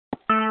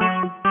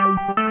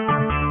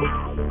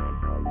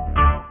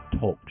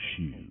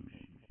shoes.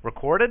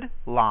 Recorded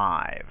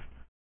live.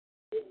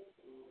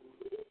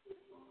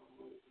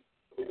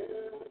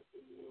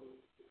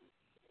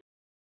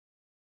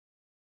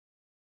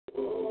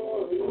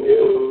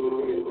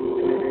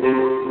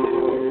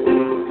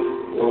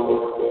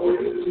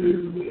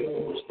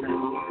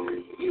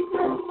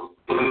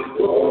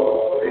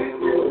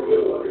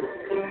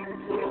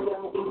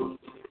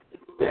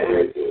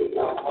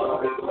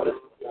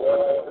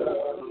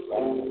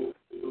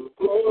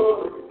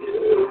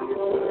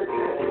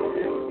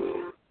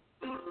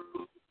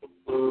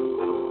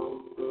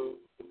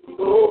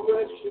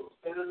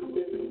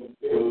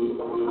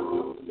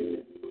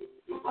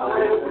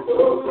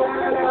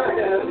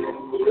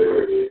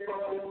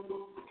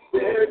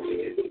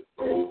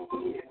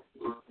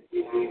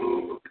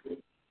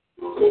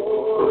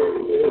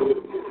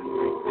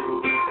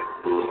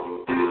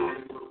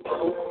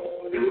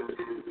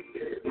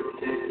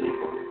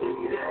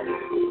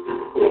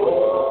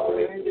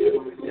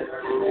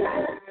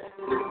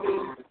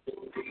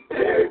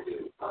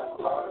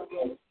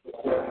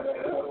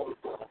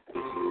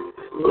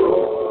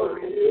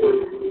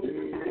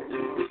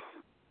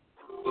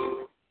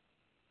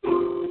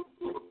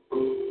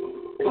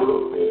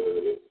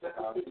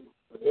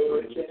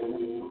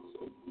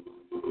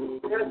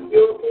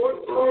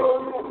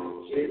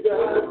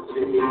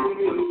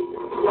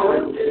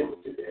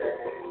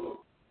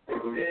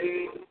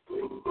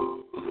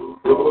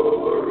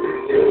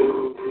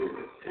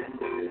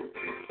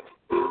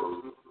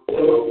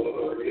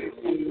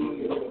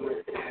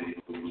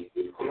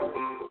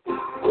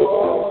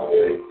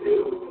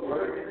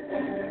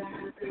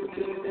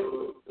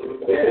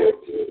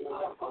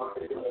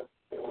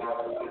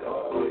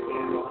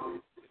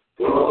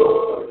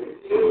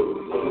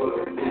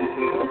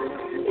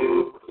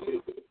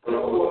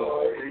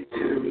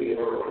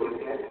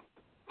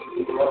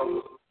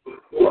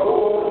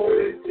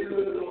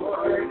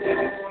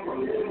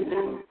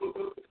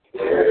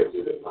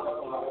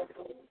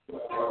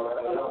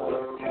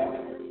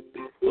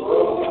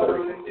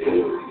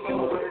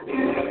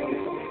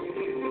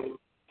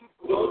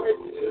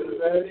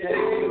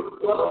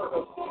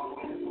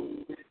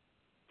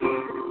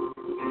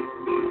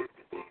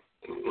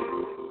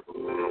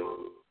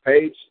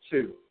 Page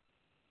 2.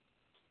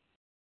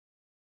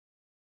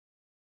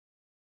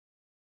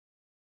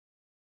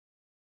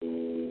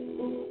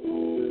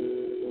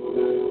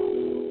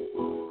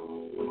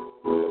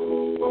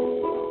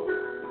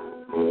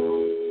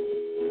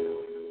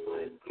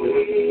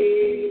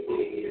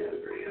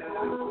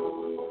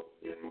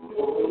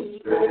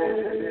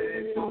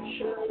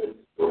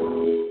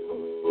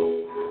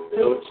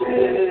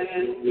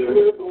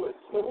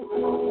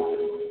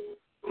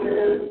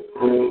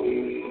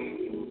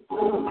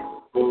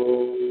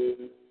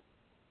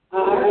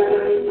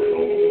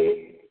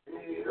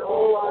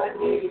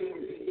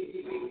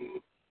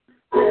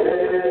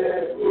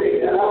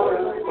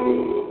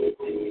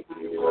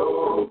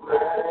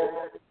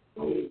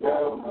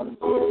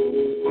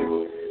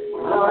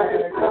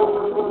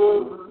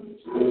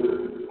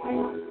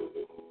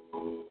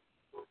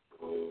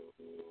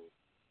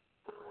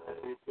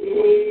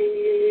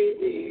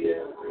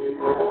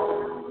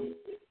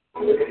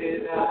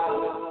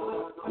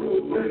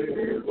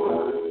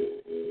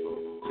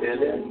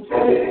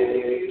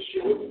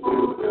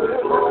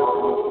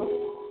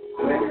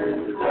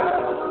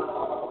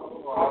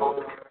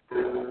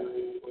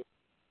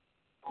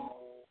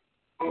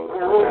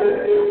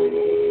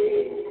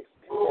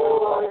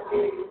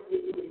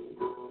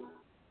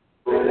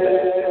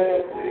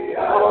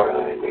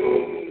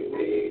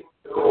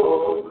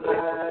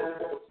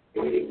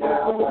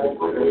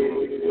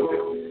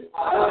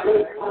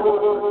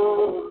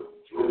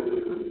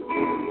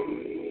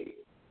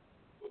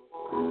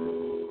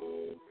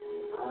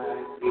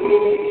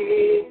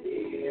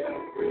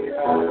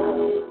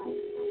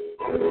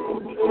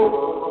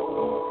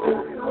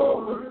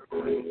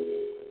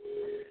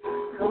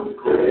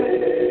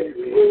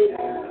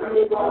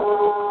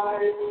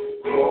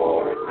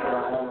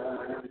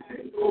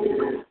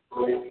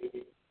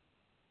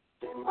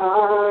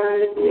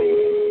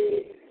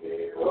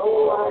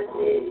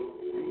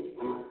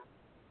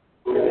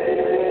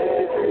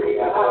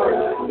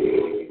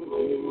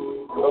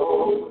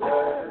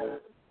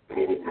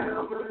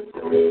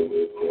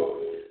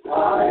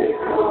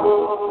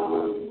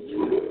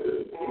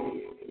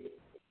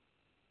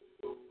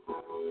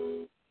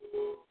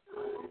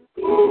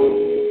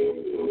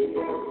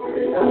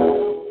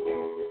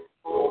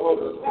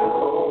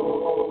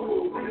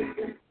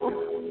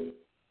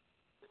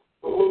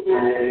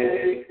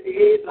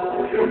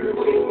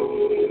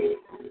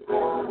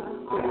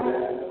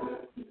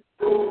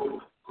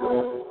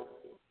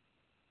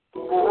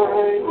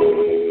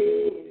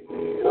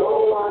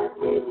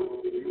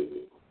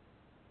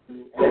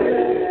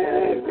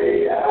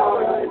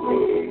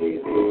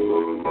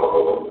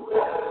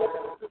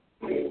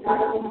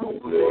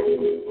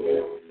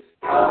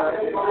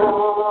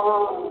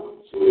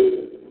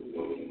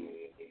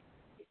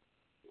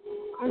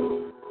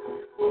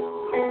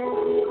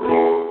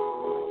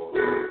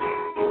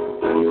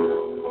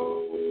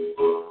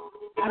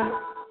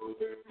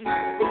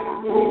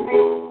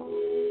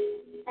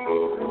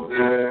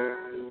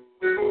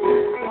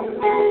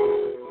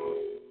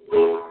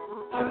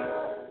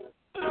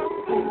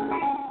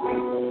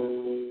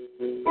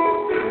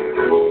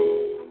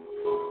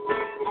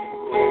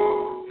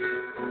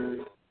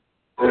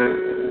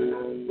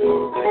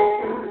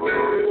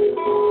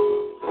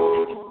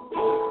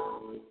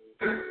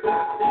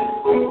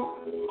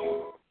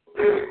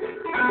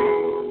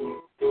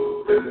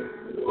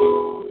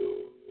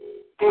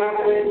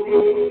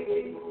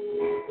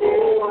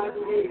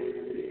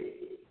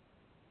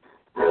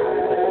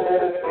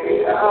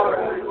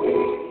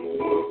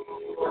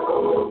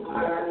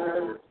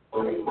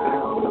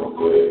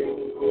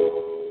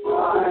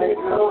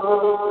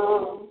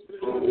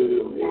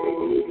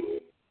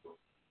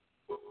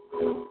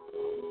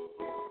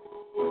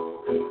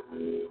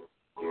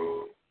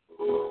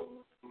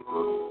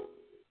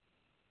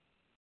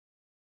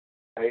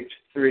 Page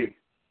 3,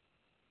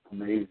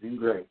 Amazing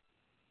Grace.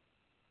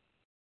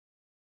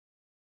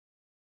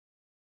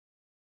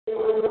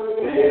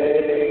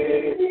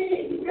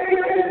 Amazing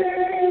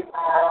grace,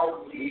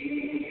 how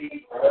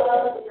deep the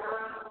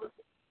sound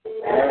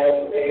that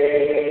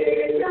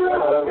made a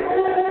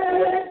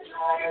wretch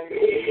like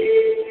me.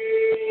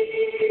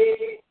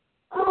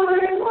 I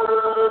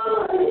was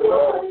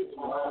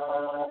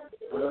lost,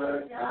 but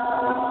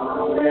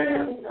now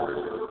am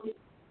found.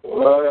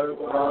 Was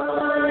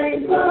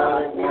blind,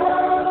 but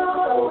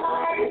now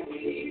I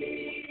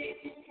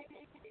see.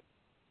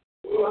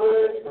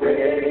 Was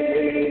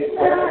grace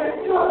that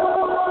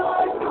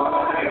taught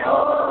my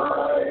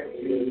heart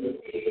to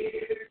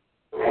fear,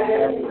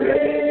 and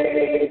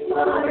grace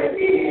my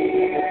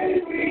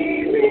fears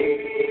relieved.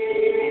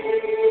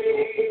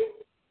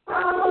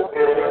 How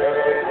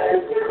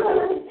precious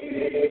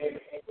is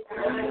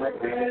and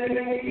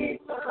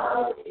grace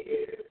of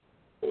you.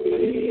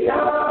 We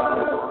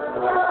are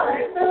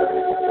like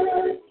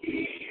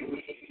thirsty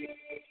weeds.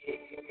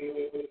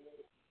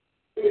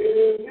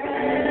 Through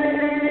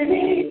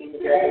many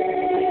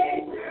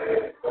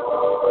strangers,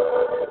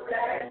 doors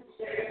and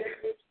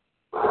chairs,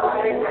 I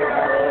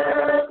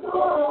have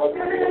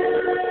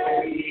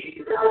already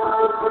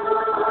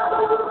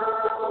gone.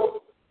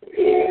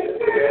 His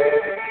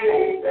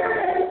grace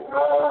has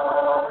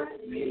brought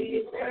me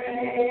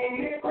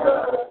safe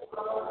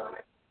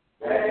apart,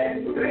 and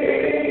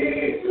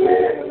grace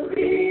will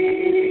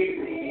lead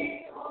me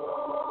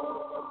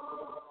home.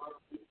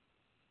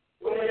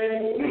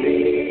 When we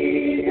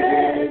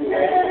and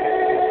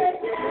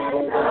death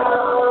and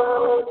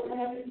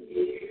 1,000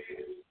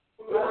 years,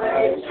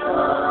 bright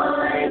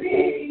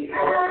shining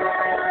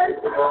as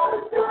the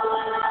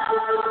sun,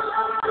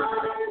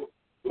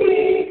 we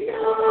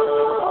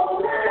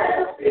shall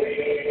have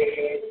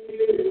faith to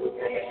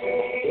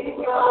sing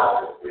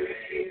God's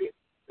praise.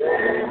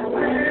 Then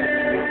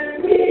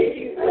when we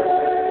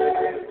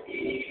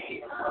thirsty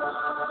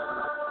come,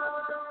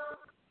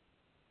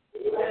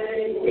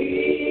 when we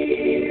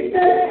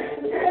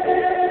and death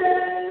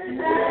and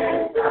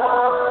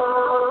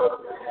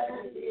 1,000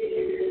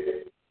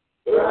 years,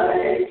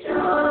 bright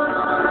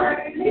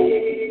shining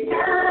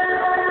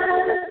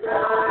as the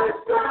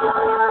sun,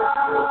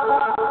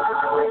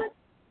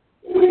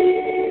 we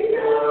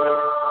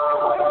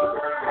shall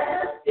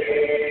have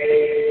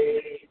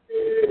faith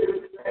to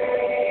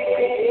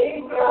sing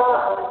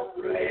God's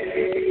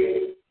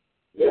praise.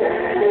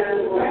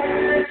 Then when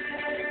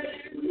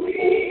we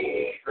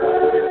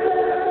thirsty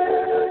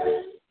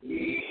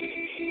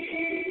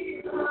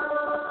come.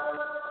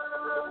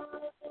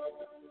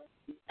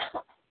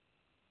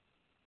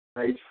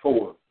 Page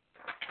 4.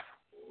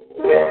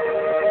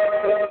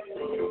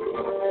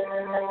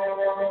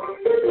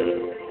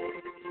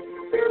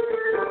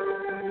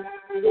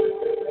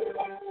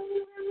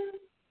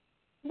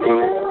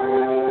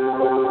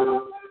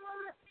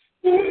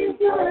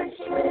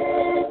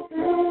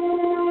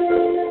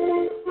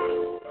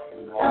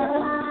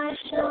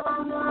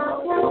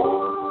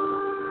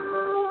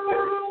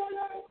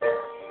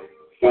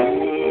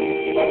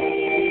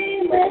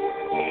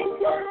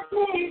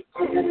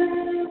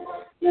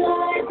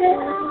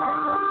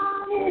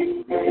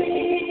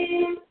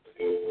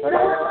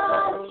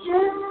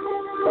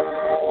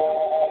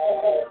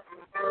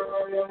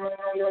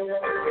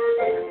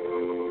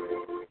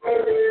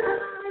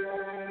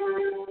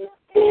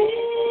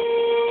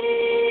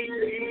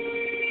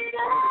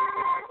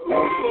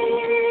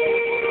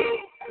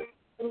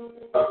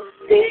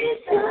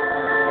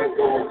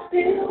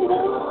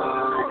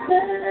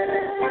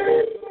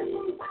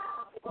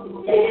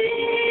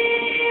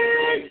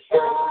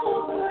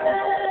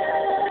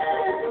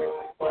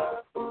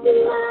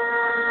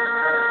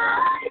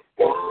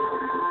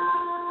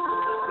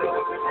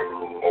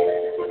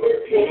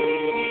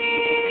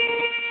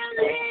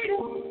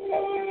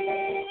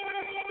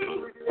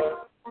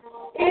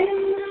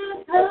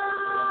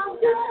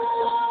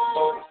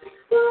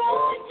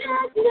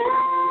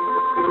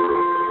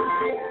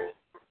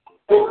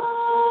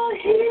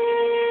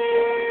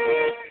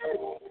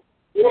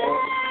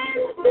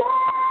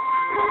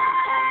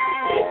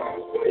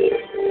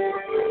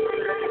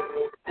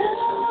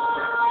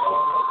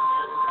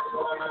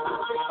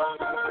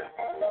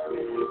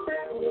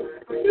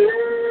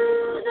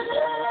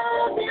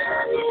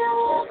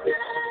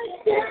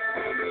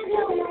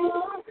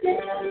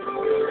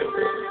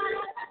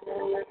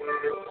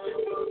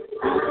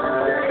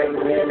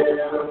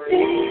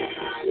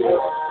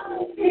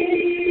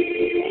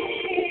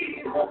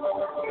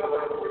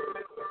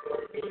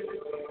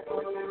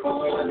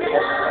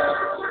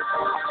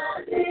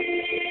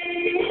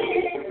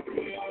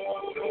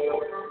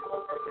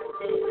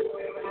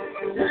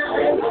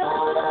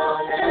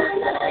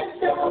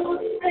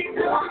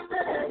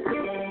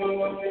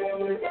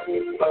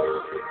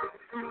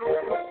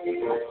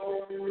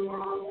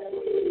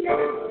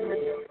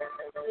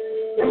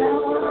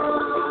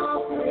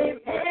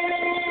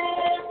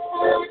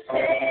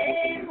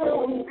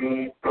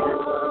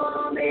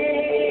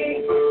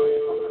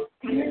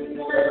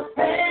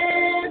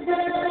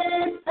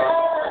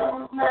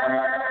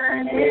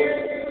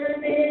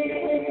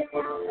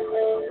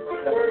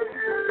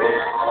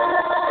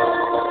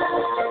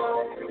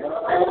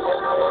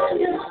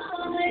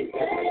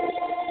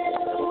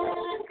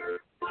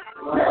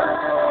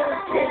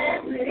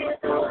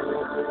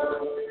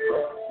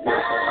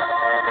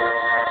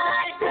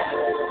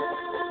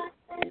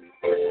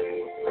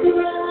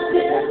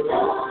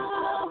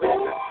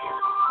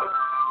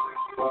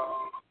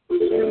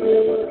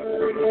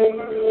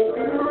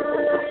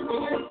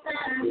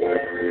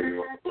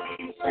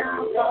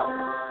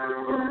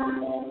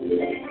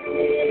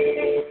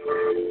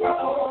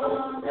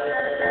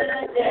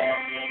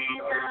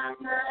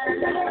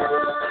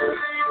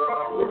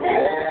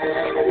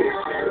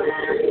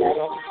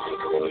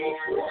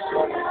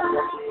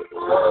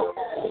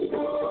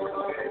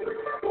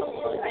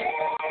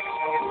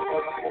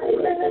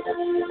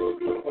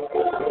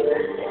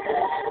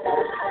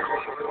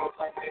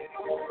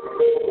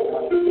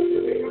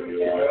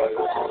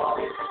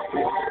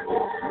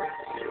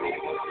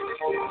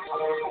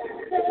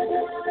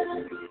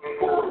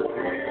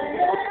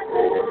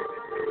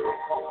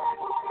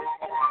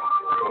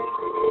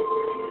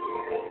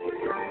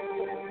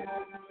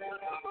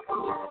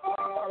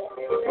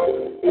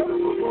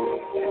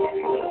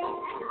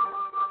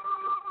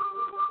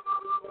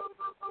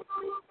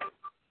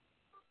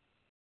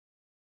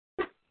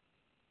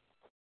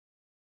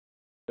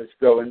 Let's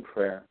go in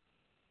prayer.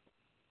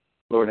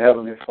 Lord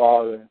Heavenly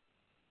Father,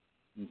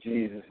 in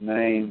Jesus'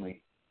 name,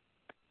 we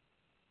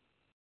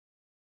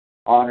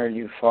honor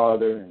you,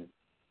 Father, and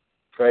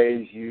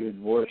praise you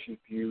and worship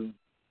you.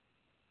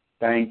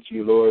 Thank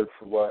you, Lord,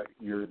 for what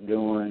you're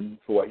doing,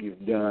 for what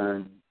you've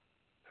done,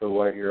 for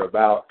what you're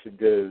about to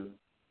do,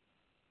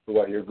 for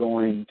what you're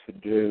going to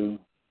do.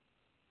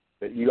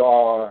 That you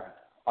are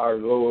our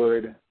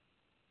Lord,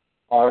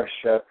 our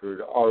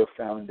shepherd, our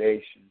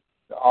foundation,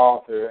 the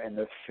author and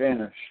the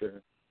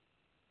finisher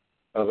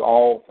of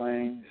all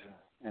things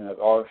and of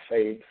our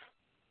faith.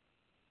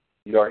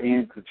 You are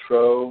in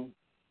control.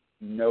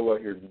 You know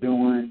what you're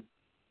doing.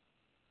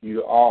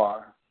 You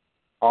are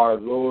our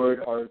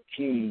Lord, our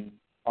King,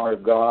 our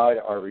God,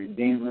 our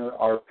Redeemer,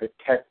 our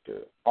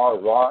Protector, our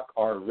rock,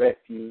 our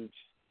refuge,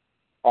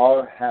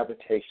 our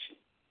habitation.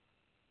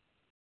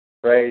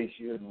 Praise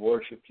you and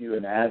worship you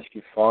and ask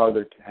you,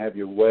 Father, to have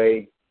your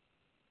way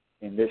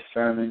in this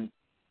sermon,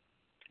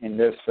 in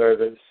this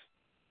service.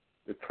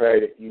 We pray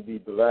that you be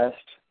blessed,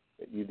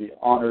 that you be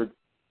honored,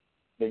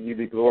 that you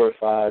be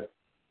glorified.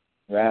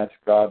 We ask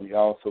God you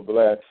also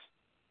bless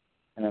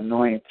and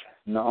anoint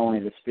not only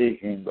the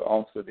speaking, but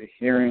also the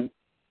hearing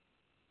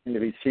and the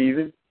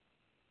receiving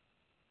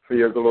for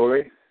your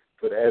glory,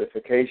 for the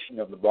edification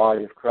of the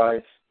body of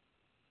Christ,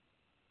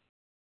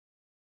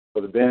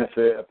 for the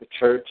benefit of the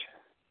church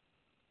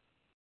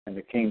and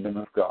the kingdom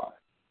of God.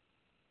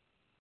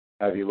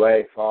 Have your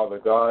way, Father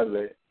God.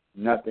 Let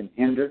nothing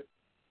hinder,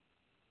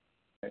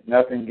 let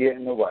nothing get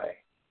in the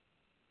way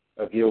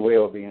of your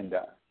will being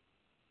done.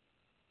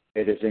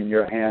 It is in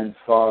your hands,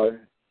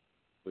 Father.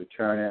 We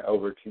turn it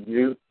over to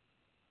you.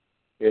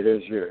 It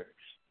is yours.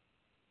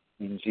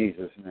 In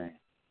Jesus' name,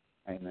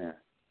 amen.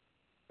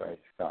 Praise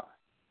God.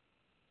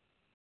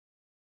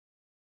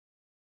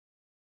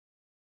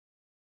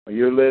 Well,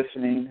 you're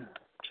listening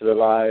to the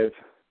live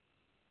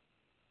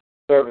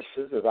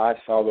services of I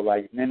Saw the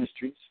Light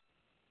Ministries,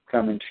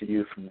 coming to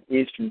you from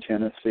Eastern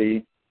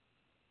Tennessee.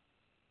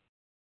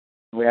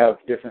 We have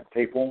different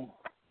people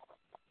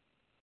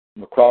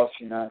from across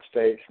the United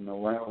States, from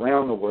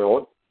around the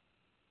world,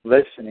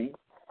 listening,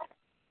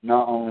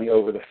 not only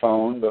over the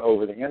phone, but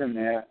over the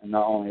internet, and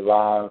not only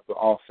live, but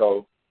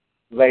also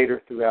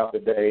later throughout the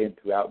day and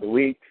throughout the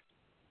week,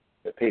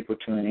 that people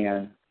tune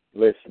in,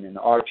 listen in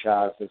the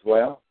archives as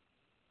well.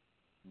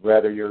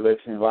 Whether you're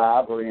listening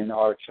live or in the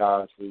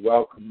archives, we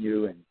welcome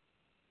you and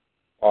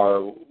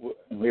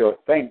we are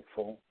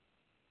thankful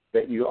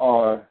that you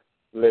are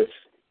listening.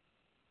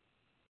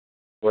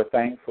 We're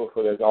thankful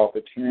for this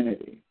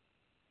opportunity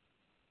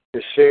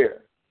to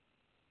share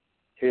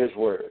His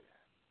Word.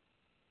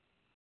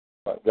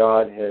 What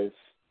God has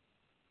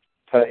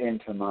put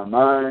into my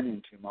mind,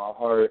 into my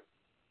heart,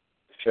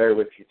 to share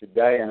with you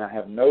today, and I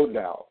have no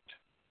doubt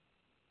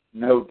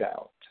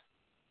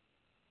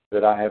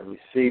that I have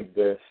received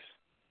this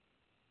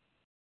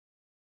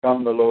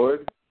from the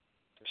Lord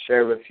to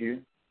share with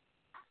you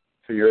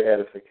for your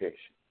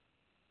edification.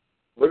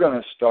 We're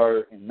going to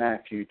start in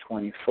Matthew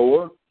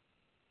 24.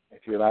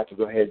 If you'd like to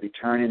go ahead and be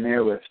turning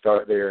there, we'll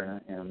start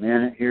there in a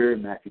minute here,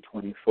 in Matthew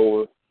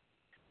 24.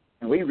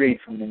 And we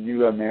read from the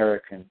New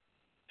American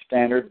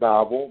Standard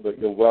Bible, but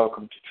you're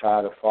welcome to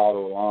try to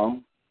follow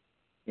along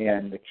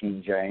in the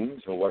King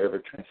James or whatever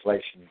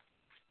translation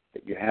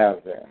that you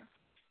have there.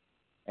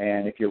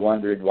 And if you're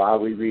wondering why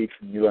we read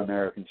from New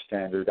American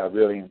Standard, I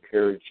really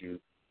encourage you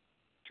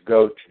to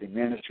go to the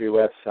ministry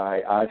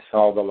website,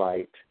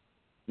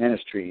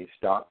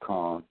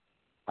 ISawTheLightMinistries.com,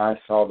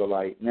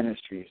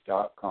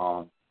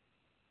 ISawTheLightMinistries.com,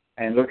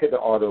 and look at the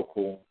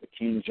article, the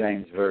King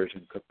James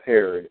Version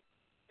compared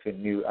to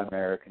New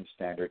American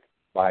Standard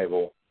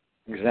Bible.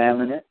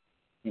 Examine it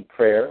in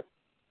prayer,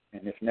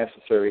 and if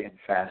necessary, in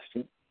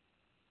fasting.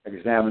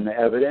 Examine the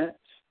evidence.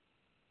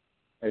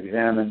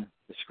 Examine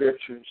the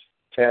Scriptures.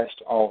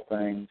 Test all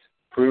things.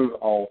 Prove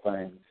all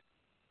things.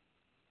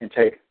 And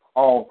take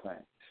all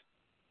things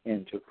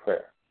into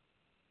prayer.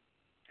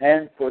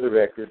 And for the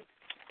record,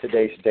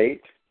 today's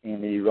date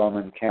in the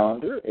Roman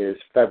calendar is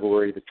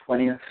February the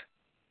 20th,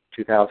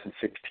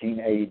 2016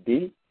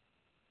 A.D.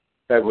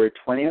 February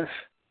 20th,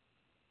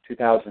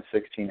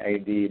 2016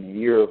 A.D. in the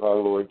year of our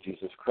Lord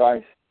Jesus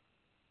Christ.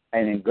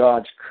 And in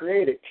God's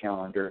created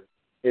calendar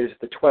is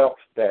the 12th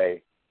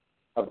day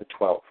of the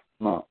 12th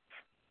month.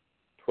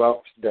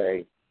 12th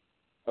day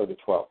of the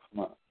 12th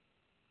month.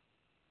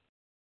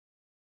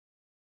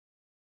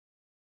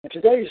 And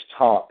today's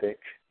topic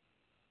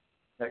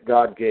that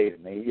God gave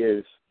me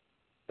is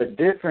the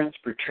difference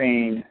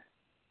between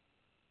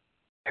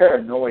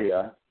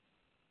paranoia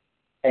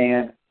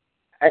and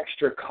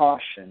extra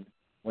caution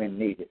when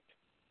needed.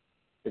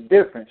 The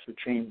difference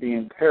between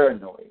being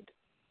paranoid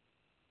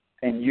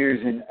and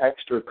using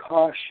extra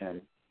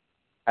caution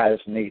as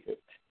needed.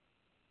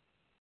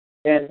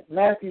 In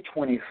Matthew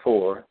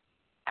 24,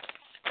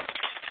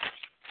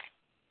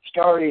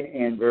 starting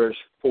in verse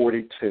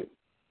 42.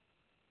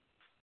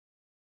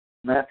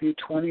 Matthew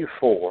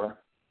 24,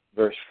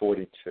 verse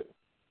 42.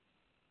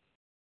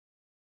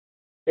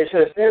 It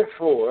says,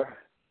 therefore,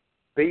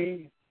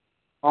 be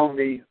on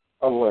the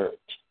alert.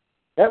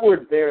 That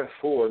word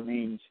therefore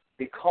means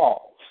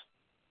because.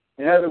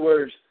 In other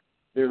words,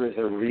 there is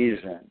a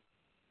reason.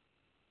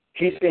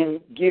 He's been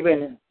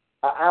given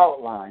an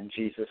outline,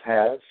 Jesus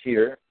has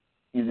here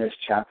in this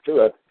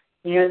chapter, of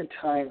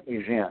end-time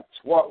events,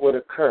 what would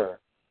occur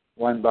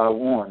one by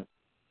one.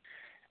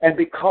 And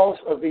because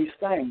of these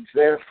things,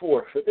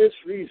 therefore, for this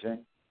reason,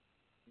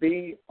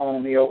 be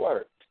on the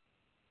alert.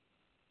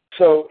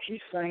 So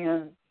he's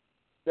saying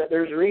that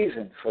there's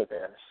reason for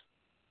this,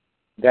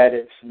 that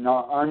it's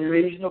not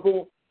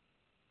unreasonable,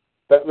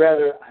 but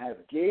rather I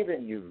have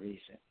given you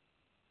reason.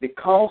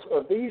 Because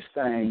of these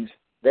things,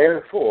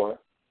 therefore,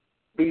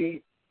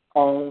 be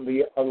on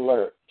the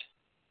alert.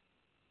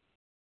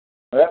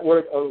 That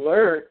word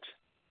alert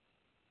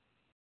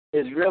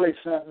is really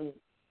something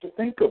to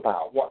think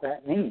about, what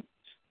that means.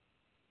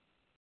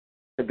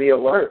 To be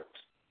alert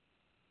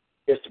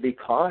is to be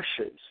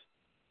cautious,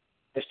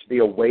 is to be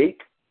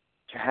awake,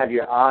 to have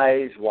your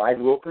eyes wide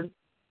open,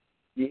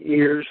 your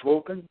ears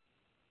open,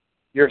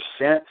 your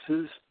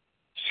senses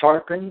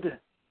sharpened,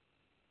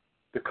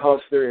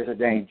 because there is a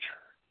danger,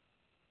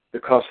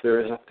 because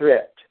there is a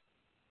threat,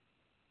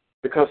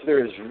 because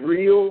there is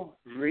real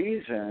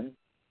reason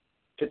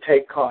to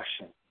take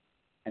caution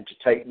and to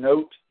take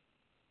note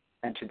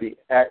and to be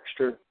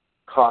extra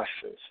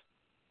cautious.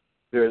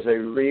 There is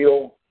a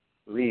real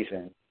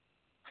reason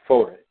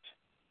for it.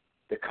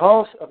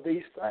 Because of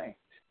these things,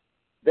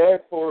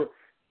 therefore,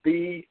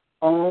 be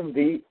on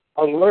the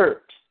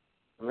alert,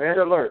 red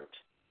alert.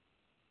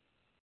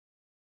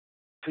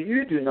 For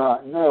you do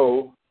not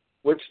know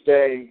which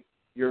day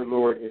your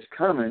Lord is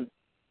coming,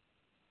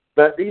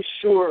 but be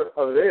sure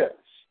of this.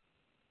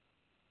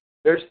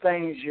 There's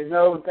things you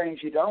know and things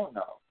you don't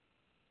know.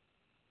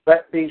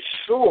 But be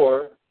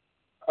sure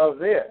of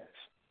this,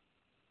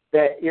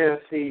 that if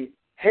the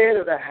head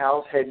of the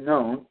house had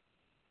known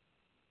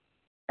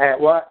at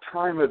what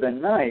time of the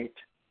night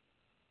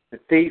the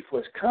thief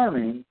was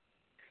coming,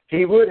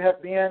 he would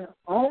have been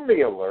on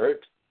the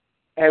alert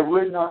and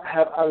would not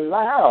have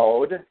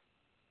allowed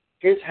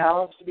his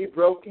house to be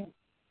broken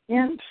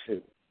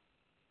into.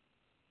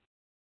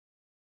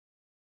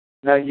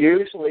 Now,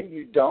 usually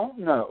you don't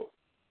know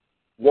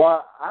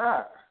what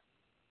hour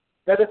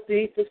that a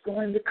thief is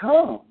going to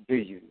come, do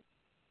you?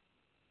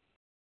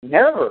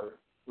 Never,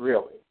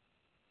 really.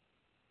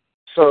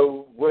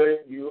 So would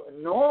you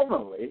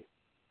normally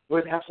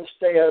would have to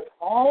stay up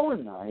all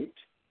night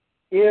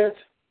if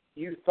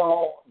you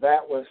thought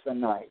that was the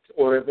night,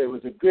 or if there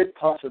was a good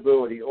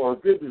possibility or a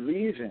good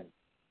reason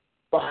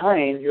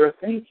behind your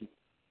thinking.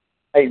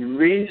 A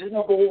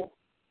reasonable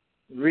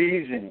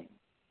reasoning,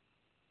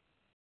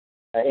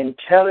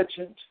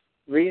 intelligent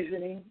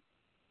reasoning,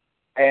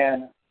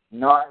 and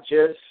not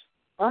just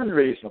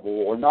unreasonable,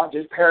 or not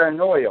just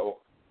paranoia,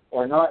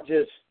 or not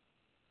just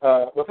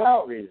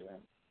without reason.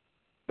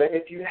 But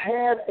if you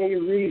had a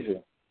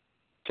reason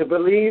to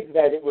believe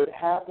that it would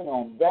happen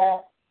on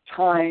that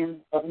time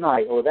of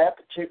night or that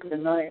particular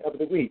night of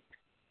the week,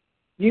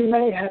 you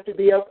may have to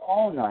be up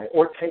all night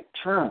or take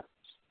turns.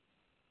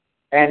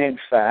 And in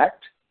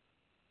fact,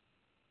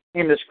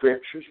 in the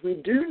Scriptures, we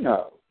do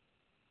know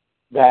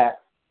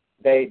that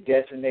they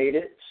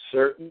designated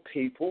certain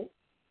people,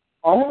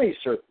 only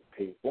certain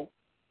people,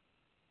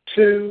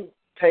 to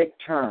take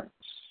turns.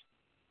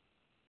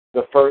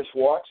 The first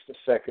watch, the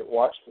second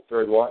watch, the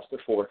third watch, the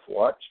fourth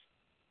watch.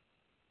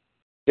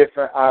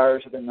 Different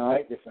hours of the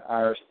night, different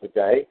hours of the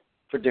day,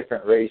 for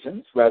different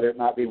reasons, whether it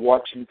might be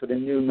watching for the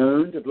new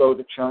moon to blow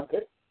the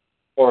trumpet,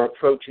 or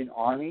approaching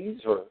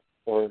armies,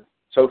 or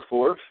so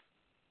forth.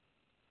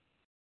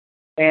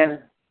 And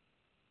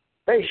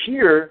they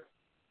here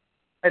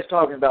is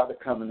talking about the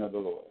coming of the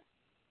Lord,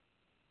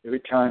 the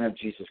return of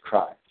Jesus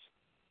Christ.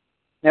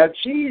 Now,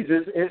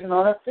 Jesus is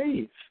not a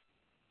thief.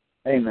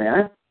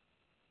 Amen.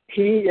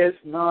 He is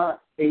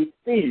not a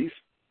thief,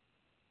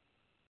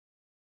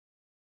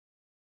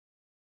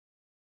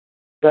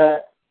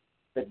 but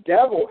the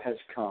devil has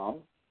come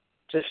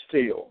to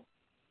steal.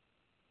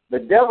 The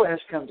devil has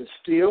come to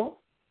steal,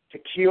 to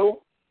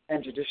kill,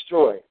 and to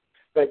destroy.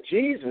 But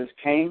Jesus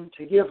came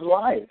to give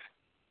life,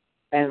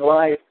 and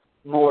life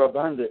more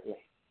abundantly.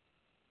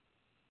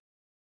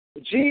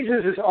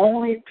 Jesus is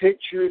only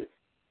pictured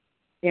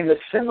in the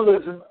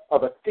symbolism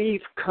of a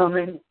thief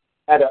coming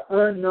at an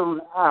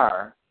unknown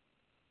hour,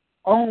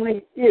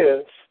 only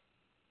if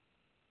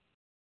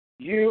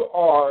you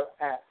are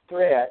at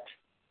threat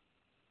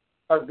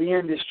of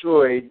being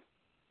destroyed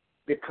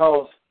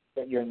because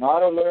that you're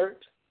not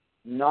alert,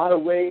 not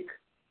awake,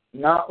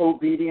 not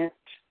obedient,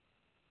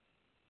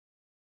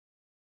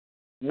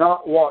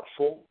 not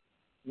watchful,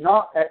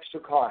 not extra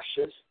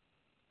cautious,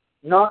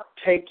 not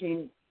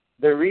taking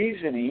the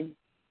reasoning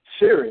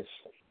seriously.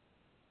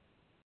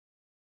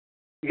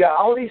 You got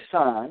all these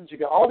signs, you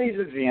got all these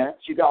events,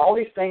 you got all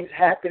these things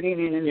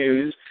happening in the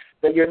news,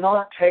 but you're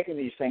not taking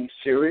these things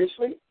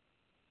seriously.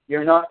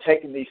 You're not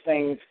taking these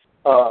things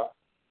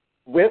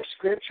with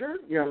Scripture.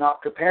 You're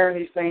not comparing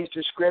these things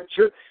to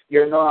Scripture.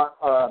 You're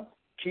not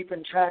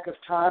keeping track of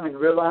time and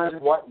realizing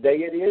what day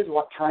it is,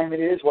 what time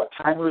it is, what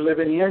time we're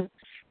living in.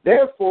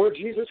 Therefore,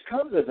 Jesus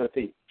comes as a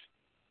thief.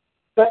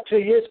 But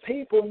to his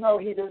people, no,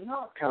 he does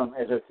not come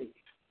as a thief.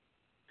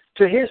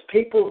 To his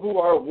people who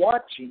are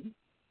watching,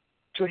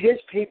 to his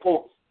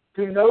people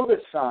who know the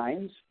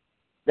signs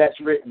that's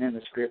written in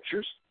the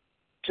Scriptures,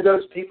 to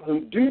those people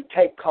who do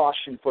take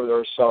caution for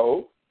their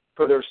soul,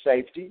 for their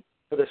safety,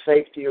 for the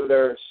safety of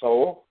their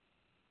soul,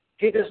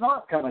 he does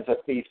not come as a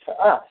thief to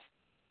us.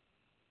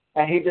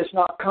 And he does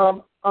not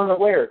come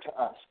unaware to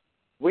us.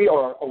 We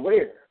are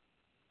aware.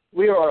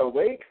 We are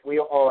awake. We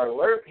are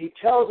alert. He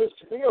tells us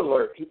to be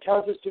alert. He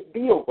tells us to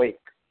be awake.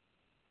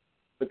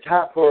 The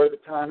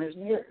time is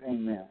near.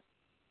 Amen.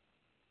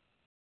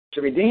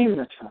 To redeem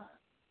the time.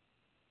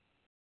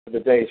 For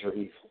the days are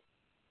evil.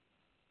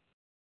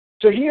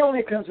 So he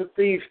only comes a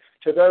thief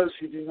to those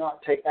who do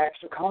not take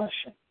extra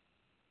caution.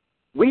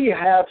 We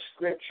have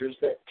scriptures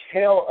that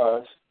tell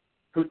us,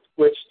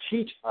 which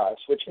teach us,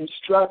 which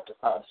instruct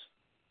us,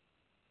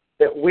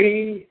 that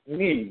we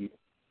need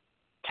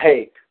to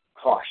take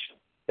caution,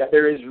 that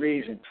there is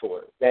reason for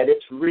it, that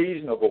it's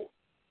reasonable,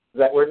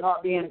 that we're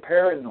not being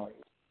paranoid,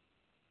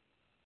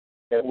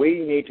 that we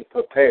need to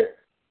prepare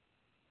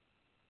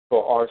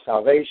for our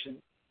salvation,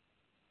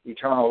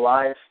 eternal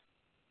life,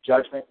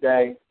 judgment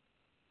day,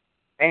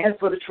 and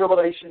for the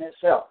tribulation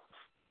itself.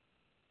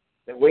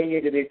 That we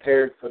need to be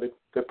prepared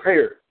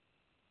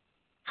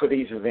for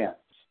these events,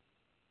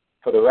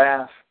 for the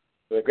wrath,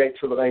 for the great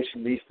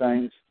tribulation, these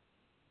things.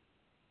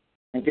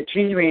 And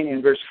continuing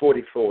in verse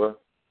 44,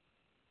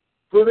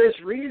 for this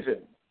reason,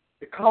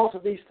 because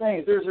of these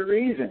things, there's a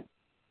reason.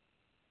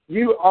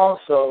 You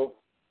also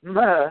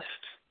must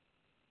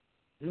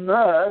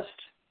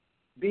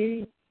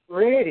be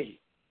ready.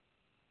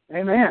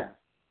 Amen.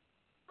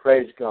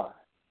 Praise God.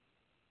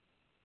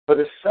 For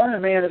the Son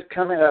of Man is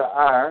coming at an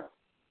hour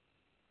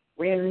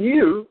when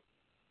you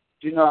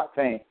do not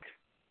think.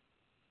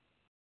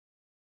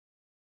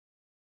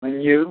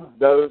 When you,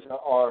 those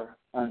are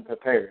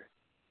unprepared.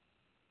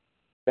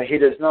 That he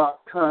does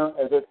not come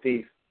as a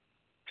thief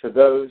to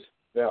those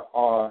that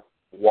are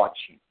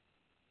watching.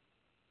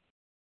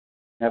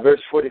 Now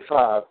verse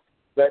 45,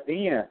 but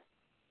then,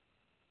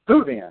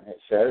 who then, it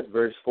says,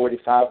 verse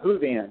 45, who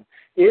then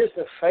is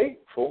the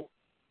faithful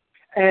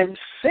and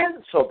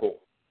sensible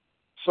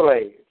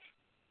slave?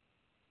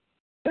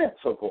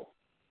 Sensible.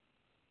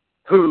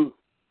 Who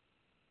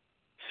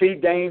see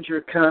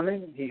danger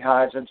coming, he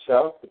hides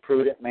himself. The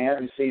prudent man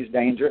who sees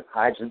danger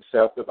hides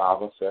himself, the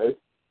Bible says.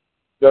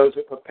 Those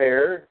that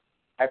prepare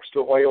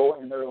extra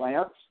oil in their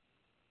lamps,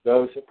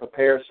 those that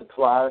prepare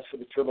supplies for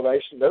the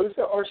tribulation, those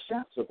that are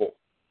sensible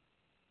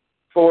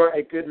for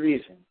a good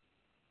reason.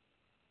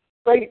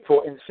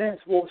 Faithful and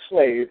sensible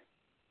slave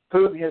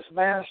whom his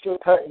master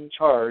put in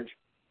charge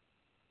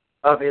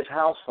of his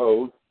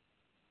household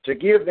to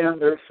give them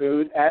their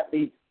food at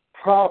the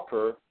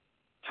proper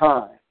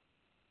time.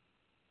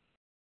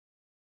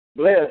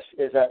 Blessed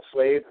is that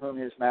slave whom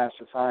his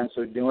master finds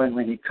so doing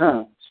when he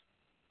comes.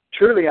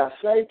 Truly I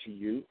say to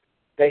you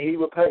that he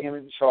will put him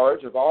in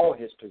charge of all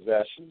his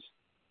possessions.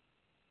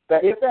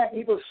 But if that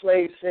evil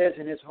slave says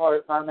in his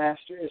heart, my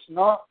master is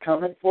not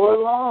coming for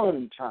a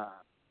long time.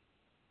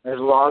 There's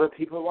a lot of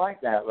people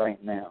like that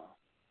right now.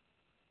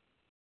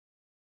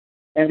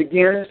 And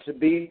begins to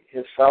be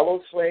his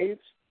fellow slaves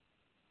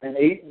and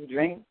eat and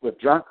drink with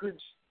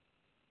drunkards.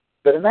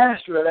 But the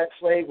master of that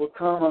slave will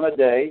come on a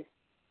day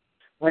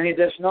when he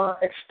does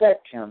not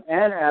expect him,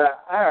 and at an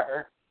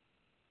hour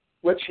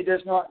which he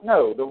does not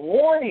know. The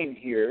warning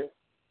here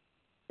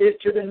is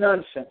to the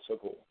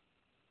nonsensical.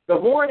 The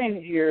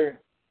warning here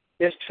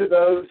is to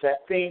those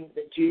that think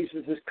that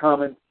Jesus is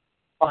coming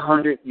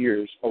 100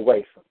 years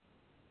away from,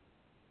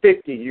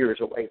 50 years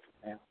away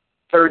from now,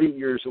 30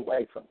 years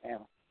away from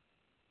now.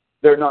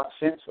 They're not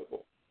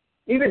sensible.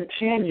 Even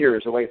 10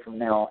 years away from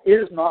now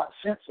is not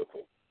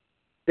sensible,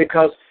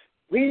 because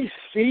we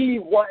see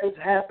what is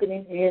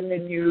happening in the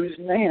news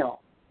now.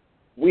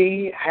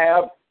 We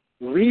have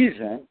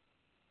reason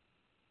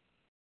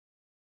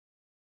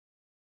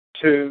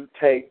to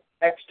take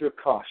extra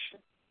caution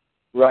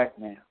right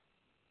now,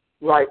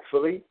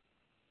 rightfully,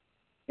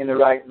 in the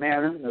right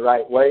manner, in the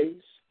right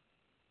ways,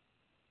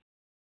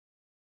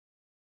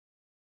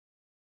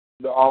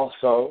 but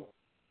also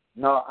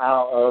not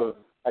out of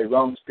a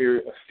wrong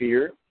spirit of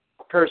fear.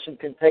 A person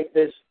can take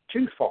this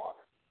too far,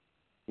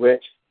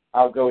 which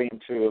I'll go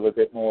into a little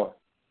bit more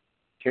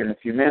here in a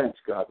few minutes,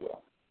 God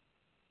will.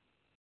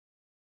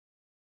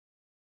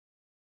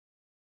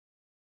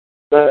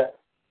 But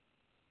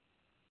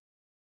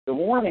the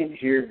warning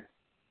here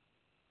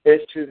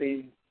is to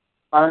the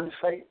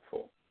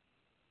unfaithful,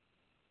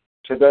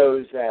 to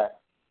those that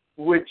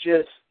would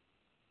just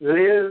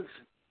live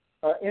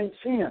in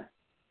sin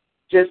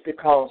just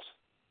because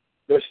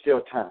there's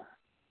still time.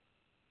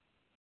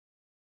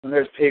 And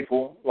there's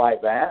people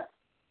like that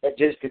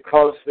just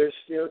because there's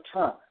still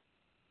time,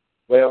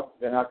 well,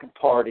 then I can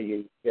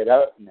party it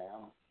up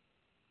now.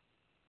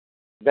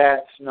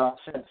 That's not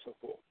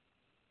sensible.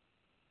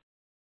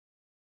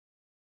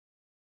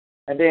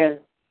 And then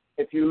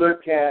if you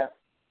look at,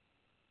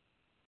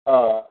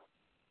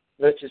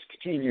 let's just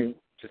continue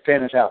to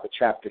finish out the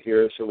chapter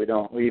here so we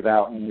don't leave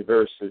out any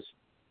verses.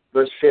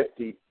 Verse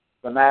 50,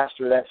 the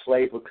master of that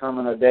slave will come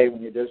in a day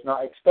when he does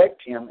not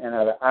expect him, and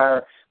at an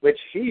hour which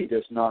he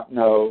does not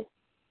know,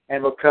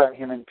 and will cut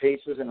him in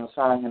pieces and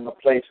assign him a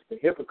place of the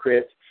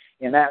hypocrites.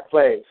 In that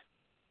place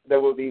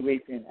there will be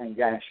weeping and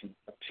gnashing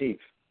of teeth.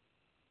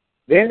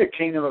 Then the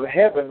kingdom of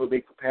heaven will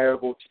be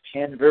comparable to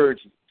 10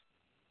 virgins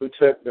who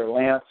took their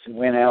lamps and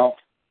went out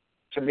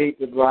to meet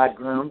the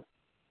bridegroom.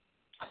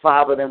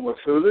 5 of them were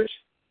foolish,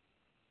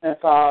 and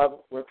 5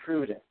 were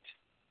prudent.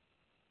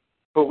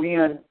 For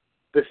when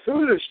the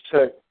foolish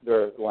took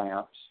their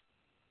lamps,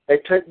 they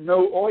took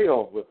no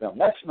oil with them.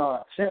 That's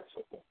not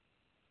sensible.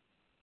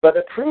 But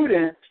the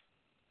prudent,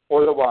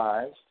 or the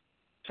wise,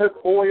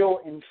 took oil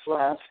in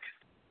flasks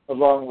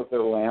along with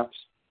their lamps.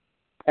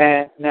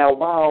 And now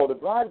while the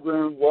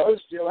bridegroom was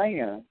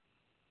delaying,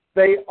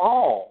 they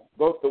all,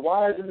 both the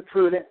wise and the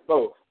prudent,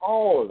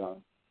 all of them,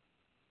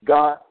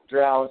 got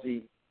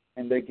drowsy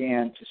and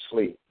began to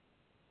sleep.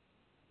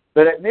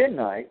 But at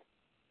midnight,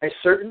 a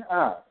certain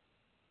hour,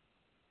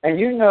 and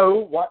you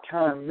know what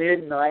time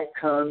midnight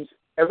comes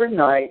every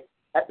night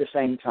at the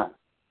same time.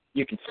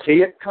 You can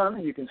see it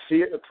coming, you can see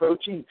it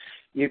approaching,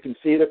 you can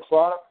see the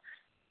clock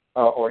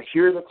or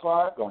hear the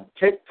clock going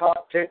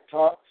tick-tock,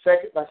 tick-tock,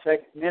 second by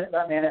second, minute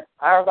by minute,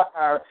 hour by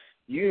hour.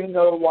 You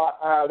know what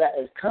hour that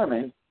is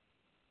coming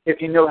if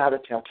you know how to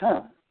tell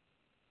time,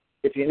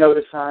 if you know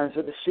the signs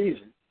of the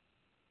season.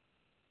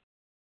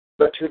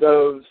 But to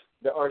those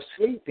that are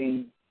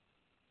sleeping,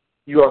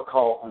 you are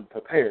called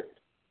unprepared.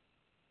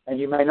 And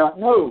you may not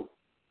know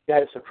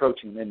that it's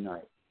approaching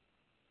midnight.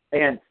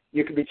 And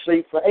you could be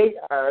asleep for 8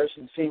 hours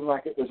and seem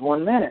like it was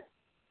 1 minute.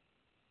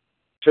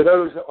 To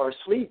those that are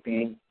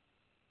sleeping,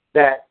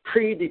 that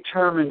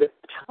predetermined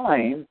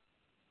time,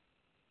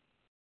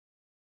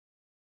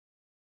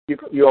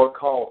 you are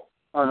called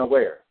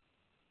unaware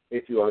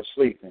if you are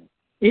sleeping.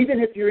 Even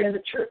if you're in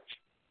the church.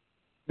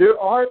 There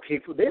are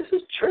people, this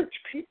is church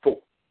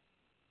people.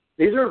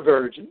 These are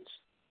virgins.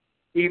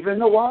 Even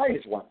the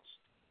wise ones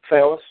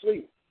fell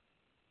asleep.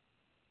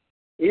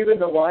 Even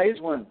the wise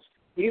ones,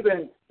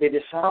 even the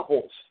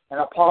disciples and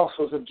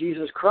apostles of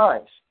Jesus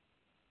Christ,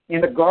 in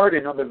the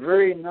garden on the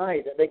very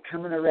night that they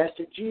come and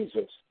arrested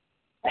Jesus,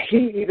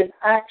 he even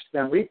asked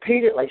them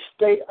repeatedly,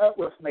 stay up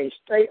with me,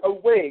 stay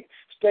awake,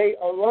 stay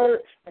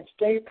alert, and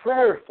stay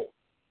prayerful.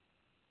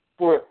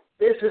 For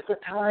this is the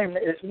time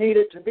that is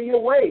needed to be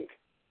awake.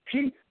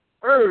 He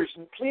urged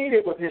and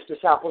pleaded with his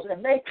disciples,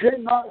 and they could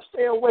not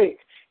stay awake.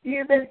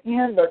 Even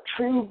in the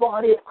true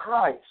body of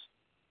Christ,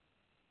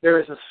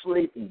 there is a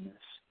sleepiness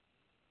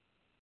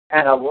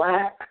and a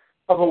lack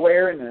of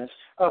awareness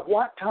of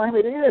what time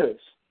it is,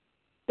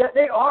 that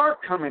they are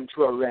coming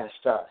to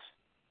arrest us,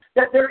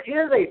 that there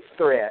is a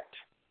threat,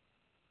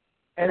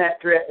 and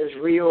that threat is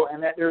real,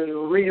 and that there is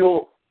a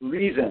real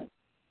reason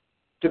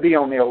to be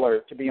on the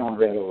alert, to be on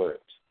red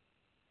alert.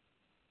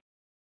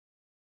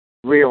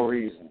 Real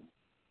reason.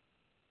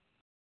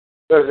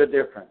 There's a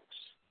difference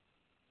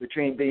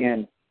between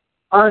being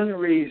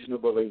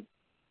unreasonably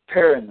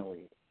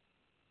paranoid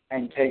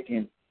and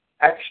taking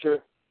extra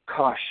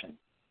caution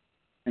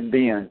and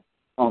being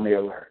on the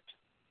alert.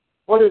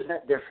 What is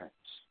that difference?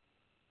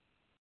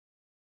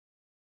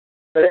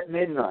 But at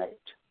midnight,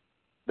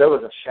 there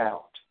was a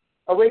shout,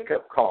 a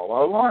wake-up call,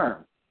 an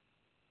alarm,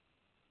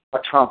 a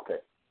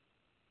trumpet.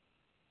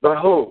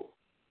 Behold,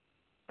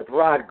 the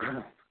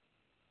bridegroom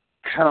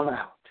come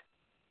out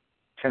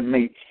to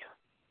meet him.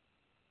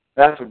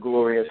 That's a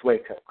glorious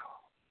wake-up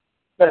call.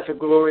 That's a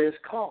glorious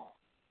call.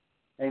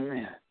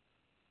 Amen.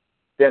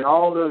 Then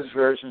all those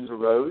virgins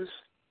arose,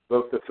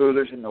 both the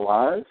foolish and the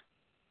wise,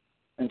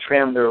 and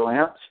trimmed their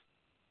lamps.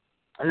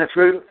 And the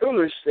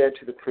foolish said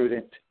to the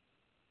prudent,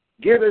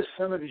 give us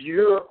some of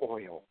your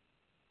oil,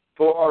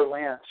 for our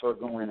lamps are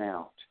going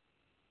out.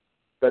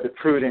 But the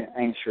prudent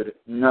answered,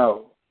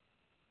 no,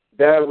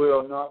 there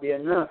will not be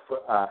enough for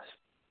us,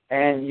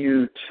 and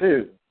you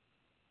too.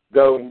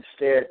 Go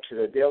instead to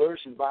the dealers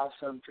and buy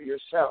some for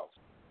yourselves.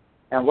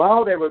 And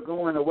while they were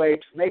going away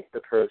to make the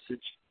purchase,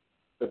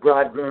 the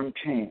bridegroom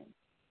came.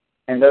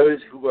 And those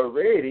who were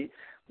ready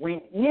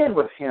went in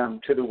with him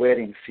to the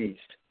wedding feast,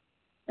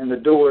 and the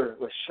door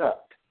was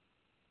shut.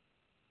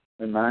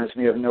 Reminds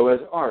me of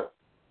Noah's Ark.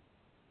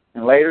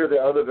 And later the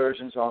other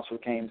virgins also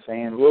came,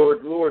 saying,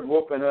 Lord, Lord,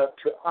 open up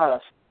to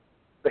us.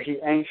 But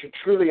he answered,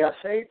 truly I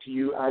say to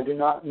you, I do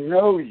not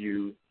know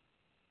you.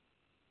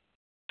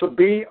 So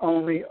be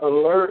only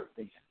alert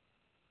then,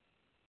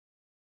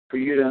 for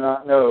you do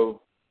not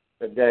know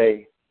the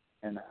day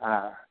and the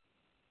hour.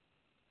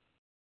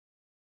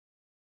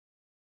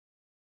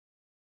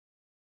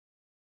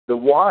 The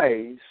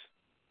wise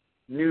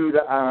knew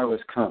the hour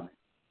was coming.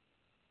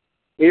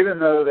 Even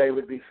though they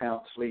would be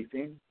found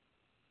sleeping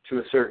to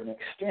a certain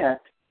extent,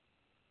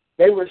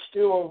 they were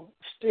still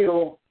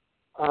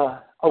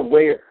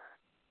aware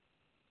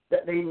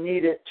that they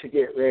needed to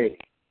get ready.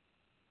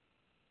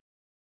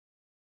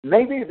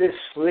 Maybe this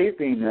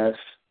sleepiness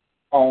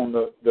on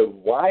the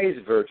wise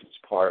virgin's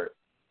part,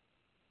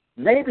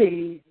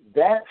 maybe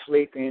that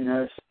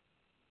sleepiness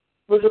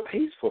was a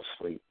peaceful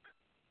sleep.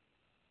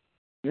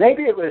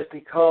 Maybe it was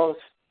because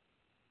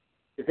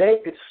they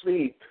could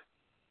sleep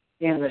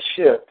in the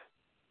ship,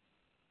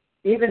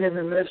 even in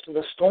the midst of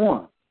a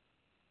storm.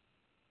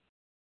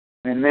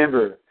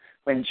 Remember,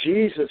 when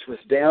Jesus was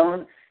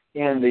down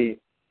in the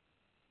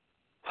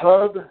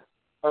hub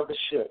of the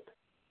ship,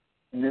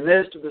 in the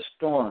midst of the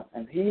storm,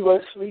 and he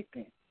was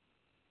sleeping,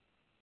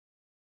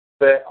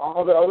 but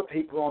all the other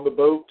people on the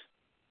boat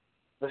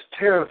was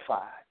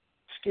terrified,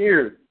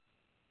 scared.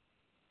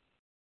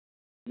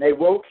 And they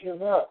woke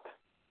him up.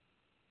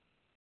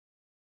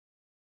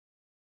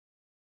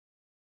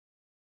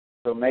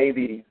 So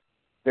maybe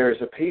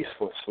there's a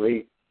peaceful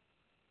sleep.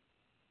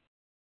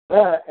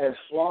 But as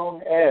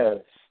long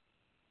as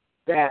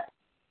that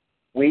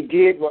we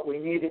did what we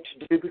needed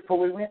to do before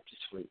we went to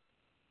sleep.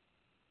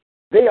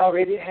 They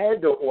already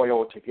had their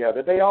oil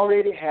together. They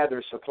already had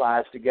their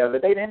supplies together.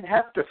 They didn't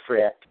have to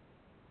fret.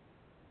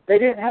 They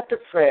didn't have to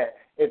fret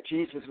if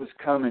Jesus was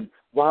coming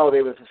while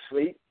they was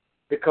asleep,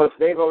 because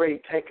they've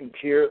already taken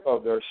care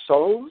of their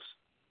souls.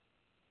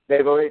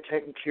 They've already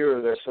taken care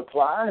of their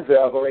supplies. They've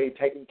already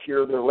taken care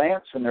of their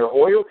lamps and their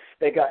oil.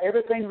 They got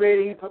everything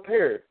ready and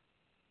prepared.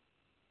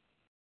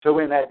 So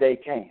when that day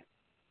came,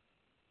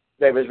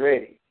 they was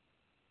ready.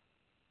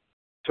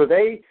 So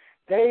they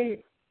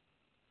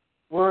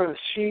were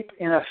sheep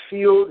in a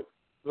field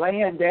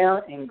laying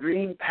down in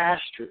green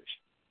pastures,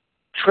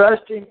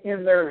 trusting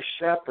in their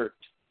shepherd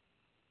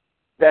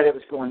that it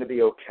was going to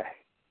be okay,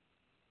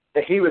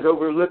 that he was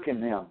overlooking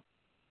them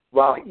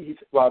while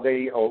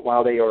they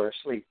are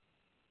asleep,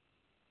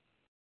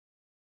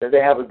 that they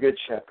have a good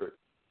shepherd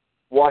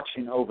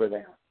watching over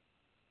them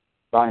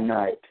by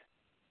night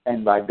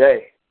and by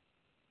day,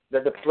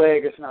 that the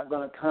plague is not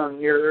going to come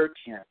near their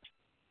tent,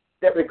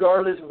 that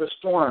regardless of the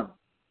storm,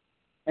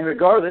 and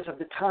regardless of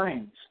the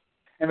times,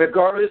 and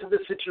regardless of the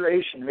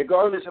situation,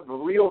 regardless of a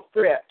real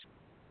threat,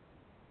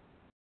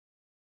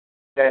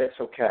 that it's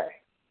okay.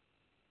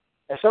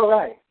 It's all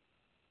right.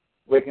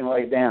 We can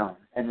lay down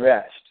and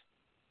rest.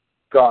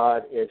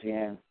 God is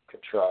in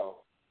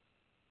control.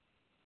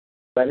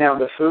 But now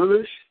the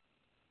foolish,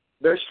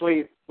 their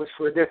sleep was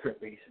for a different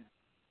reason.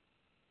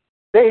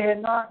 They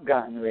had not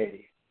gotten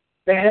ready.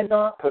 They had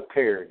not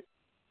prepared.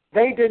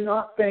 They did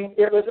not think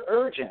it was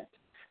urgent.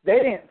 They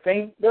didn't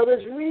think there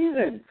was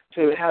reason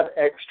to have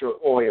extra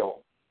oil.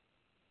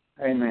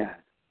 Amen.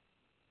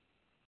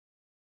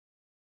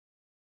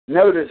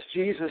 Notice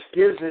Jesus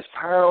gives this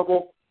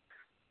parable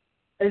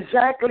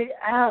exactly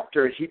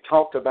after he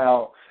talked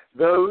about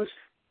those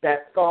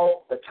that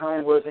thought the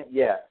time wasn't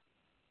yet,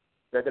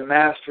 that the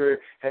master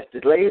has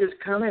delayed his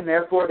coming,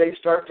 therefore they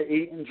start to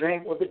eat and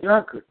drink with the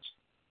drunkards.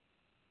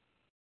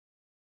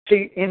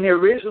 See, in the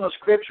original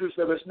scriptures,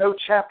 there was no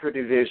chapter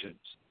divisions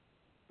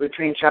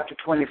between chapter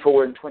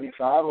 24 and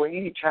 25, or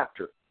any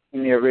chapter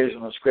in the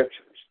original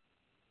scriptures.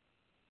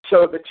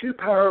 So the two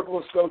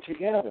parables go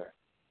together.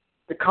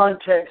 The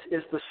context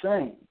is the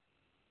same.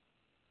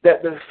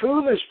 That the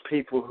foolish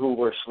people who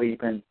were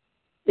sleeping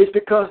is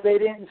because they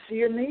didn't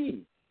see a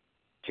need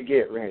to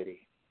get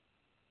ready.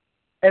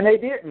 And they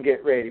didn't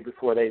get ready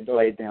before they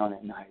laid down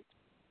at night.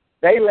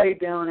 They laid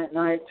down at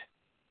night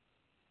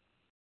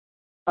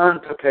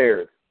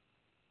unprepared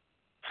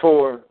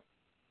for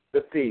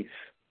the thief.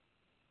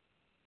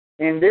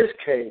 In this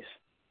case,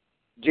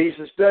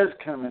 Jesus does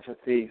come as a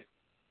thief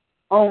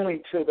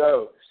only to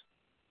those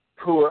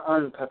who are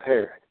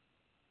unprepared,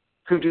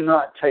 who do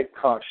not take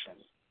caution.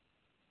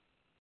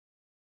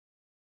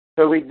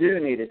 So we do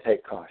need to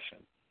take caution.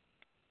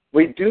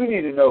 We do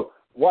need to know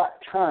what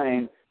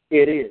time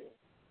it is.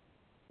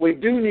 We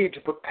do need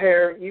to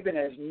prepare even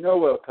as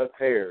Noah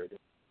prepared,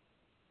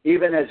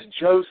 even as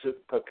Joseph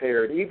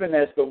prepared, even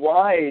as the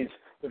wise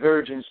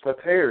virgins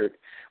prepared.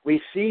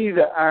 We see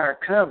the hour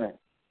coming.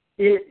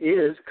 It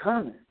is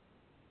coming.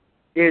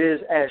 It is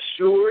as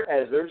sure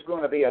as there's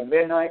going to be a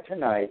midnight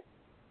tonight.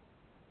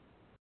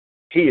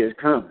 He is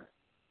coming.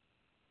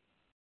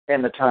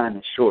 And the time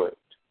is short.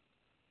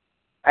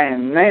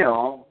 And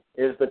now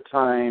is the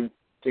time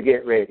to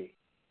get ready.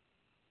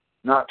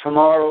 Not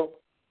tomorrow,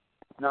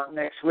 not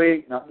next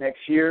week, not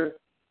next year,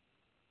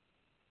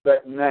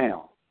 but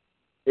now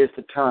is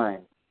the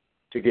time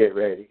to get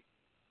ready.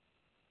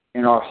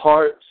 In our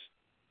hearts,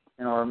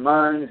 in our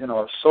minds, in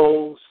our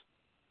souls,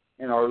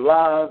 in our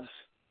lives,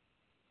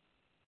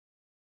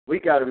 we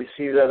got to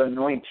receive that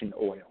anointing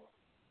oil.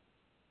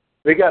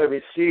 We got to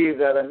receive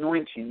that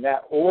anointing,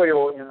 that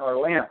oil in our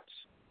lamps.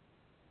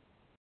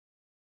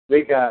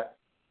 We got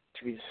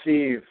to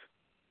receive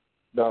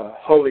the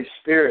Holy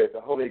Spirit,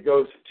 the Holy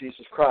Ghost of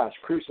Jesus Christ,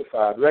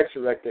 crucified,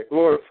 resurrected,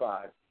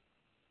 glorified.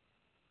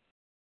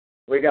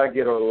 We got to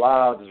get our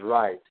lives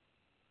right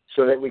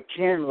so that we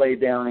can lay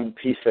down in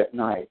peace at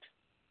night.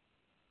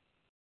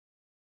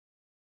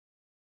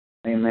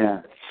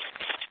 Amen.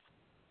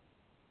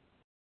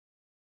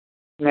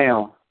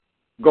 Now,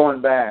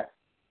 going back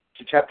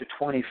to chapter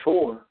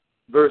 24,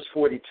 verse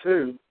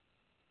 42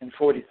 and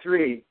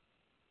 43.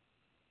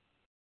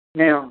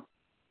 Now,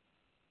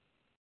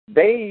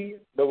 they,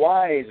 the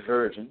wise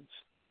virgins,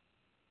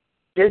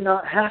 did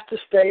not have to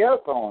stay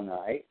up all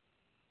night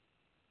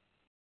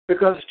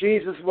Because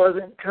Jesus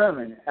wasn't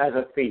coming as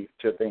a thief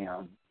to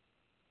them.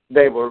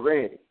 They were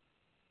ready.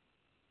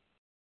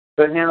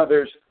 But now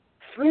there's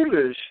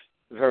foolish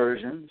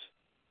versions.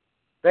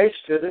 They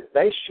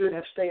should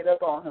have stayed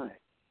up all night.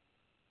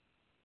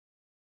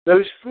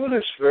 Those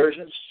foolish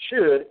versions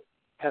should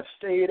have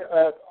stayed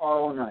up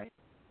all night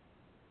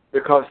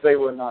because they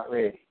were not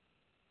ready.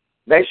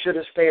 They should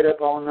have stayed up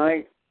all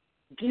night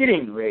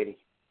getting ready.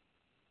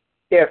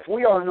 If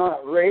we are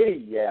not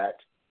ready yet,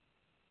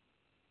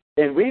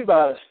 then we've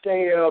got to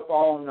stay up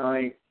all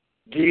night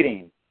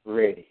getting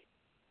ready.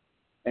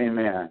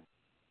 Amen.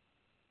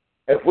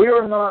 If we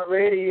are not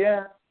ready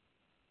yet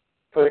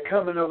for the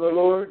coming of the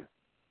Lord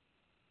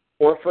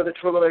or for the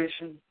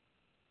tribulation,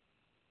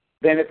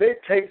 then if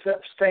it takes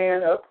up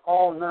staying up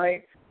all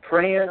night,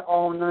 praying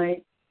all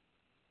night,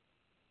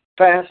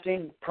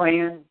 fasting,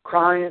 praying,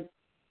 crying,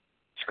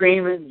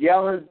 screaming,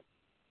 yelling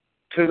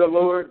to the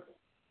Lord,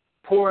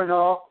 pouring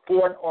our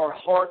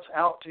hearts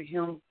out to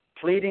Him,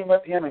 pleading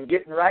with Him and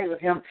getting right with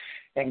Him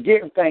and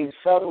getting things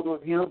settled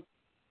with Him,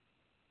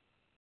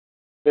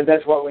 then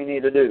that's what we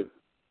need to do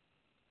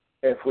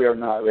if we are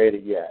not ready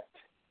yet.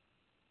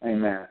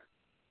 Amen.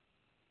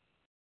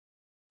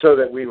 So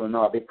that we will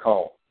not be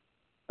caught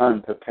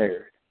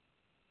unprepared.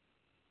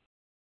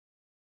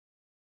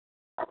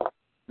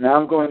 Now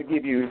I'm going to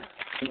give you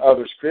some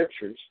other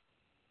scriptures,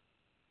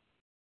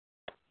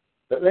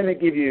 but let me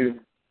give you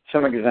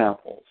some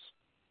examples.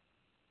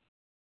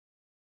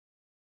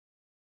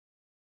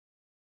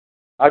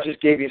 I just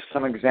gave you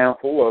some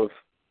example of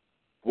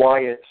why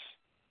it's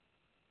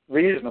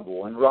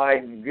reasonable and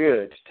right and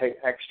good to take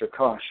extra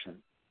caution.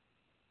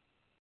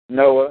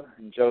 Noah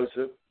and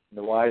Joseph,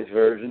 the wise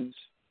virgins.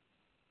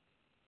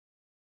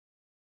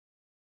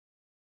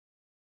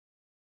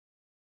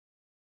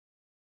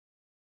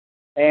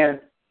 And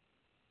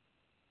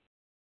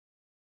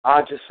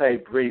I'll just say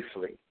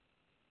briefly,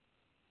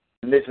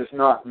 and this is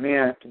not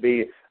meant to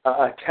be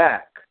an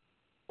attack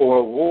or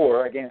a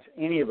war against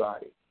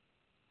anybody,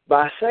 but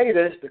I say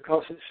this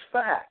because it's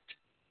fact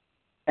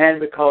and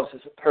because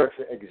it's a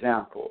perfect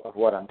example of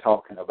what I'm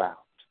talking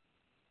about.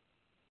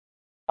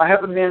 I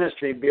have a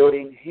ministry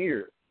building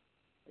here.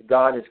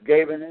 God has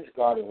given us,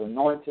 God has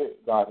anointed,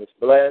 God has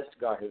blessed,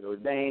 God has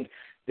ordained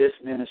this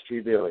ministry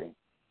building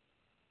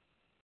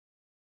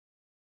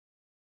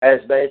as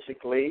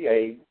basically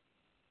a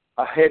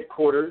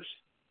headquarters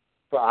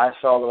for I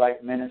Saw the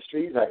Light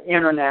Ministries, an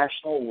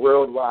international,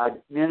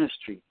 worldwide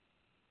ministry.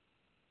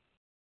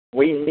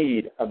 We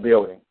need a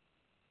building,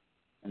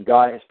 and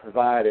God has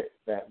provided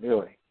that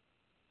building.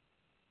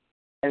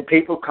 And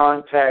people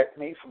contact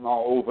me from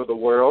all over the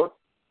world,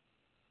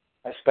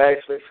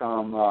 especially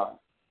from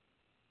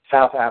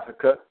South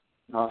Africa,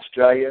 and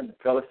Australia, and the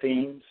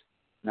Philippines,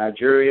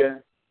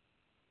 Nigeria,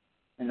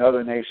 and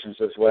other nations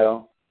as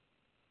well.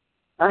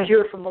 I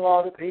hear from a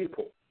lot of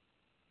people.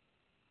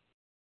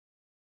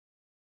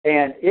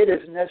 And it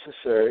is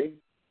necessary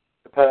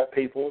to put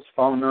people's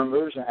phone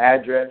numbers and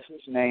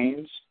addresses,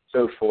 names,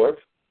 so forth,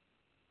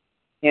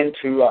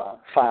 into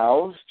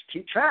files to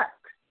keep track.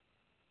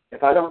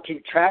 If I don't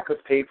keep track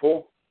of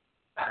people,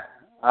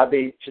 I'll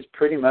be just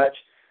pretty much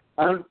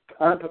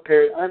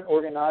unprepared,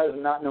 unorganized,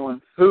 and not knowing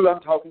who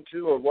I'm talking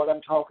to or what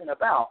I'm talking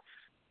about.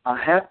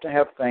 I have to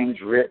have things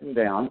written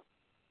down.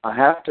 I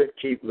have to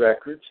keep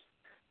records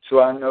so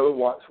I know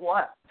what's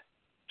what.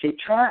 Keep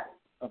track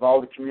of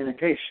all the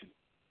communication.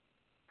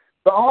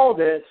 But all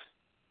this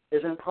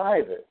is in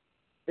private.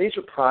 These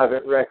are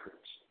private records.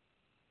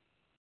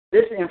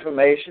 This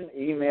information,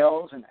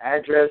 emails and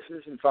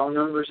addresses and phone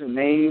numbers and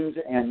names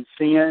and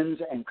sins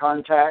and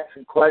contacts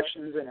and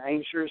questions and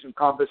answers and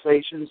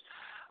conversations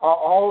are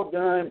all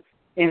done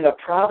in the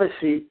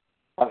privacy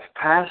of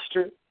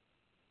pastor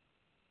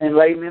and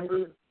lay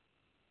member,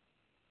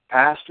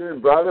 pastor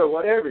and brother,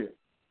 whatever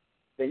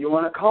that you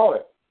want to call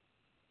it.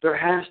 There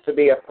has to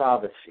be a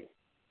privacy.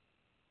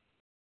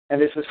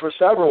 And this is for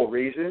several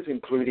reasons,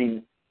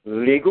 including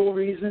legal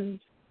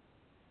reasons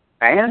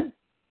and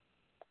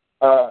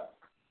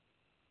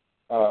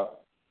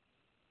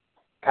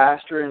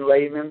pastor and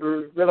lay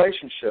member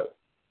relationship,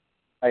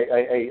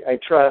 a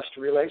trust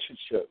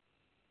relationship.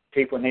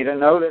 People need to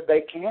know that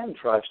they can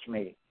trust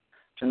me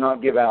to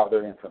not give out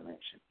their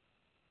information.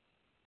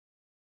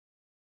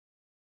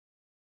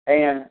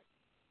 And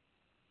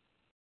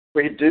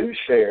we do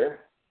share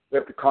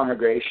with the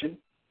congregation,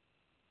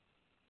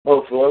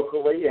 both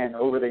locally and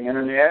over the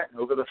internet, and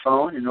over the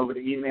phone, and over the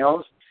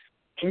emails.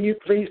 Can you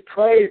please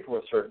pray for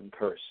a certain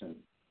person?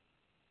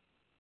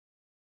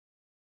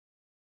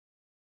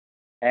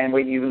 And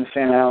we even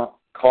send out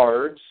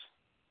cards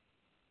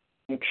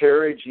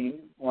encouraging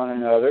one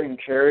another,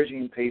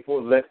 encouraging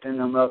people, lifting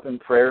them up in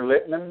prayer,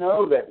 letting them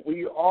know that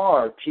we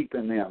are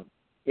keeping them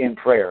in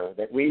prayer,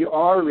 that we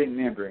are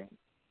remembering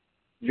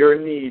your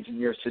needs and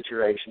your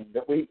situation,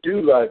 that we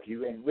do love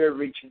you and we're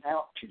reaching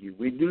out to you.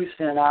 We do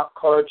send out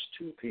cards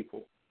to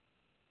people.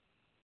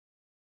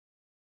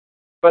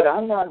 But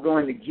I'm not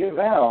going to give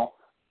out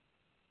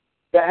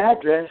the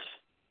address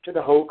to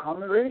the whole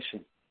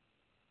congregation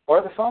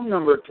or the phone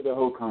number to the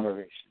whole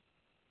congregation.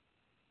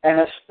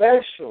 And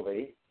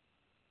especially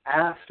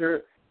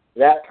after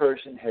that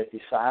person has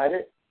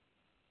decided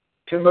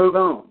to move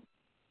on,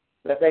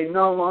 that they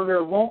no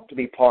longer want to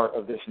be part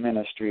of this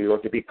ministry or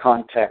to be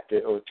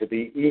contacted or to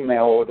be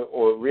emailed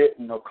or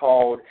written or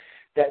called,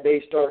 that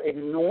they start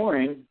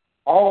ignoring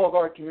all of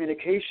our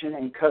communication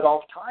and cut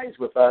off ties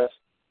with us,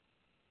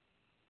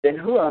 then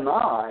who am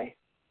I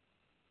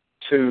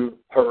to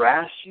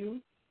harass you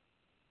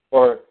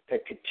or to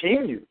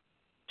continue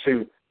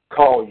to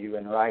call you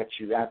and write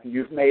you after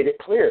you've made it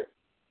clear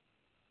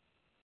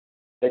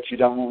that you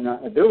don't want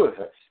nothing to do with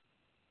us?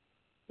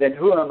 Then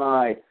who am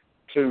I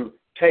to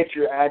take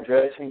your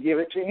address and give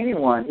it to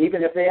anyone,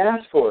 even if they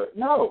ask for it?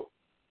 No,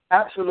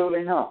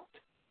 absolutely not.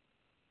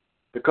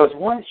 Because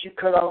once you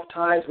cut off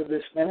ties with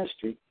this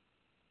ministry,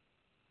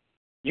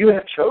 you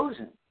have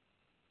chosen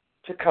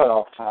to cut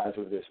off ties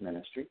with this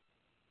ministry.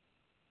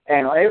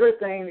 And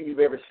everything that you've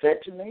ever said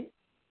to me,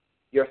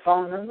 your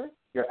phone number,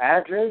 your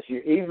address,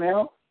 your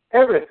email,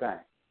 everything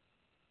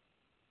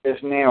is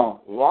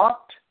now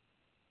locked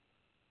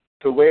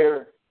to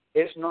where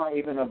it's not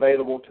even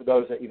available to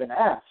those that even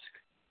ask.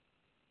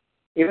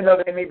 Even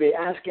though they may be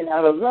asking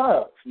out of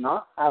love,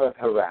 not out of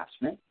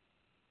harassment,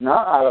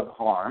 not out of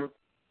harm.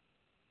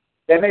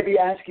 They may be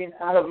asking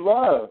out of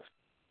love,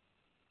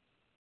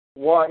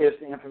 what is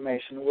the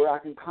information where I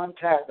can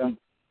contact them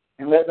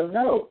and let them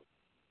know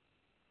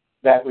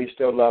that we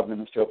still love them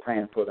and still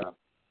praying for them.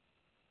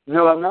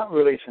 No, I'm not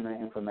releasing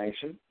that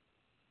information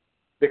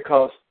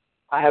because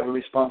I have a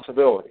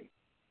responsibility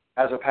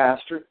as a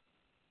pastor,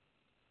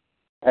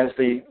 as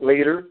the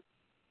leader,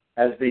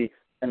 as the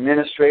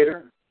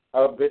administrator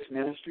of this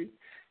ministry,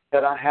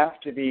 that I have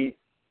to be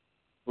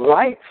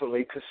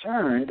rightfully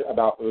concerned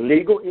about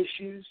legal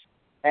issues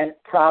and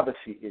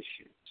privacy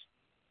issues.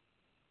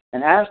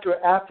 And after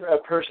a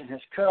person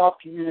has cut off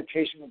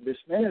communication with this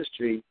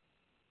ministry,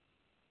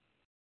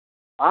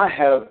 I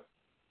have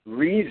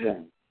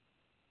reason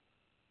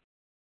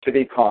to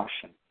be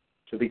cautious.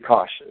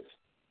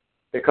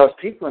 Because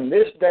people in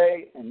this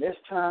day and this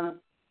time,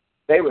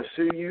 they will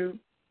sue you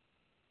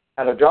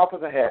at a drop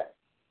of a hat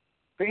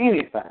for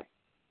anything.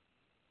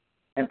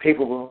 And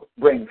people will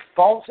bring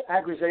false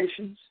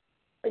accusations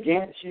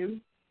against you.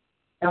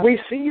 And we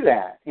see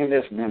that in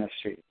this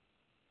ministry.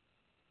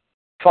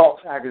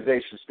 False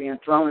accusations being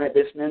thrown at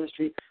this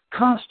ministry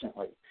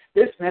constantly.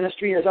 This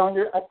ministry is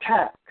under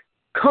attack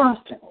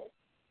constantly.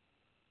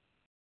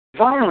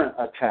 Violent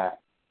attack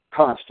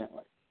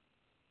constantly.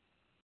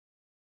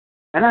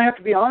 And I have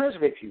to be honest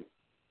with you.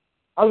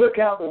 I look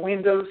out the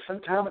windows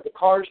sometime at the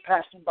cars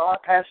passing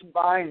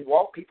by, and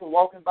people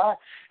walking by,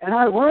 and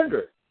I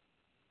wonder,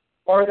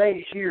 are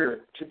they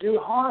here to do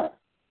harm?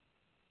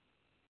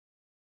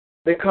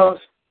 Because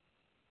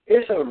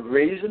it's a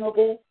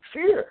reasonable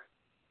fear.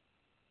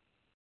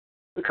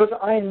 Because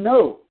I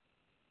know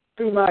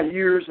through my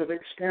years of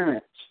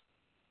experience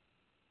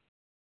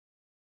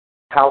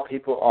how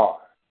people are,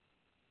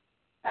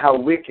 how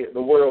wicked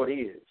the world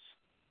is,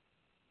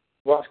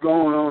 what's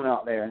going on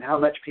out there, and how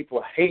much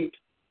people hate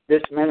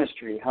this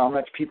ministry, how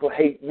much people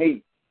hate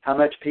me, how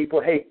much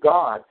people hate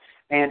God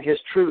and His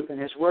truth and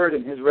His Word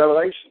and His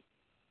revelation.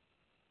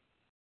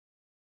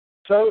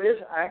 So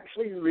it's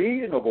actually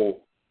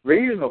reasonable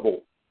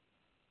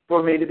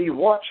for me to be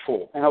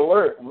watchful and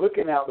alert and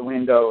looking out the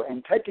window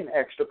and taking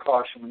extra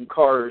caution when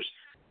cars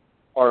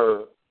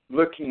are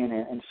looking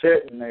and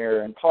sitting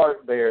there and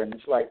parked there, and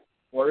it's like,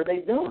 what are they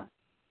doing?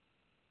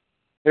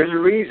 There's a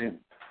reason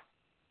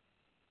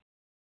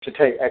to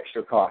take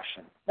extra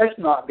caution. That's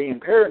not being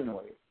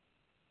paranoid.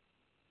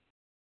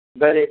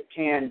 But it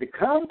can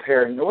become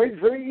paranoid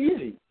very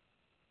easy.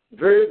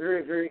 Very,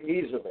 very, very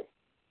easily.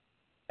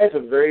 It's a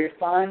very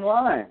fine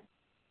line.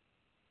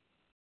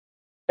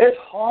 It's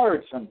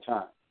hard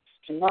sometimes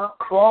to not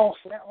cross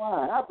that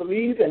line. I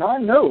believe and I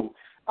know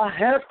I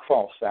have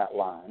crossed that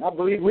line. I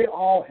believe we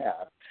all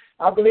have.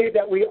 I believe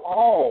that we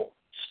all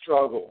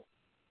struggle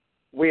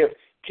with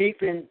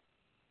keeping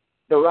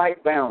the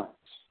right balance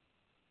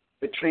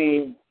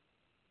between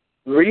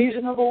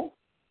reasonable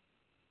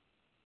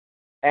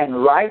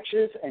and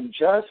righteous and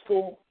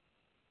justful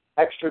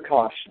extra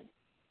caution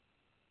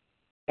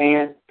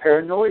and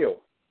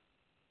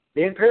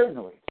being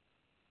paranoid.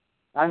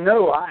 I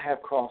know I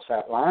have crossed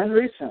that line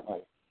recently.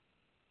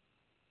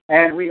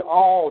 And we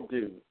all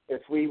do,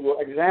 if we will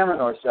examine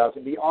ourselves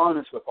and be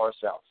honest with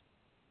ourselves.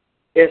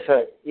 It's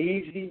an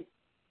easy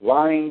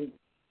line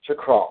to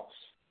cross.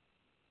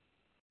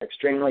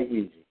 Extremely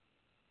easy.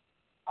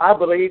 I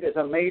believe it's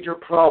a major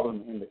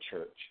problem in the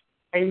church.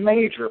 A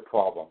major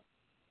problem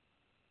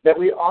that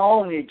we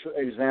all need to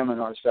examine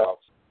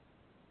ourselves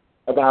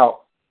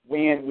about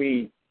when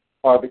we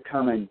are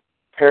becoming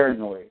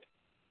paranoid.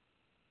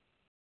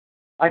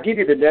 I give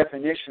you the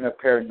definition of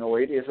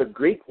paranoid. It's a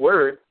Greek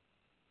word,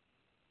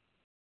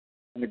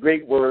 and the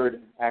Greek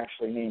word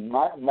actually means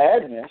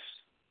madness,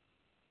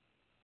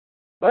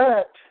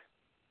 but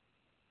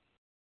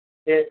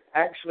it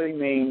actually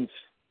means,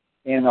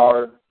 in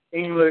our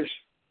English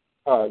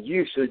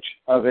usage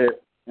of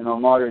it in our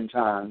modern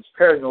times,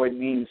 paranoid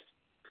means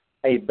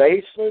a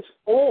baseless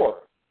or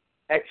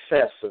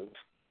excessive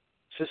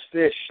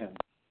suspicion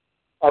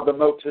of the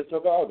motives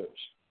of others.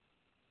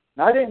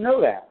 Now, I didn't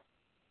know that.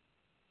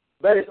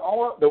 But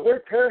the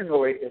word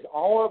paranoid is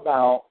all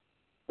about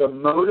the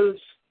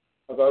motives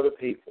of other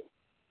people.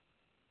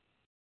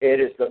 It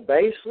is the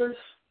baseless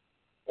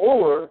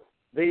or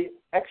the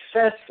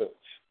excessive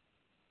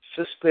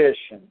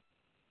suspicion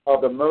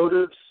of the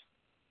motives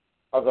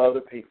of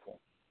other people.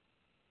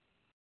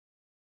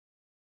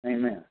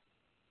 Amen.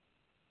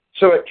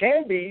 So it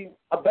can be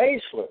a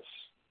baseless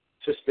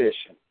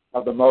suspicion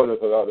of the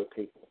motive of other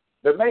people.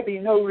 There may be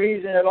no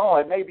reason at all.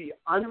 It may be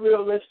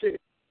unrealistic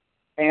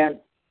and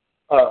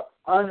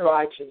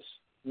unrighteous,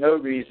 no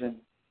reason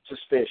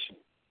suspicion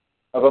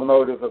of a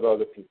motive of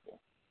other people.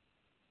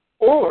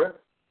 Or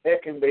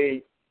it can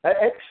be an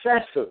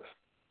excessive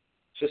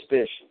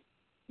suspicion,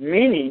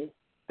 meaning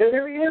that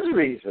there is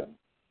reason,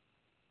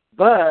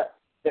 but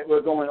that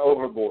we're going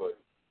overboard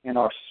in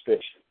our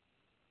suspicion.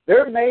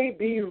 There may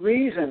be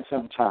reason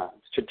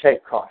sometimes to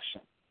take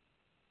caution,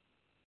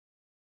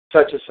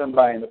 such as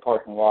somebody in the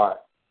parking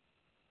lot.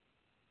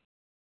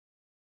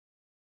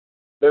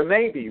 There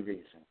may be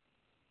reason,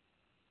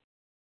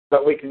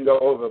 but we can go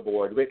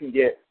overboard. We can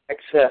get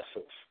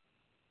excessive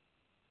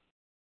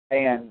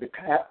and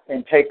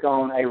take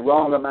on a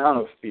wrong amount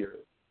of fear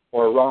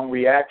or a wrong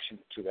reaction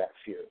to that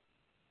fear.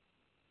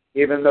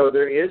 Even though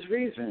there is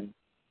reason,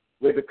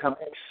 we become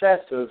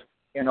excessive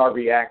in our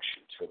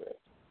reaction to it.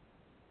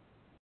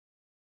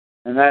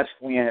 And that's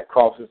when it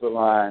crosses the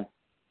line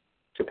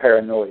to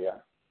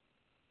paranoia.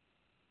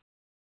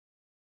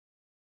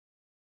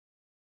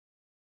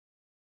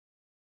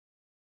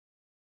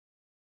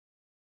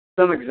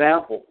 Some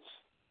examples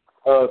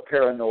of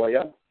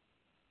paranoia,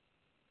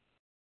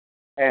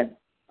 and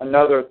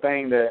another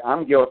thing that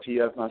I'm guilty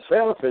of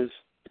myself is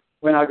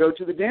when I go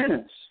to the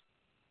dentist.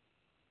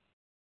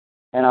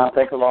 And I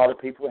think a lot of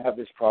people have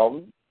this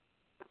problem,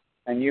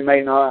 and you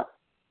may not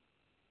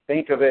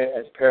think of it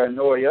as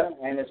paranoia,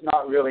 and it's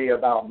not really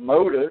about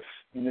motive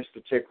in this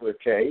particular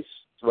case,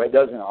 so it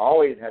doesn't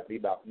always have to be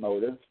about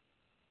motive.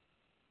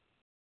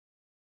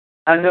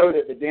 I know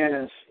that the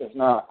dentist is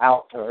not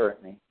out to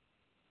hurt me,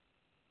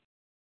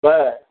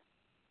 but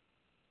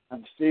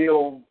I'm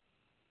still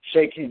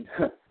shaking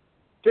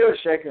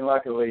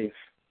like a leaf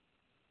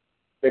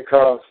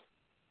because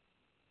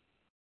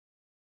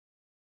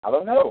I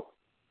don't know.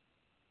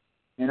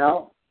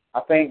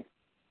 I think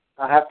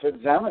I have to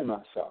examine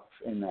myself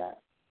in that.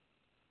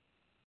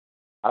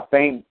 I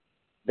think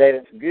that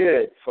it's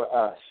good for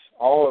us,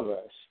 all of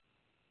us,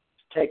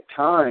 to take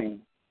time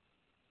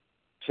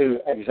to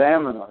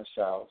examine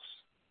ourselves.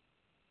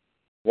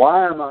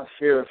 Why am I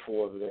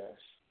fearful of this?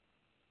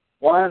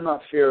 Why am I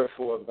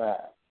fearful of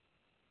that?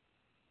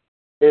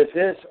 Is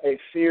this a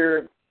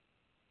fear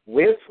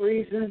with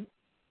reason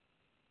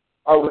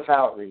or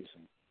without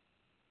reason?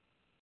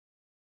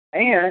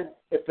 And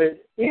if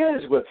it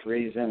is with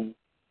reason,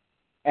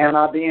 am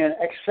I being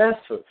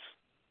excessive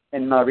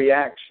in my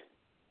reaction?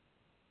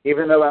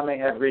 Even though I may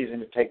have reason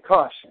to take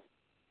caution.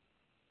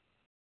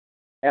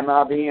 Am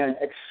I being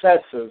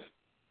excessive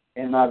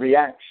in my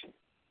reaction?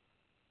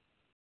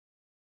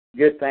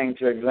 Good thing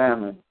to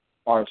examine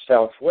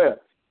ourselves with.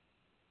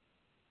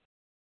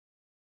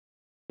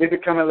 We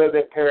become a little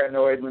bit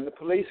paranoid when the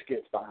police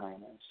gets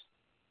behind us.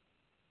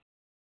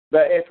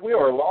 But if we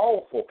are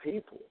lawful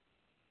people,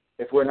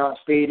 if we're not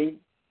speeding,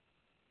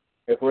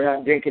 if we're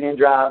not drinking and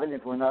driving,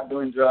 if we're not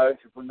doing drugs,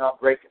 if we're not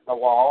breaking the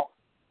law,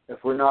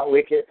 if we're not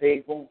wicked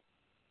people,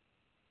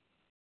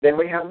 then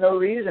we have no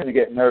reason to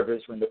get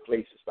nervous when the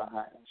police is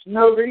behind us.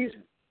 No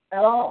reason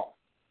at all.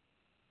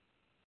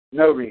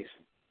 No reason.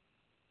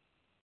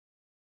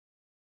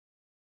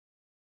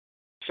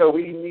 So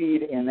we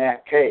need, in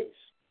that case,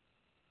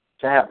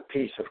 to have the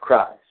peace of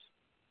Christ,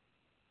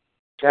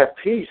 to have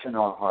peace in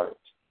our hearts,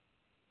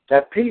 to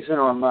have peace in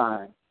our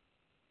mind.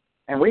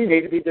 And we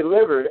need to be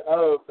delivered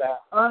of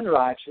that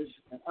unrighteous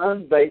and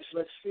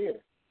unbaseless fear.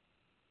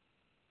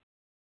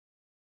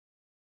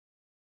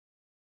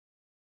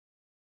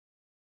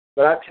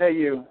 But I tell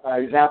you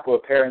an example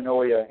of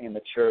paranoia in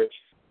the church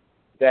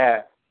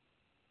that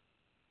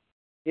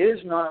is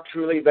not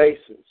truly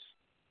basis,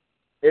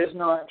 is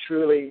not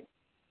truly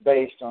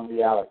based on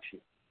reality.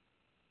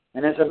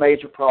 And it's a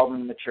major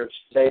problem in the church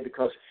today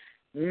because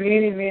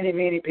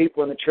many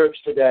people in the church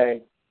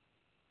today,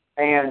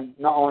 and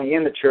not only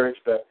in the church,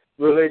 but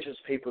religious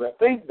people that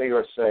think they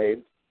are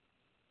saved,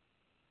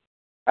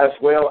 as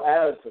well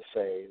as the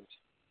saved,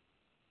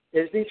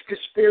 is these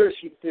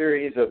conspiracy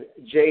theories of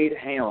Jade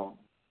Helm.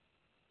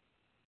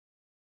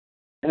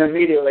 And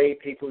immediately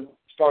people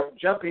start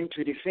jumping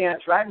to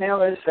defense right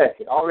now in a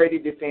second, already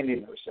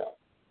defending themselves.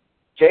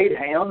 Jade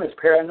Helm is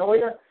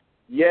paranoia?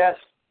 Yes,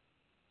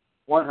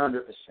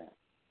 100%.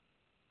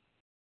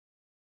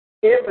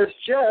 It was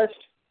just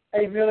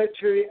a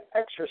military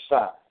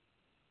exercise.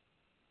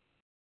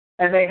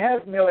 And they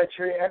have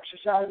military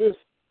exercises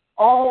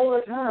all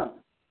the time.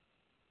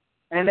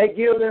 And they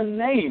give them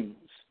names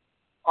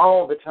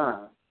all the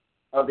time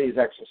of these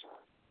exercises.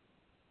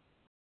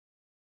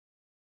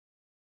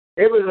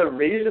 It was a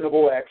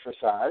reasonable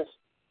exercise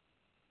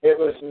It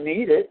was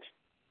needed.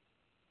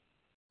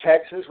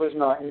 Texas was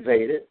not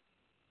invaded.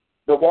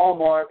 The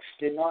Walmarts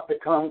did not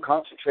become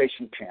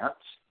concentration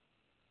camps.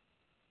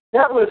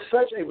 That was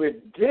such a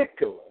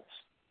ridiculous,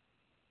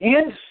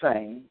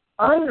 insane,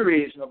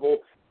 unreasonable,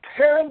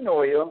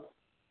 paranoia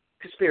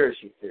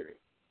conspiracy theory.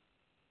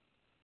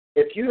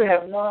 If you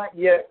have not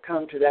yet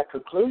come to that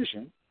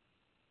conclusion,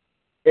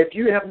 if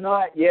you have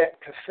not yet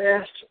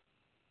confessed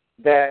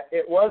that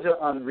it was an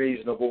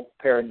unreasonable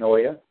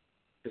paranoia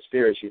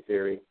conspiracy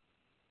theory,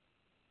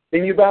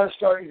 then you better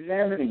start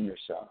examining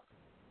yourself.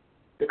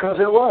 Because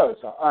it was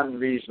an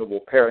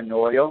unreasonable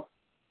paranoia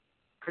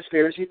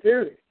conspiracy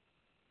theory.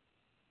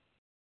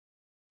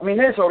 I mean,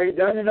 it's already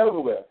done and over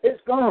with.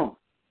 It's gone.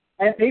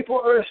 And people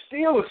are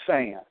still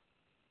saying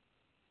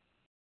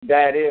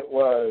that it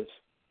was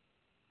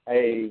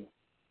a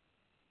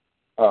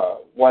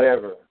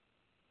whatever.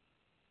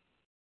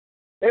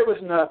 It was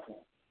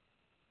nothing.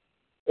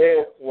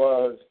 It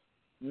was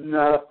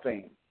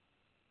nothing.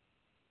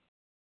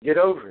 Get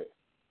over it.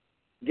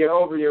 Get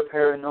over your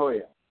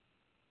paranoia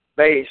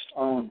based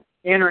on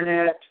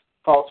internet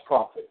false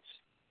prophets.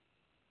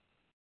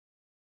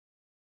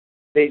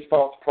 These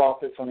false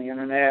prophets on the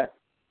internet,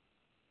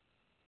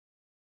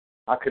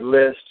 I could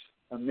list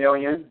a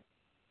million,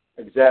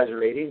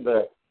 exaggerating,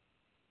 but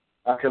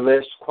I could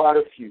list quite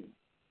a few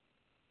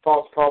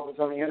false prophets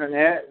on the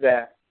internet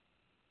that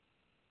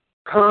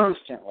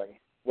constantly,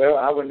 well,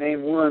 I would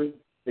name one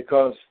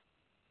because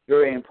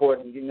very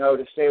important, you know,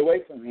 to stay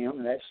away from him,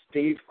 and that's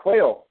Steve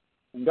Quayle.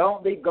 And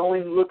don't be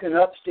going looking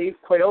up Steve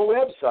Quayle's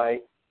website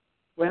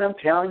when I'm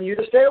telling you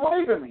to stay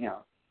away from him.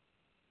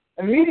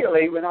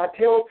 Immediately, when I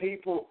tell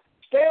people,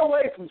 stay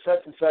away from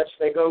such and such,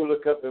 they go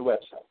look up their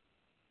website.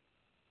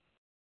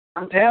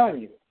 I'm telling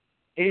you,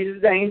 he's a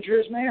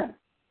dangerous man.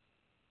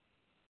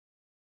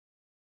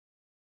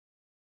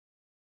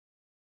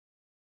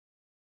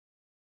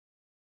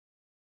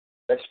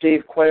 But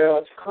Steve Quayle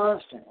is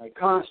constantly,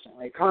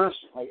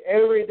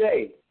 every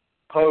day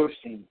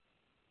posting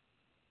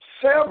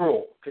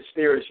several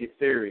conspiracy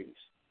theories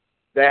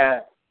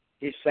that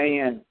he's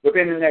saying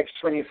within the next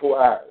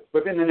 24 hours,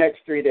 within the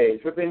next 3 days,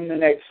 within the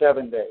next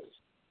 7 days,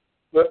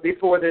 but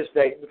before this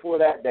date, before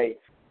that date,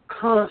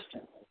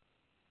 constantly,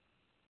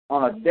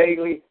 on a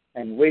daily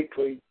and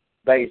weekly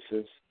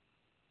basis,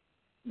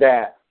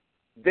 that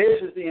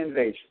this is the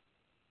invasion.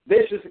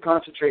 This is the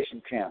concentration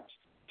camps.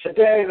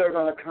 Today they're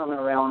going to come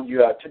and round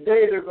you up.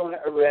 Today they're going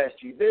to arrest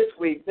you. This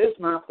week, this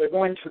month, they're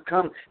going to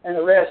come and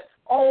arrest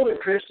all the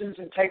Christians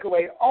and take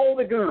away all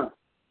the guns.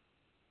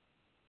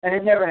 And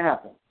it never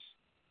happens.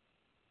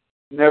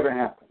 Never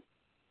happens.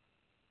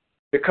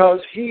 Because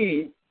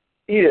he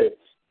is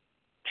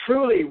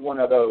truly one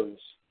of those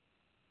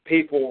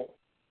people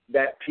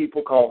that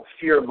people call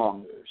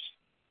fearmongers.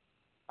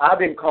 I've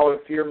been called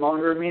a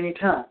fearmonger many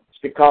times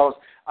because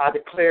I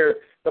declare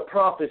the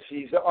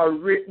prophecies that are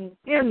written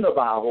in the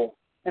Bible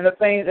and the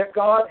things that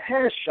God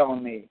has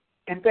shown me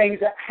and things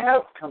that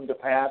have come to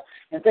pass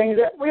and things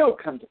that will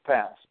come to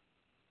pass.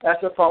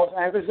 That's a false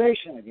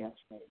accusation against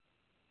me.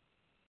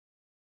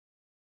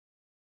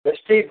 But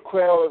Steve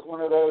Quayle is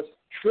one of those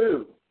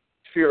true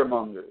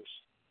fearmongers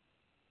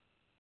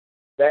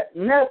that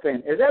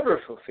nothing is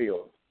ever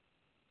fulfilled,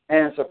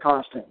 and it's a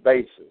constant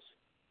basis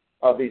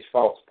of these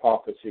false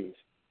prophecies.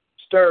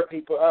 Stir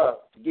people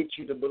up to get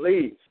you to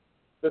believe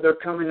that they're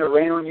coming to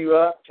round you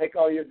up, take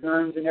all your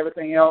guns and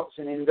everything else,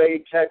 and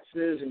invade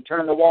Texas and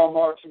turn the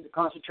Walmarts into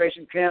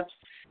concentration camps.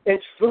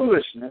 It's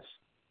foolishness.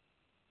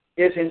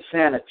 It's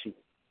insanity.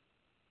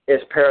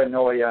 It's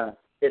paranoia.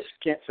 It's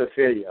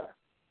schizophrenia.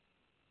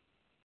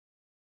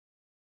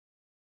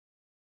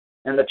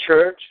 And the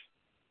church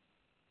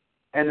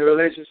and the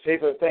religious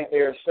people that think they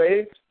are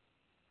saved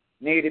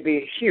need to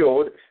be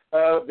healed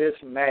of this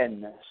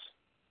madness,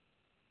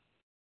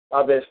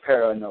 of this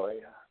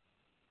paranoia.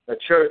 The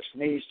church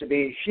needs to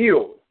be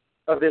healed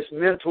of this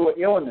mental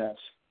illness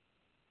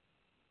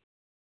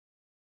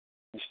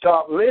and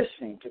stop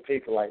listening to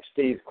people like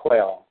Steve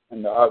Quayle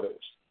and the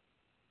others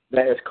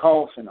that is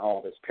causing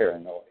all this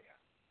paranoia.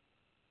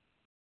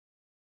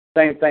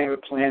 Same thing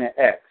with Planet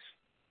X.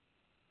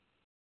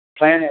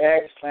 Planet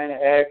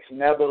X,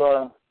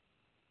 Nebula.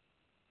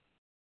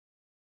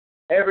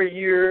 Every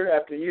year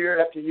after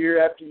year after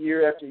year after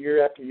year after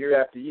year after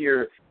year after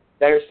year,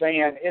 they're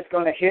saying it's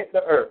going to hit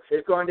the earth.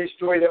 It's going to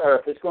destroy the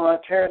earth. It's going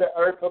to tear the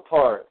earth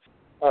apart.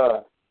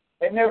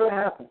 It never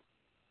happened.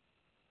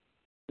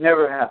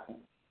 Never happened.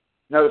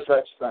 No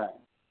such thing.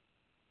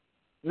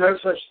 No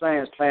such thing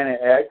as Planet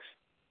X.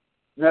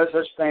 No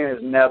such thing as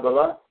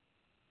Nebula.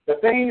 The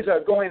things that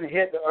are going to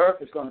hit the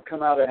earth is going to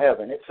come out of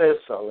heaven. It says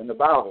so in the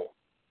Bible.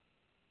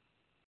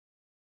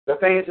 The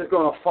things that's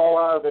going to fall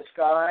out of the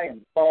sky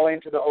and fall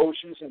into the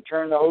oceans and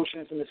turn the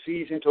oceans and the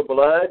seas into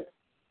blood,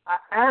 an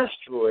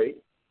asteroid,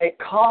 a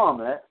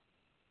comet,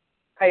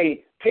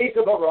 a piece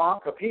of a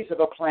rock, a piece of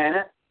a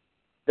planet,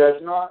 does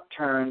not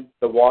turn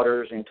the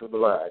waters into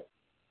blood.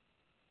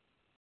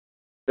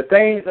 The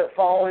things that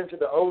fall into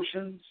the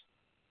oceans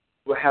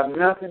will have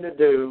nothing to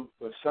do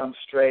with some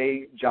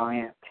stray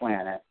giant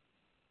planet.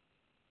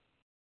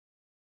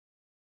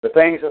 The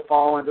things that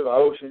fall into the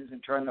oceans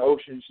and turn the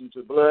oceans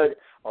into blood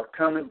are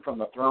coming from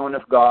the throne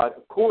of God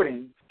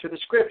according to the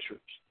Scriptures.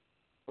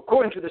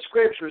 According to the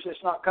Scriptures,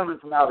 it's not coming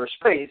from outer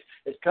space.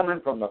 It's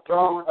coming from the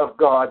throne of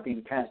God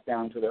being passed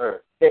down to the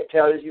earth. It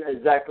tells you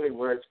exactly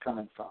where it's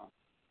coming from.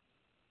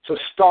 So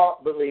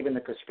stop believing the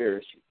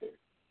conspiracy theory.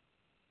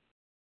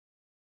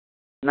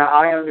 Now,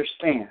 I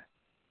understand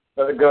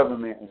that the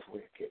government is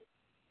wicked.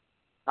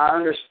 I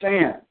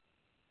understand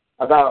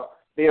about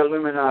the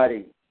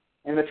Illuminati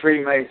and the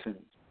Freemasons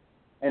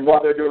and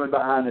what they're doing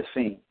behind the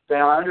scenes. And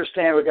I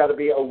understand we've got to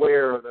be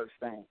aware of those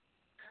things.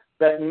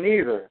 But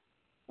neither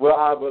will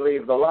I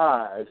believe the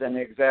lies and the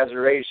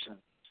exaggerations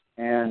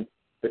and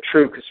the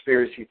true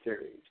conspiracy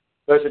theories.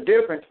 There's a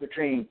difference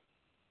between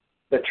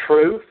the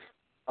truth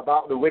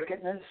about the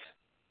wickedness,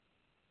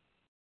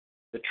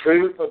 the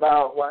truth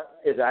about what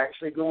is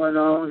actually going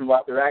on,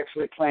 what they're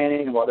actually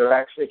planning, what they're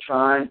actually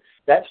trying.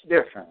 That's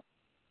different.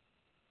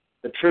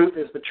 The truth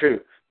is the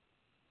truth.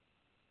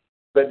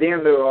 But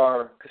then there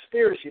are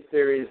conspiracy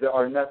theories that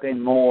are nothing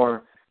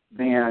more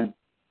than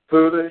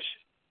foolish,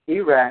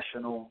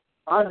 irrational,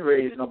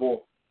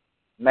 unreasonable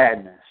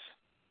madness,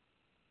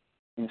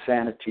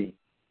 insanity,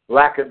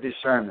 lack of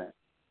discernment,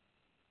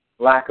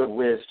 lack of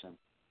wisdom.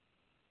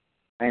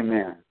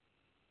 Amen.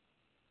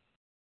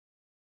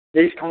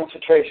 These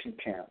concentration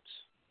camps.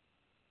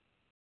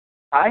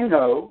 I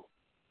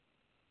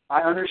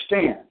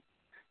understand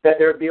that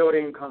they're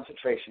building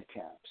concentration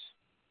camps.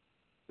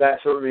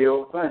 That's a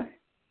real thing.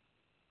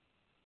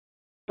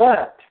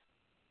 But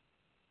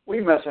we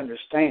must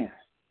understand,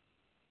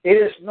 it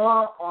is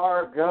not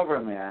our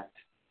government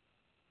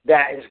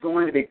that is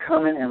going to be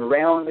coming and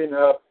rounding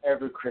up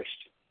every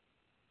Christian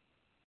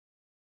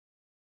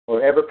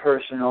or every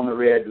person on the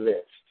red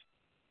list.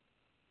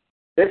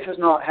 This is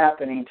not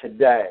happening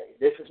today.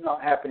 This is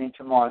not happening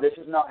tomorrow. This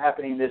is not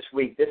happening this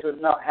week. This is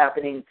not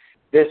happening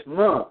this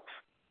month.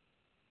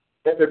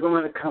 That they're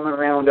going to come and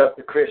round up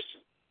the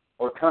Christian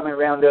or come and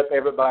round up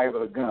everybody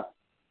with a gun.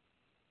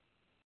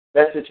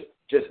 That's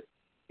just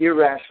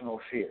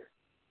irrational fear.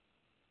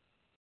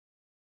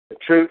 The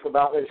truth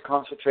about these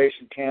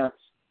concentration camps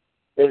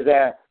is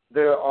that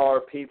there are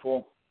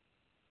people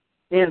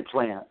in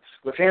plants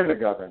within the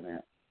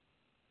government,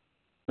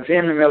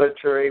 within the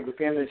military,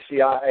 within the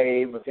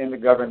CIA, within the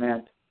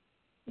government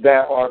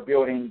that are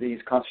building these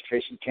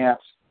concentration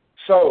camps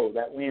so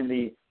that when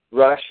the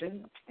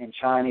Russian and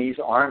Chinese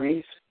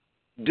armies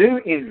do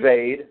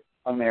invade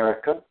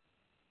America,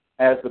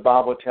 as the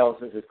Bible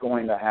tells us is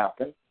going to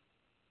happen,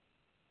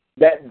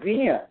 that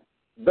then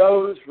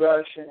those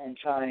Russian and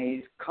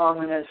Chinese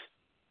communist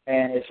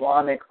and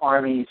Islamic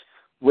armies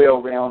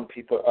will round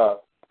people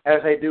up,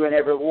 as they do in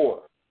every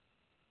war.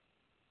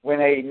 When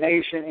a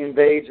nation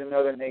invades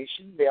another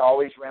nation, they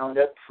always round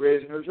up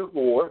prisoners of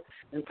war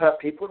and put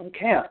people in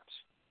camps.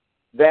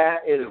 That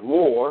is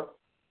war.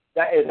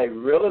 That is a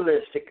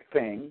realistic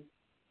thing.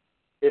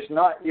 It's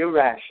not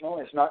irrational.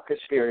 It's not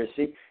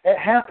conspiracy. It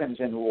happens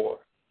in war,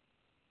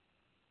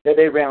 that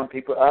they round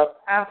people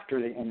up after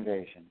the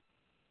invasion.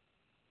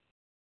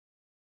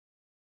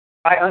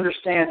 I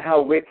understand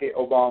how wicked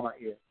Obama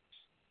is.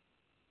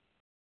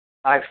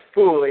 I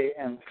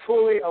am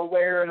fully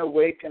aware and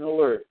awake and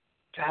alert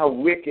to how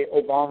wicked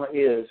Obama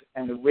is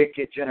and the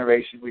wicked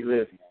generation we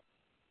live in.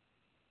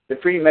 The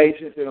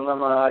Freemasons, the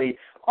Illuminati,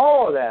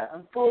 all of that.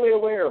 I'm fully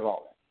aware of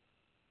all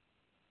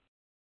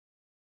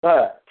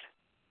that.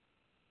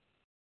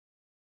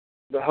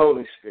 But the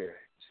Holy Spirit,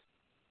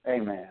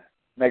 amen,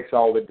 makes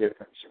all the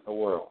difference in the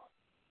world.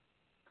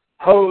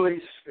 Holy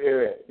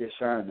Spirit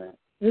discernment,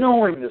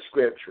 knowing the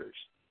Scriptures,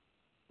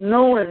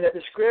 knowing that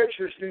the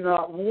Scriptures do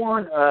not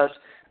warn us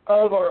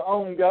of our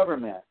own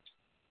government.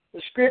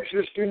 The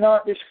Scriptures do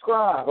not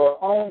describe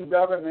our own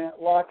government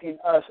locking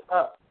us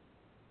up,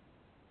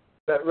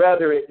 but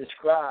rather it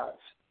describes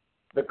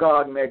the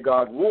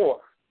Gog-Magog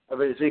war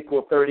of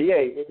Ezekiel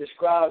 38. It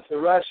describes the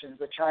Russians,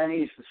 the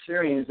Chinese, the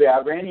Syrians, the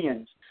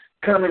Iranians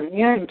coming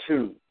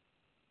into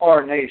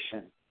our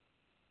nation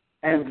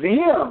and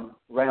them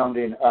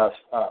rounding us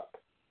up.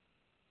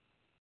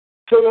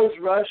 So those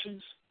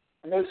Russians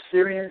and those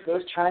Syrians,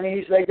 those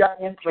Chinese, they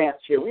got implants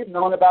here. We've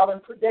known about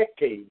them for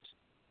decades.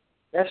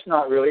 That's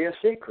not really a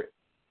secret.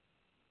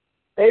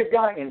 They've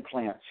got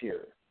implants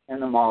here,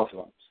 and the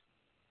Muslims.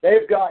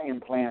 They've got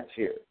implants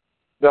here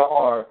that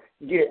are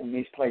getting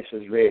these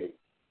places ready.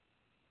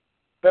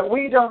 But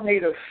we don't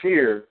need to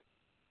fear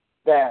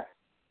that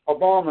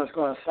Obama is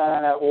going to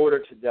sign that order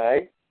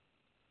today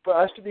for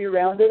us to be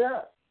rounded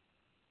up.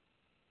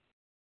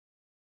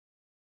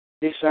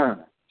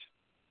 Discernment.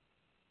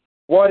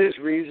 What is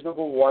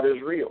reasonable? What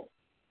is real?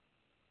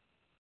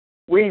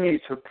 We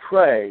need to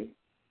pray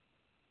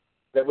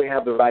that we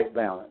have the right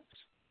balance,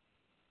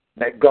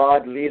 that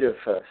God leadeth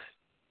us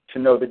to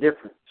know the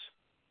difference,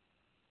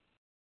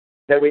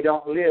 that we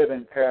don't live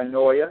in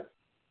paranoia,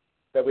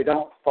 that we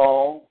don't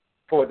fall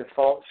for the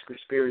false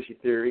conspiracy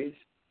theories,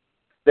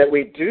 that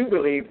we do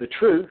believe the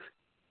truth,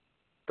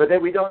 but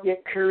that we don't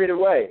get carried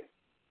away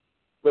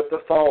with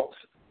the false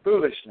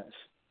foolishness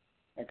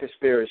and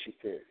conspiracy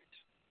theories.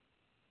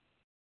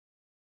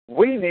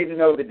 We need to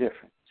know the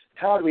difference.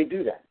 How do we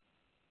do that?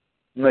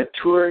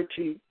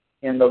 Maturity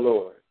in the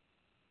Lord.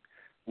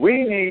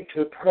 We need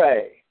to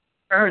pray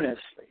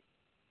earnestly.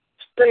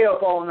 Stay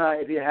up all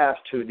night if you have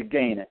to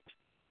gain it,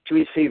 to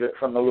receive it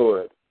from the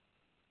Lord.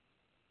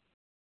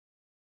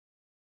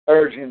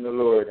 Urging the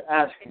Lord,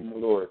 asking the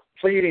Lord,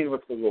 pleading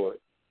with the Lord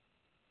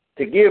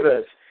to give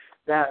us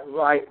that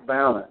right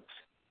balance,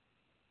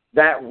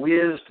 that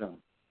wisdom.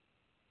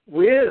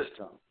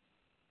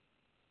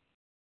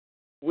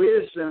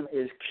 Wisdom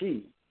is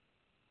key.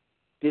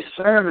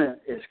 Discernment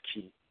is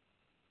key.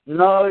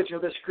 Knowledge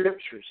of the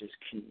Scriptures is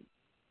key.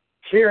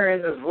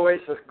 Hearing the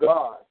voice of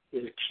God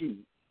is key.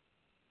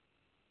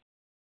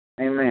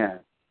 Amen.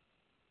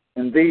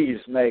 And these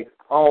make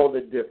all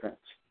the difference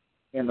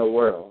in the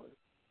world.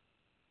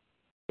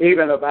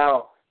 Even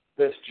about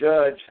this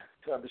judge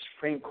of the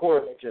Supreme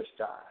Court that just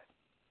died.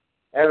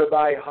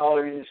 Everybody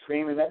hollering and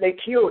screaming that they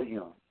killed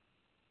him.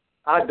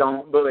 I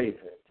don't believe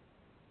it.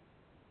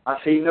 I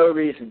see no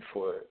reason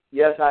for it.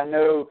 Yes, I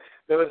know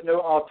there was no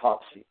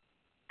autopsy.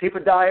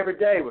 People die every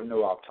day with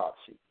no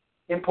autopsy.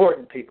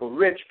 Important people,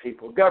 rich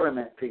people,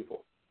 government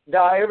people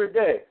die every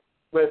day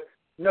with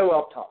no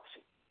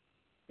autopsy.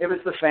 It was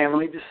the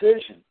family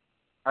decision.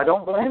 I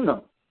don't blame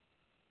them.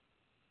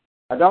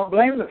 I don't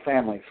blame the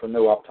family for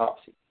no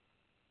autopsy.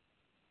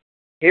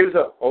 He was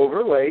an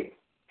overweight,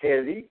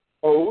 heavy,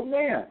 old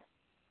man.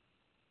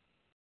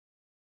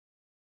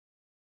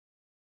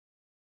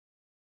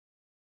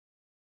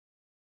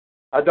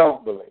 I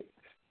don't believe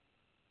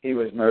he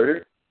was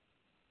murdered.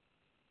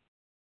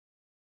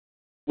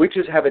 We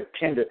just have a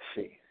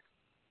tendency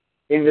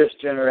in this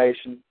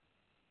generation,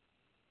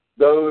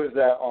 those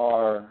that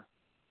are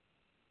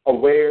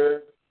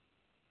aware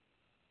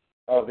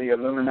of the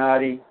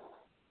Illuminati,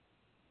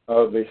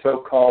 of the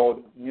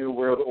so-called New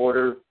World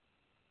Order,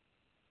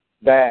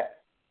 that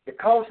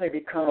because they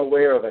become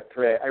aware of a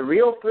threat, a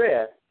real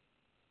threat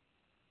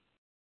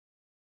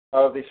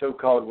of the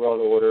so-called world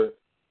order,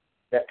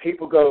 that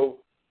people go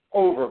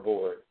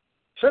overboard.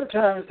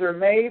 Sometimes there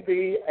may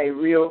be a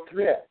real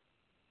threat,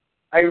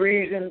 a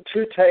reason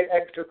to take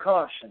extra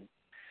caution,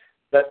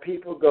 that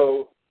people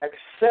go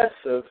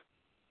excessive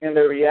in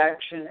their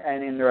reaction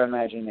and in their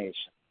imaginations.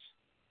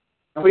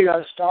 And we got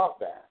to stop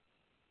that.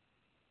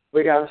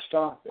 We got to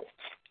stop it.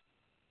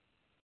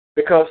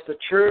 Because the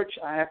church,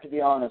 I have to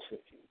be honest with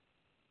you,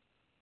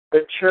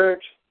 the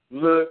church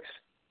looks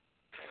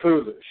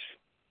foolish.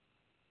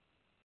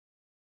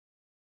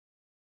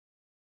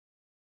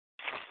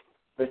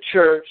 The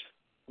church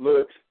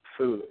looks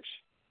foolish.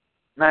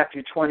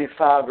 Matthew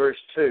 25, verse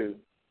 2.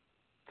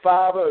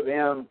 5 of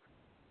them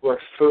were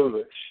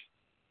foolish.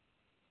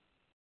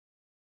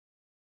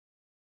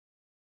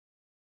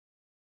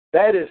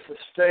 That is the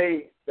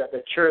state that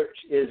the church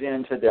is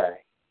in today.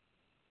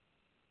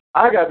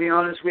 I got to be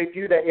honest with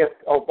you that if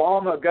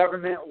Obama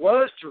government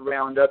was to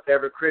round up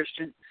every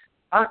Christian,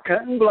 I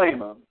couldn't blame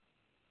them.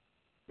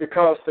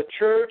 Because the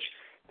church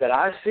that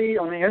I see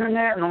on the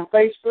internet and on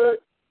Facebook,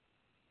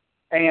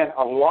 and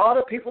a lot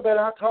of people that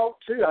I talk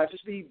to, I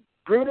just be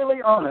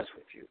brutally honest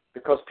with you,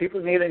 because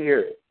people need to hear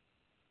it.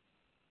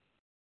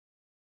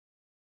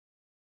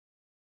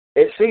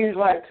 It seems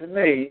like to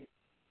me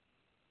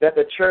that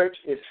the church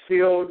is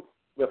filled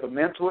with a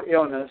mental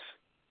illness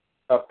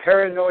of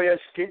paranoia,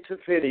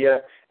 schizophrenia,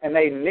 and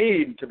they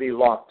need to be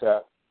locked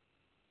up.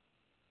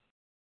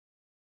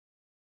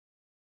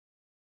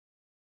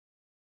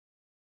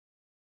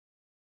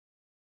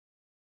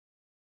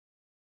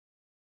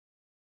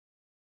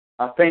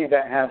 I think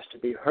that has to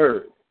be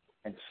heard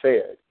and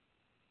said.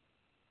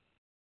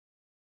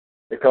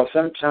 Because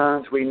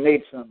sometimes we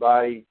need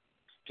somebody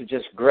to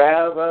just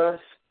grab us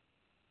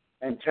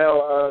and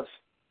tell us,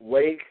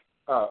 wake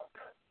up.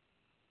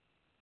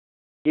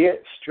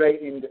 Get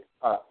straightened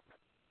up.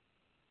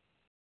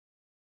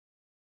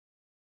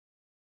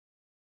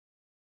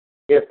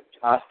 If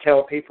I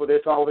tell people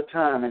this all the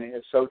time, and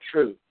it's so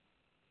true.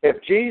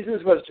 If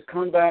Jesus was to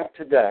come back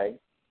today,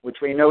 which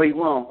we know he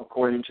won't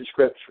according to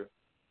Scripture,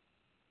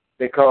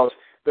 because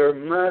there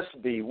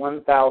must be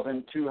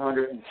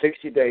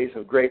 1,260 days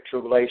of great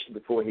tribulation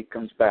before he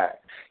comes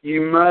back.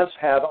 You must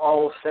have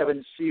all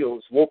 7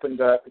 seals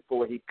opened up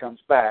before he comes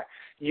back.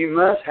 You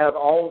must have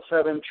all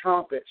 7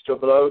 trumpets to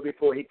blow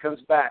before he comes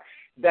back.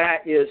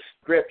 That is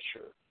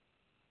Scripture.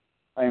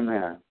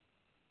 Amen.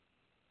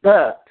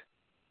 But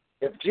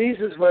if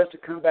Jesus was to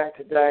come back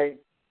today,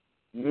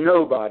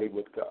 nobody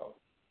would go.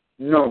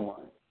 No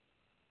one.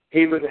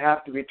 He would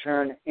have to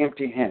return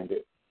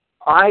empty-handed.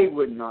 I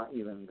would not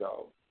even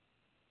go.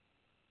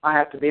 I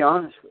have to be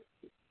honest with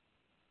you.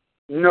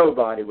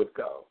 Nobody would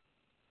go.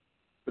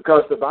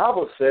 Because the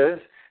Bible says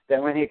that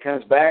when he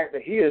comes back,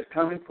 that he is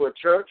coming for a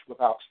church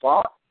without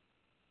spot,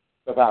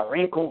 without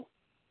wrinkle,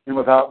 and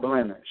without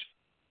blemish.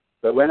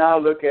 But when I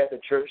look at the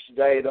church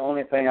today, the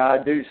only thing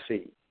I do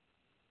see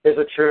is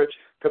a church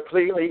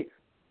completely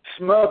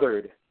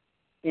smothered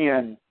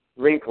in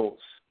wrinkles,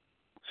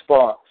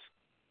 spots,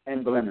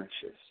 and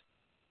blemishes.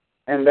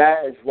 And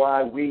that is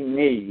why we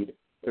need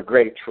the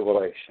Great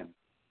Tribulation.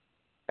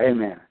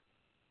 Amen.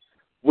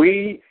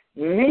 We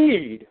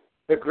need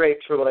the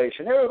Great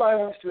Tribulation. Everybody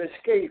wants to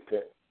escape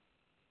it.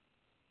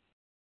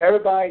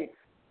 Everybody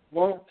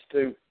wants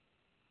to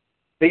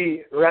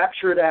be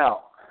raptured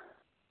out.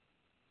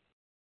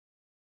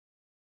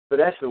 But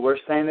that's the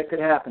worst thing that could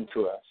happen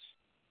to us,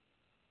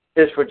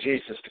 is for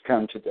Jesus to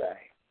come today.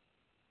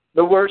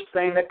 The worst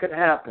thing that could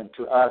happen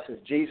to us is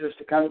Jesus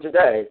to come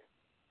today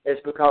is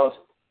because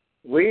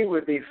we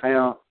would be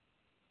found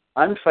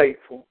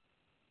unfaithful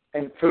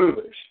and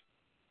foolish.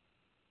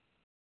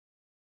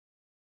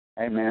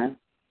 Amen.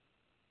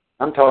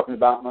 I'm talking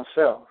about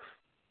myself.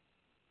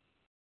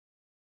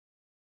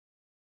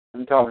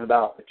 I'm talking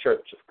about the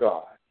church of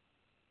God.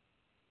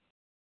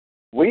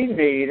 We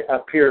need a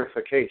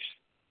purification.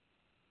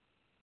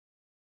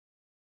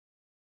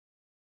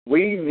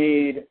 We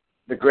need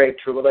the Great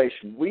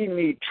Tribulation. We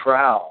need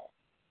trial.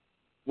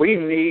 We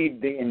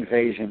need the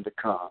invasion to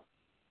come.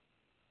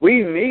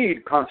 We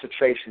need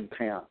concentration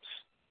camps.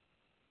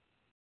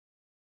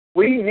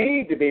 We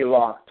need to be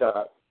locked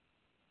up.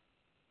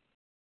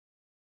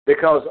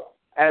 Because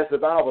as the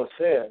Bible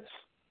says,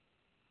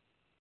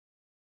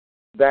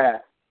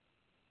 that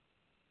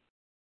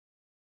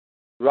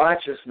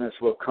righteousness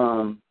will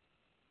come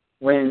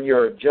when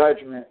your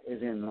judgment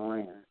is in the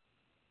land.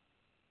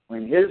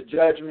 When His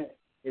judgment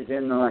is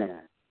in the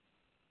land.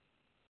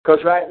 Because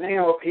right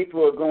now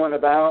people are going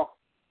about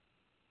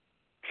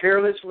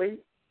carelessly,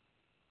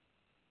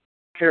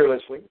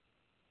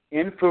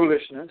 in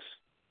foolishness,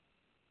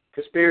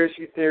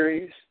 conspiracy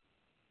theories,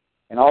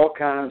 and all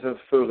kinds of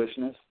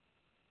foolishness,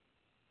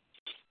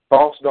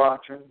 false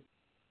doctrine,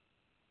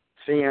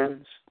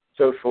 sins,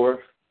 so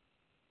forth.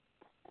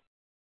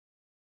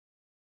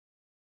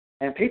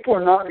 And people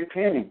are not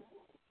repenting.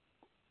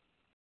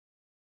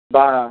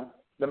 By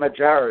the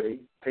majority,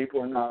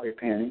 people are not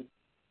repenting.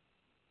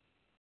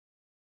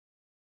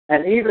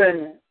 And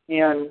even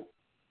in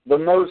the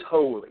most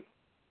holy,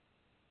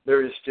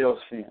 there is still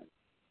sin.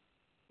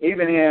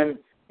 Even in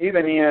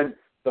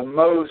the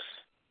most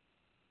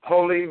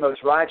holy,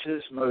 most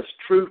righteous, most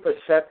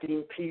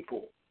truth-accepting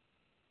people,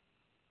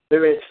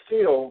 there is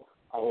still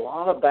a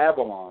lot of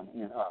Babylon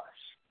in us.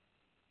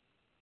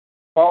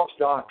 False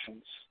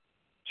doctrines,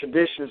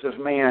 traditions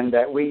of man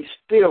that we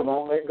still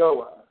won't let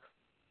go of.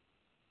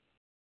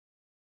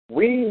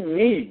 We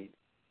need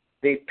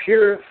the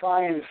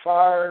purifying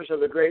fires of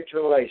the Great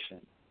Tribulation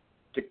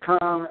to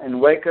come and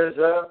wake us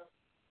up,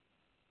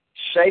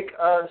 shake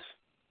us,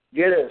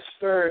 get us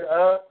stirred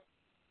up,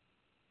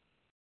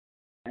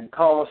 and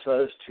cause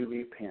us to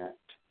repent.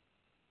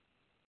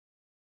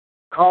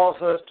 Cause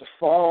us to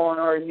fall on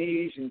our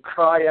knees and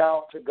cry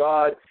out to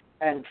God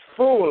and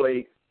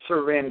fully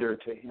surrender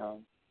to Him.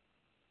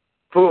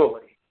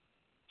 Fully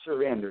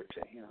surrender to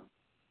Him.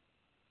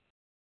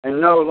 And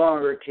no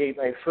longer keep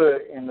a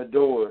foot in the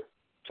door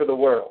to the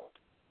world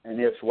and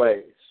its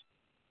ways.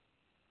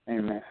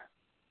 Amen.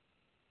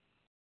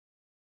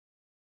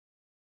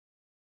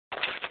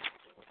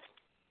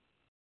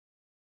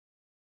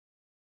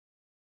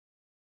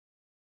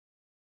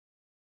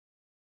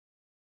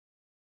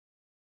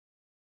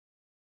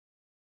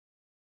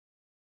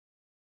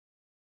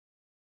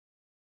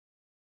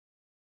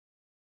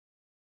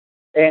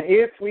 And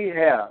if we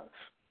have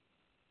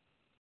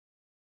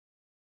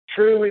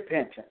true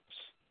repentance,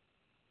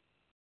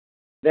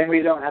 then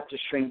we don't have to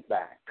shrink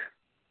back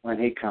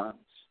when He comes.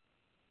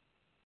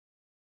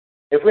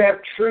 If we have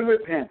true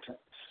repentance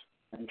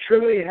and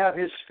truly have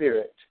His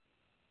Spirit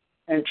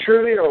and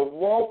truly are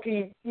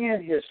walking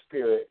in His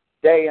Spirit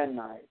day and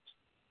night,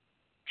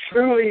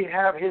 truly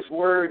have His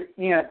Word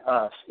in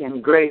us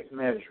in great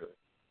measure,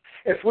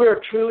 if we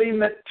are truly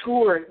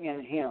mature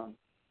in Him,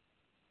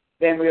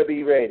 then we'll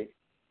be ready.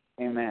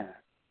 Amen.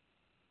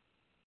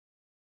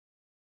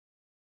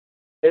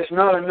 It's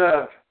not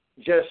enough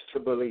just to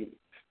believe.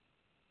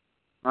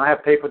 I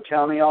have people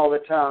tell me all the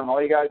time, all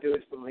you got to do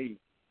is believe.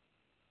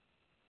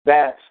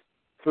 That's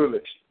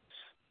foolishness.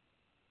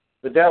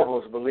 The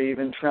devils believe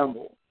and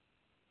tremble.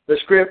 The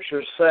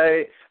Scriptures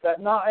say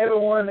that not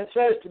everyone that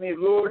says to me,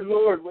 Lord,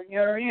 Lord, will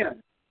enter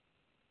in.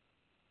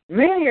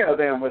 Many of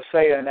them will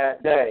say in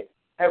that day,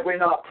 have we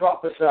not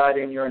prophesied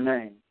in your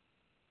name?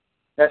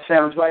 That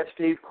sounds like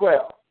Steve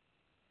Quell,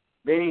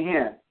 Benny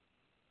Hinn,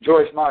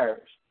 Joyce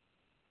Myers,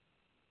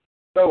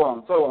 so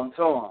on, so on,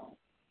 so on.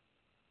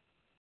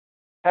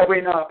 Have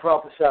we not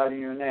prophesied in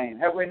your name?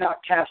 Have we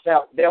not cast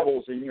out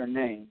devils in your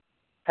name?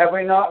 Have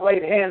we not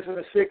laid hands on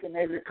the sick and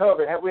they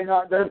recovered? Have we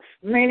not done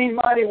many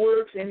mighty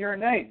works in your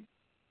name?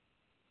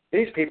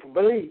 These people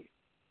believe.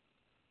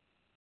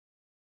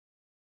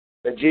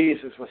 But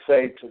Jesus will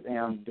say to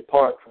them,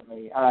 depart from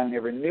me, I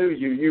never knew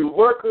you, you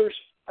workers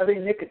of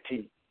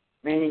iniquity,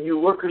 meaning you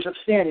workers of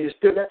sin. You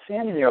still got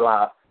sin in your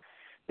life.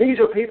 These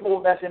are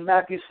people that's in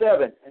Matthew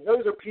 7, and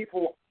those are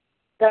people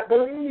that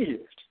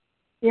believed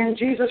in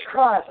Jesus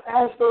Christ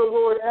as their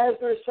Lord, as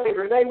their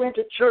Savior. They went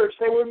to church.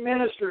 They were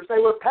ministers. They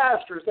were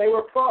pastors. They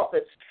were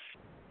prophets.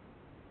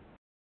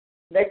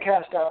 They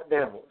cast out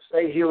devils.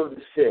 They healed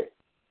the sick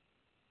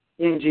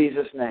in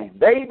Jesus' name.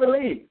 They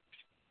believed,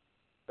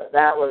 but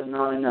that was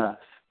not enough.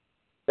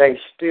 They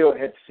still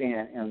had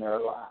sin in their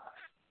life.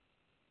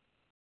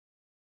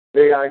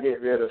 We got to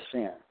get rid of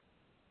sin.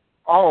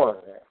 All of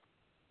it.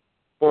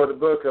 For the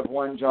book of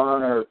 1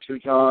 John or 2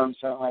 John,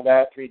 something like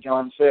that, 3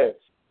 John says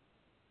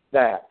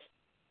that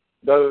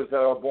those that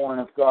are born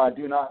of God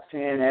do not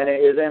sin, and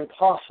it is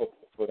impossible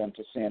for them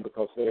to sin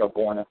because they are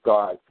born of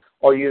God.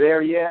 Are you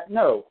there yet?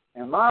 No.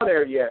 Am I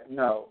there yet?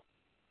 No.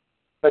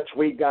 But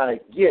we got to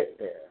get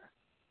there.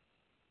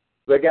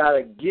 We got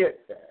to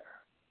get there.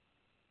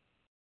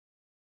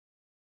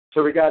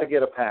 So we got to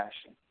get a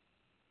passion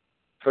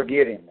for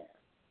getting there.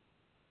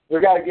 We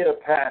got to get a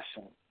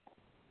passion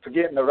for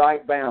getting the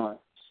right balance,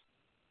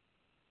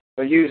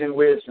 for using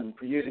wisdom,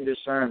 for using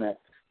discernment.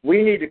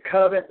 We need to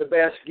covet the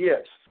best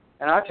gifts.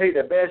 And I tell you,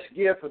 the best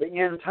gift for the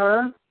end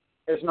time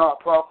is not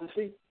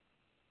prophecy,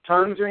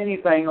 tongues, or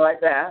anything like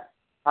that.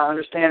 I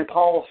understand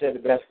Paul said the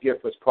best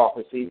gift was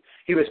prophecy.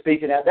 He was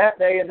speaking at that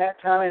day and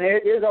that time, and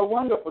it is a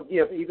wonderful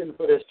gift even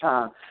for this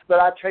time. But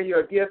I tell you,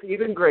 a gift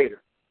even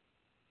greater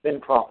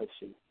than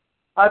prophecy.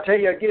 I tell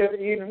you, a gift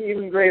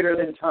even greater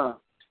than tongues.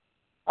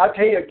 I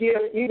tell you, a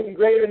gift even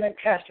greater than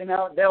casting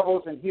out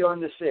devils and healing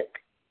the sick.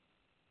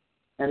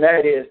 And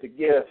that is the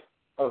gift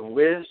of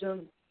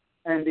wisdom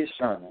and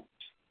discernment.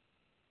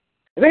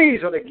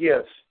 These are the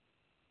gifts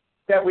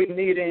that we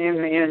need in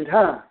the end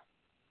time.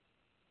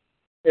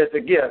 It's the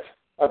gift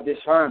of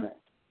discernment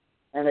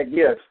and a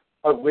gift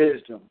of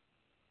wisdom.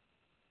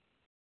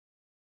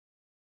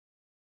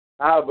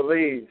 I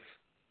believe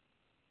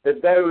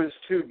that those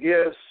two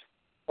gifts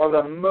are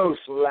the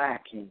most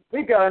lacking.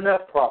 We got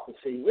enough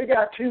prophecy. We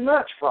got too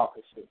much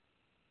prophecy.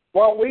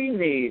 What we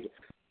need,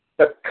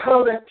 the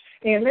covenant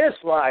in this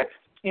life,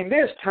 in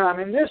this time,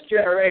 in this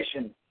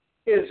generation,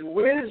 is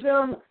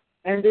wisdom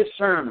and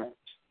discernment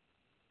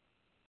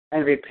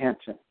and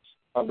repentance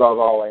above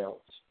all else.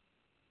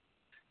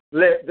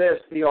 Let this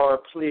be our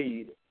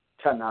plea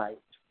tonight.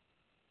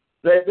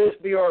 Let this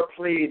be our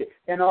plea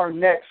in our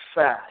next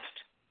fast.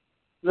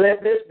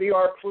 Let this be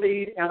our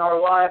plea in our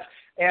life,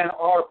 and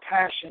our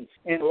passion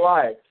in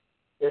life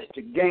is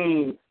to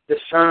gain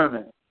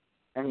discernment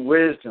and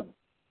wisdom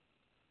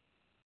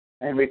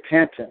and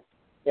repentance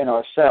in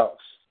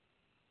ourselves,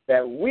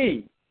 that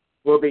we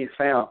will be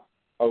found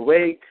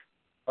awake,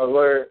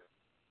 alert,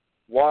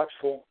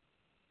 watchful,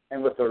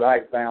 and with the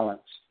right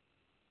balance.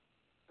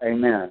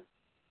 Amen.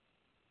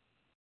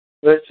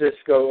 Let's just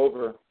go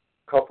over a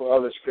couple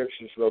other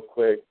scriptures real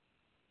quick.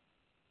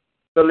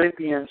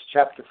 Philippians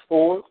chapter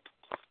 4.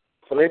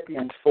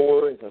 Philippians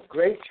 4 is a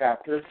great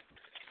chapter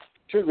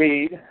to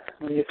read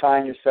when you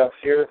find yourself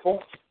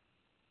fearful,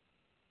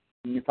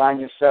 when you find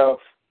yourself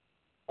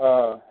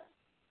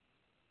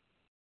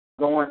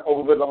going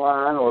over the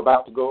line or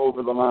about to go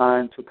over the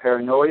line to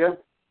paranoia.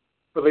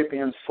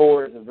 Philippians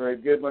 4 is a very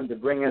good one to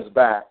bring us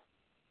back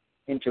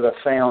into a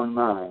sound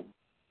mind.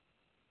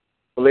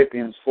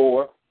 Philippians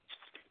 4,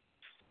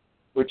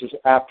 which is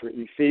after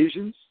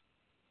Ephesians,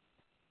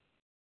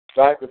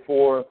 right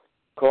before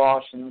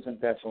Colossians and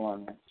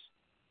Thessalonians.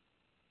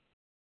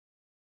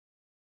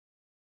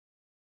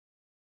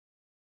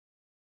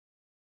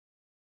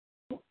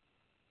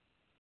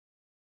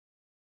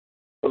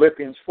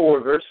 Philippians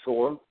 4, verse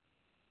 4.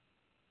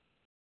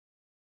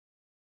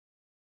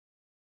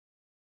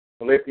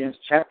 Philippians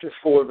chapter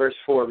 4, verse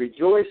 4.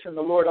 Rejoice in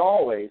the Lord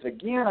always.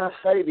 Again, I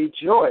say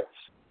rejoice.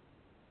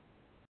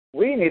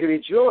 We need to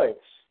rejoice.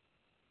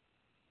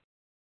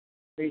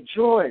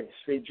 Rejoice,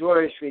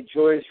 rejoice,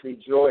 rejoice,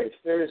 rejoice.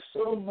 There is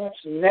so much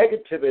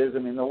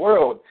negativism in the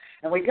world,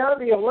 and we got to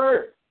be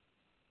alert.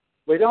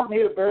 We don't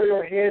need to bury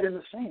our head in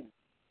the sand,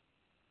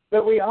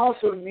 but we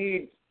also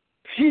need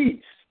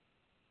peace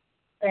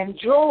and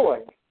joy.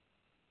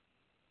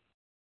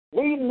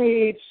 We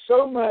need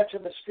so much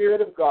of the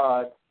Spirit of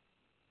God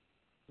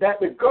that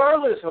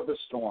regardless of the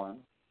storm,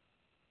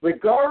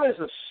 regardless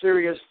of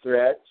serious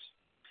threats,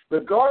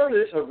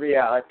 regardless of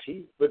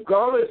reality,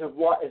 regardless of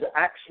what is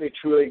actually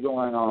truly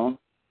going on,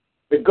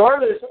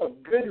 regardless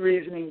of good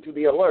reasoning to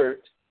be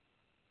alert,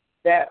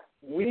 that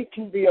we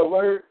can be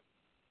alert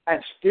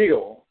and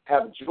still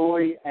have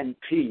joy and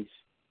peace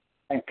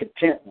and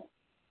contentment.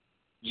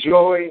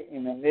 Joy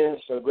in the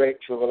midst of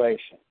great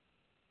tribulation.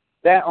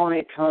 That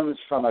only comes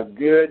from a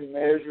good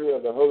measure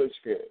of the Holy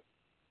Spirit.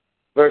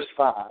 Verse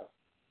 5.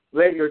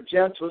 Let your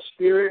gentle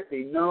spirit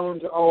be known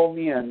to all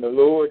men. The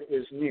Lord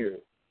is near.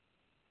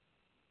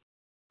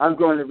 I'm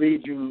going to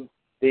read you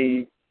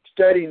the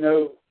study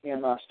note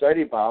in my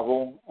study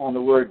Bible on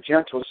the word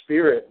gentle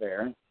spirit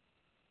there.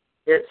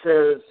 It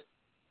says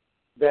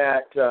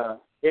that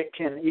it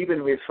can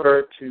even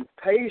refer to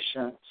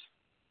patience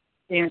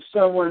in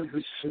someone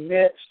who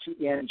submits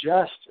to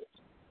injustice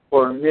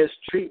or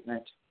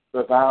mistreatment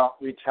without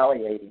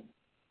retaliating.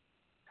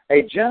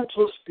 A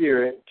gentle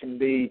spirit can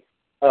be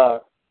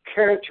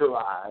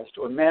characterized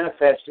or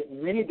manifested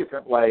in many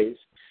different ways,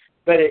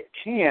 but it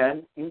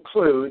can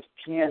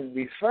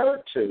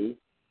refer to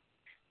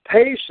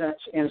patience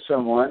in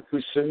someone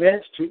who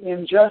submits to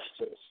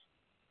injustice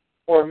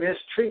or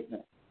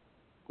mistreatment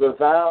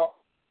without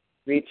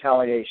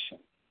retaliation.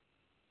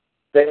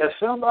 That if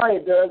somebody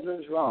does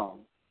us wrong,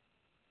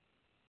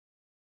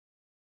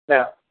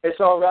 now, It's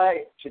all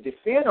right to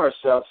defend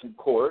ourselves in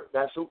court.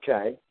 That's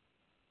okay.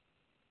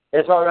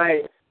 It's all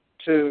right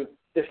to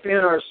defend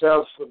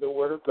ourselves with the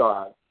Word of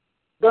God.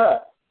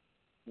 But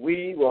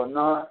we will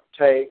not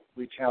take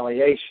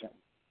retaliation.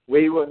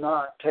 We will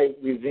not take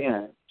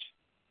revenge.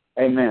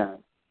 Amen.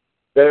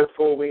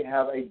 Therefore, we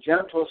have a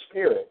gentle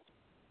spirit.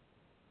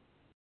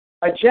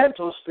 A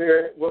gentle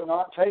spirit will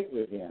not take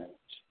revenge.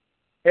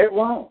 It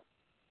won't.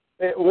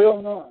 It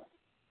will not.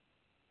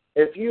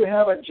 If you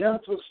have a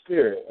gentle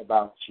spirit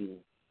about you,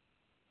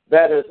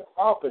 that is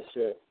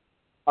opposite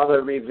of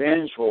a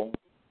revengeful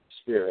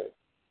spirit.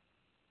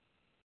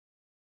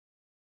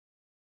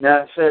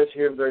 Now it says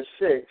here in verse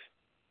 6,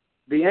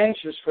 be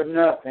anxious for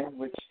nothing,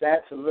 which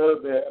that's a little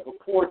bit of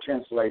a poor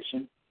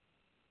translation,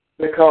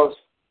 because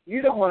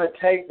you don't want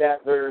to take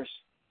that verse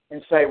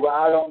and say, well,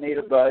 I don't need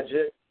a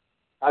budget.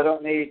 I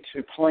don't need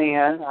to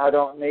plan. I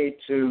don't need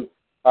to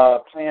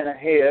plan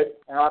ahead.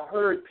 And I've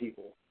heard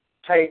people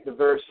take the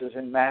verses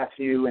in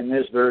Matthew and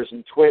this verse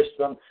and twist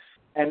them,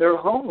 and they're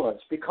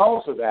homeless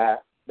because of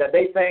that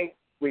they think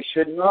we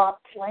should not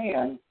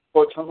plan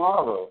for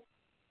tomorrow.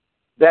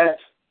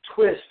 That's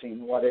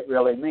twisting what it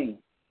really means.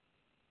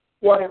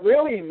 What it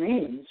really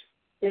means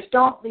is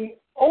don't be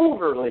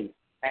overly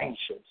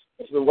anxious,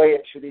 is the way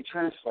it should be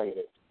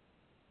translated.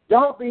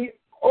 Don't be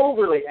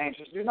overly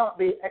anxious. Do not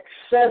be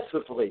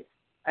excessively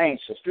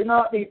anxious. Do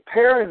not be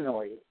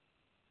paranoid,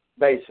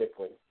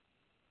 basically,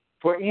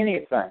 for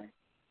anything.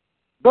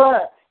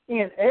 But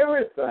in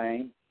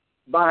everything,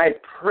 by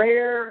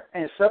prayer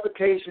and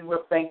supplication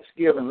with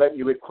thanksgiving, let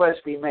your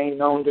requests be made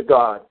known to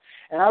God.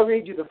 And I'll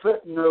read you the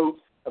footnote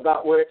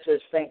about where it says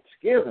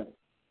thanksgiving.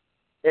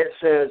 It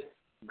says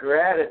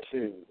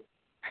gratitude.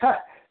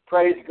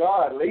 Praise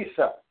God,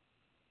 Lisa.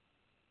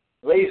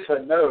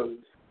 Lisa knows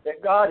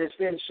that God has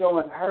been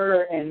showing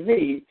her and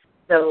me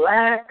the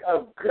lack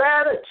of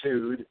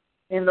gratitude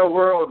in the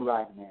world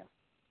right now.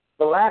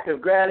 The lack of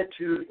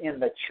gratitude in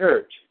the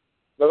church.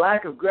 The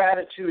lack of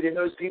gratitude in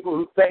those people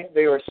who think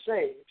they are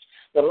saved.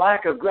 The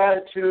lack of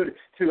gratitude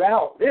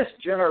throughout this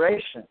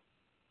generation.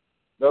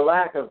 The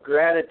lack of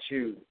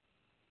gratitude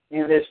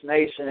in this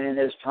nation in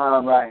this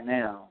time right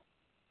now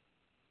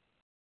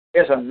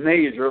is a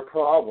major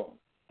problem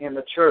in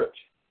the church.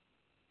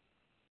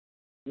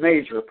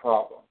 Major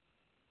problem.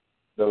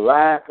 The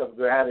lack of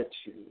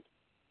gratitude.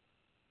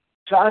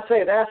 So I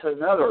say that's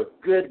another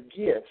good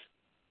gift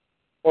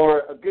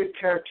or a good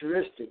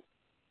characteristic.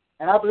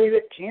 And I believe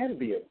it can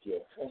be a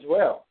gift as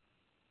well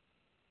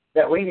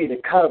that we need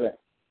to covet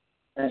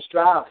and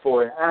strive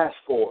for and ask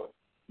for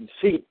and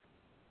seek.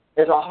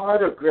 Is a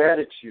heart of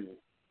gratitude,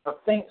 of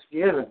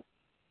thanksgiving,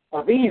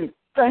 of being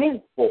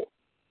thankful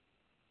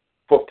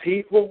for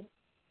people,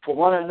 for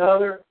one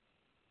another,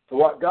 for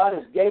what God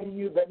has given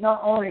you, but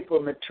not only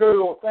for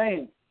material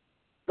things,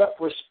 but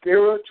for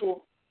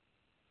spiritual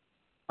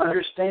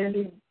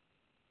understanding,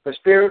 for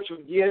spiritual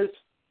gifts,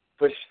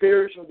 for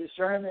spiritual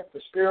discernment, for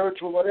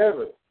spiritual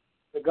whatever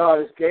that God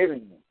has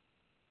given you,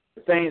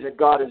 the things that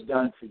God has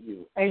done for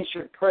you.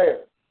 Answered prayer.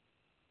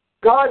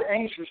 God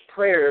answers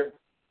prayer,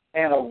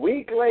 and a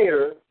week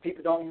later,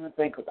 people don't even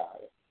think about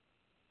it.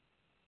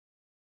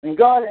 When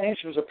God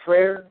answers a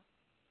prayer,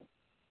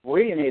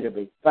 we need to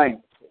be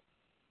thankful.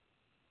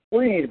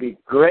 We need to be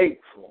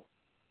grateful.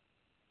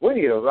 We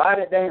need to write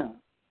it down.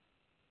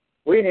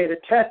 We need to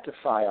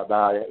testify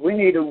about it. We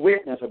need to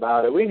witness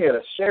about it. We need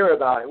to share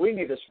about it. We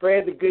need to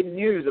spread the good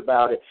news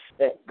about it,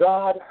 that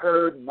God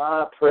heard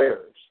my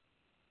prayers.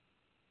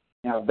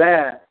 Now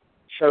that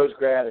shows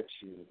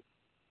gratitude.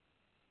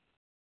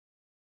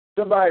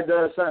 Somebody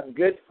does something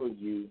good for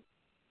you,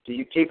 do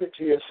you keep it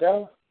to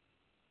yourself?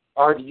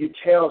 Or do you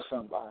tell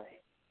somebody?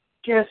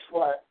 Guess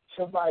what?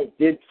 Somebody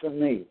did for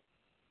me.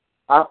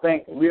 I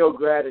think real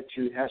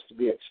gratitude has to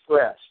be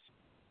expressed.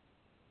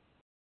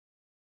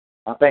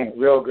 I think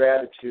real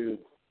gratitude,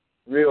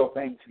 real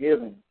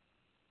thanksgiving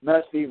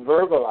must be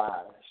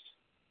verbalized.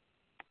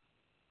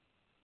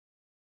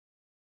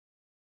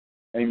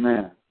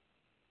 Amen.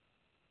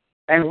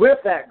 And with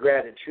that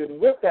gratitude and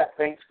with that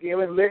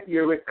thanksgiving, let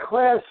your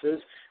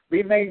requests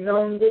be made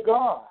known to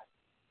God.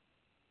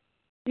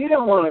 You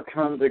don't want to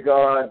come to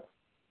God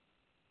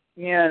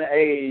in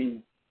a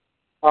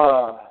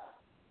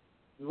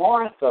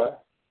Martha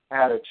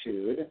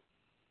attitude,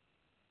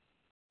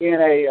 in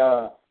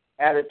a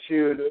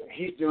attitude,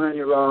 he's doing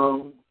you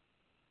wrong,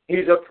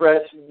 he's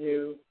oppressing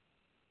you,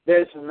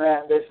 this and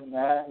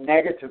that,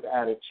 negative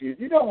attitude.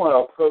 You don't want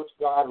to approach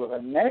God with a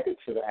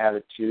negative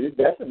attitude.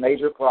 That's a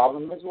major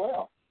problem as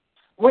well.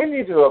 We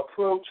need to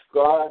approach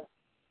God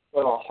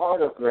with a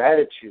heart of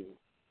gratitude.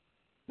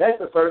 That's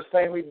the first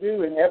thing we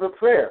do in every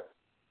prayer.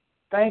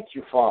 Thank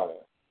you, Father.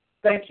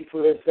 Thank you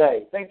for this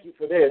day. Thank you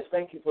for this.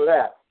 Thank you for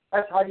that.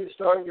 That's how you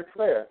start your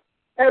prayer.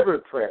 Every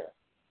prayer.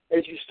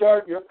 As you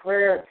start your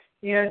prayer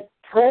in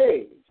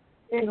praise,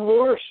 in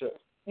worship,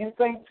 in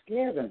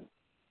thanksgiving,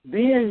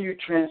 then you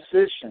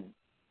transition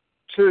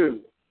to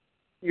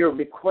your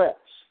requests,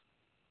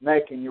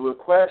 making your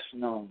requests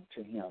known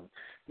to Him.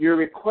 Your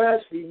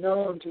requests be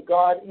known to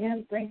God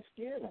in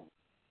thanksgiving.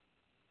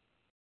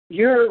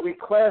 your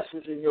requests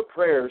and your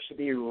prayers should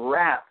be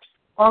wrapped,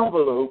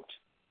 enveloped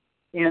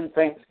in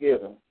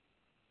thanksgiving.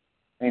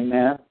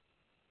 Amen.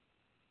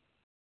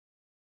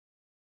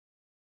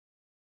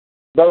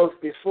 Both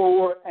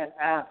before and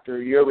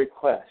after your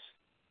request,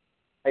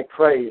 a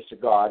praise to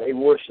God, a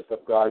worship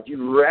of God.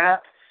 You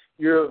wrap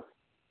your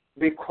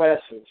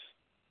requests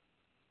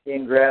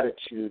in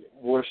gratitude,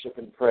 worship,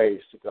 and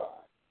praise to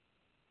God.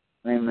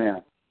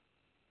 Amen.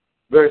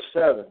 Verse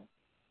 7,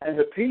 and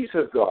the peace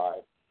of God,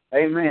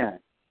 amen,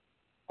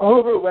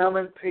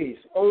 overwhelming peace,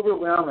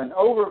 overwhelming,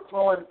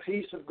 overflowing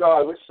peace of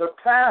God, which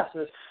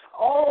surpasses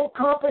all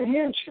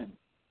comprehension.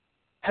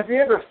 Have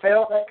you ever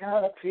felt that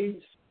kind of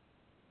peace?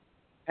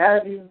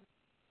 Have you?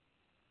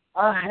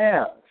 I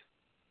have.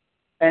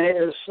 And it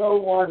is so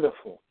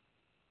wonderful.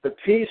 The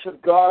peace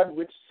of God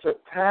which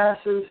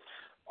surpasses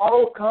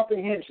all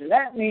comprehension.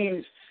 That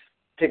means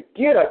to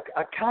get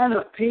a kind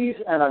of peace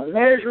and a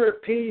measure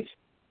of peace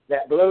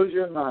that blows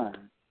your mind.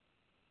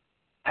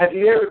 Have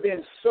you ever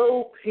been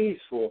so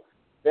peaceful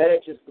that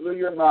it just blew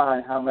your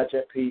mind how much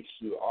at peace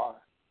you are?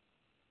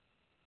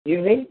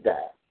 You need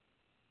that.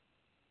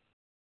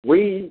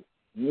 We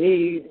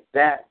need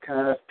that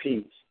kind of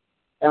peace.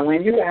 And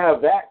when you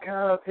have that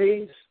kind of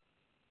peace,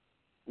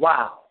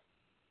 wow,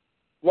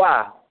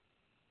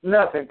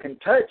 nothing can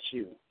touch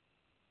you.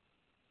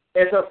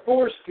 It's a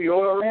force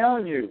field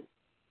around you.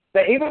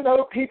 That even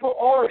though people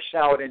are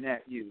shouting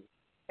at you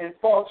and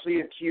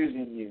falsely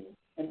accusing you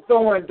and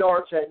throwing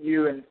darts at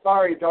you and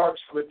fiery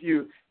darts with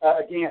you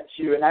against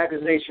you and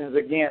accusations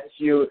against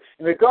you,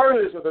 and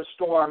regardless of the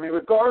storm and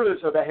regardless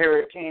of the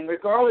hurricane,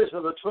 regardless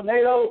of the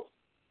tornado,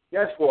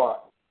 guess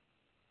what?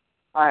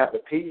 I have the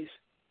peace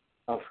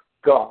of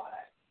God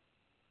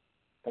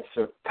that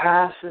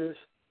surpasses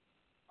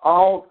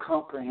all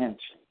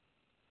comprehension.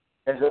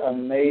 It's an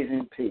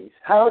amazing peace.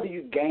 How do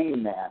you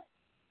gain that?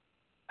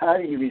 How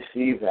do you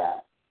receive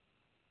that?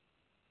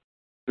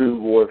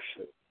 Through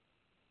worship.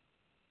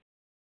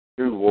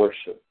 Through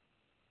worship.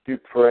 Through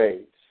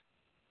praise.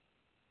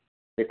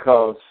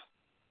 Because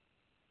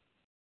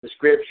the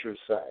scriptures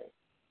say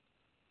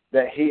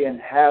that he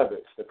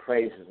inhabits the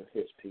praises of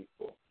his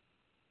people.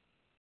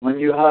 When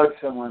you hug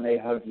someone, they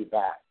hug you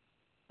back.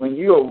 When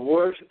you are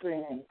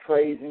worshiping and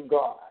praising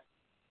God,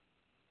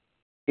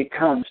 he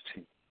comes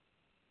to you.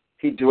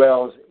 He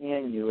dwells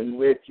in you and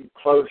with you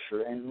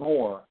closer and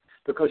more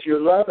because you're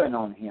loving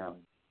on him.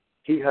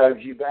 He hugs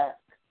you back.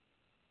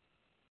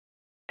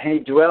 And he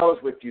dwells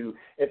with you.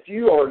 If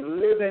you are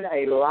living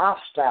a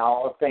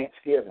lifestyle of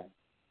thanksgiving,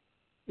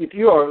 if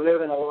you are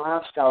living a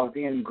lifestyle of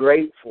being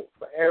grateful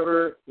for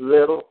every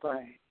little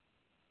thing,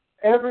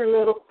 every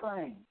little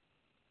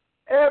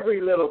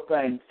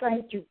thing,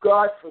 thank you,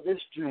 God, for this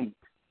drink.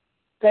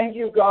 Thank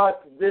you, God,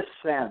 for this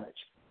sandwich.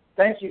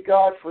 Thank you,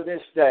 God, for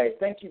this day.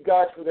 Thank you,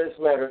 God, for this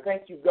letter.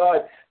 Thank you,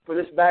 God, for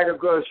this bag of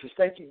groceries.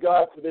 Thank you,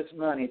 God, for this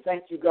money.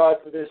 Thank you, God,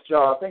 for this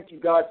job. Thank you,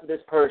 God, for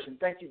this person.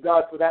 Thank you,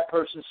 God, for that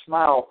person's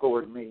smile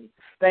toward me.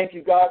 Thank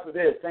you, God, for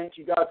this. Thank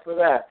you, God, for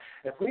that.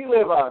 If we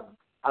live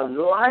a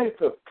life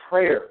of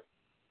prayer,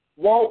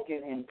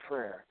 walking in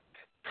prayer,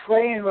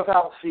 praying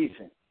without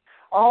ceasing,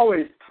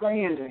 always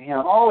praying to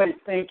him, always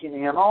thinking to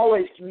him,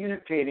 always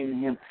communicating to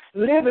him,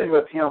 living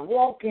with him,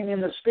 walking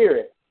in the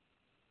Spirit,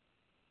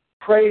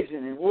 praising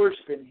and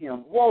worshiping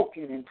him,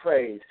 walking in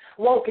praise,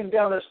 walking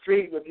down the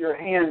street with your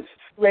hands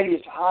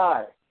raised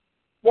high,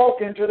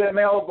 walking to the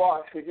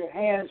mailbox with your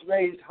hands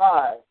raised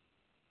high.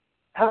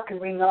 How can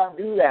we not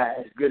do that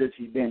as good as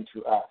he's been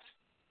to us?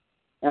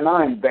 Am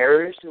I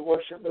embarrassed to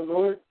worship the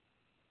Lord?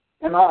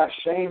 Am I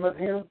ashamed of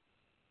him?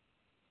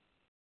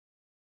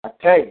 I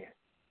tell you,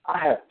 I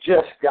have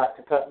just got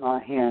to put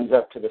my hands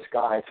up to the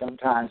sky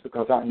sometimes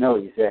because I know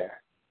he's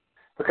there.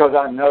 Because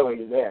I know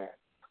he's there.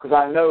 Because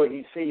I know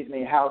he sees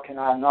me. How can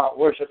I not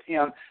worship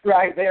him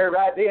right there,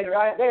 right then,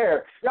 right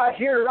there, right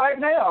here, right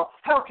now?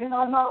 How can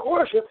I not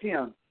worship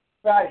him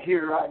right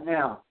here, right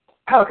now?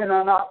 How can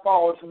I not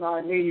fall to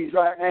my knees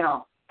right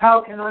now?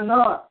 How can I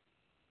not?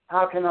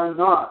 How can I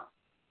not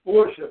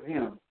worship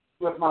him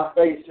with my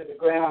face to the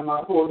ground,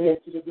 my forehead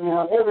to the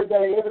ground, every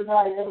day, every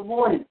night, every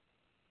morning?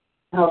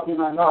 How can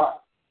I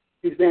not?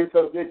 He's been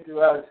so good to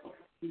us.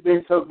 He's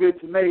been so good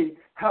to me.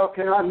 How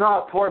can I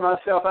not pour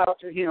myself out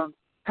to him?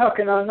 How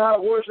can I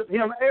not worship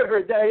him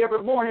every day,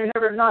 every morning,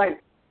 every night,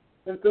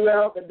 and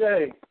throughout the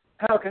day?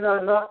 How can I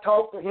not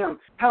talk to him?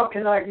 How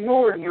can I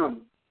ignore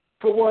him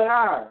for 1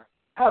 hour?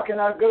 How can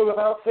I go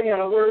without saying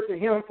a word to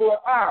him for an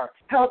hour?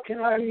 How can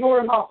I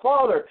ignore my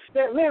Father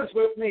that lives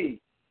with me?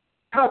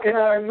 How can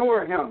I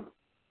ignore him?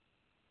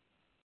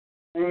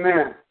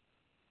 Amen.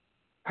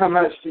 How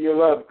much do you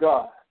love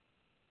God?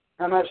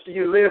 How much do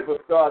you live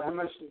with God? How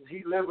much does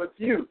he live with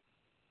you?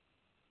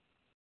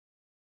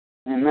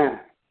 Amen.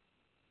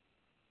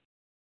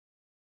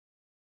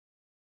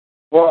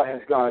 What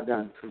has God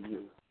done for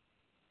you?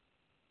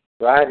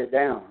 Write it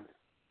down.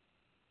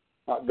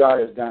 What God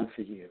has done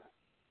for you.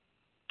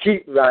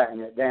 Keep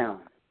writing it down.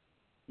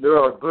 There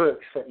are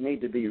books that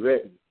need to be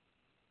written.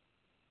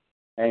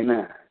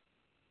 Amen.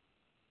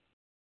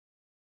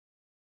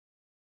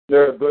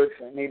 There are books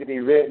that need to be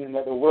written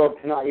that the world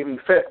cannot even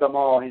fit them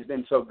all. He's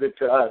been so good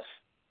to us.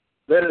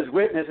 Let us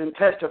witness and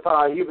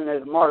testify even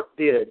as Mark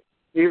did,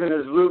 even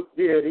as Luke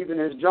did, even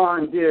as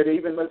John did,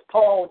 even as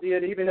Paul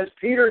did, even as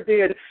Peter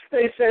did.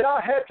 They said,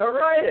 I have to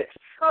write it.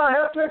 I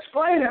have to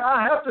explain it.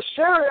 I have to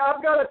share it.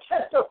 I've got to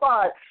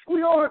testify.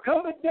 We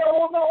overcome the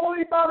devil not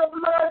only by the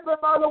blood,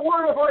 but by the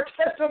word of our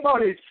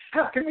testimonies.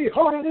 How can we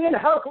hold it in?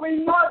 How can we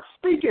not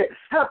speak it?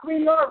 How can we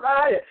not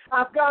write it?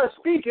 I've got to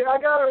speak it.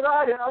 I've got to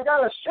write it. I've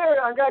got to share it.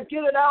 I've got to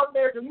get it out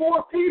there to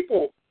more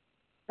people.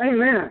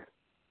 Amen.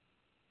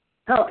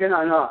 How can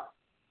I not?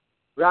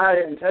 Write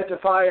it and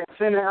testify and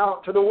send it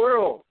out to the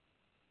world.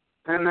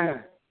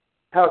 Amen.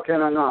 How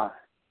can I not?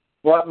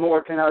 What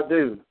more can I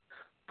do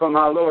for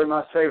my Lord,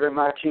 my Savior,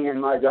 my King, and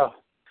my God?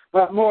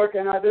 What more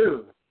can I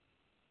do?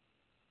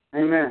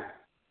 Amen.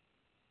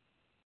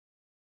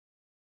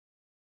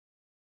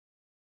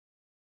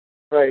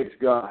 Praise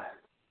God.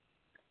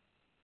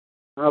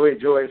 I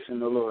rejoice in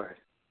the Lord.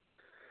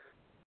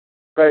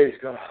 Praise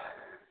God.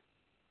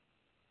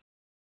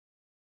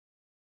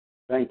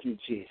 Thank you,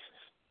 Jesus.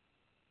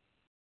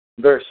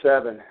 Verse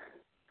 7,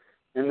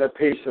 and the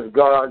peace of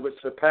God which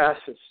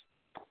surpasses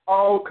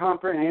all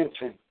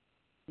comprehension,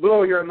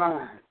 blow your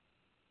mind,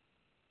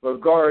 will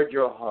guard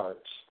your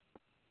hearts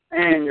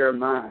and your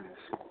minds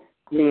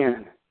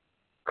in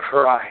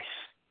Christ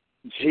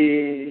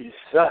Jesus.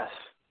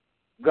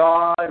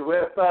 God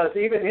with us.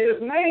 Even His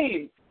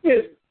name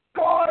is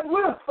God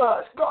with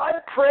us. God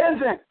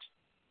present.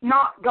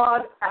 Not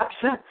God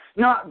absent.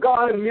 Not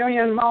God a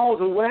million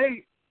miles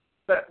away.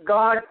 But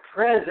God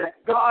present,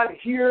 God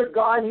here,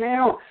 God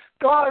now,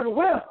 God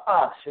with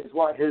us is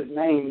what His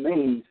name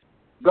means.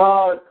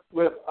 God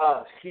with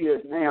us. He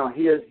is now.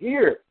 He is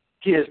here.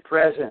 He is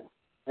present.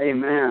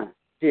 Amen.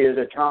 He is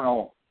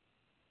eternal.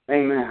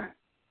 Amen.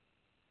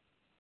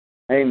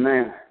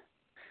 Amen.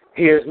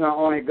 He is not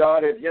only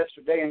God of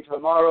yesterday and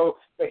tomorrow,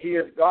 but He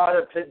is God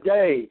of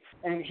today.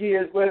 And He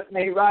is with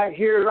me right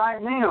here,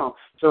 right now.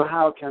 So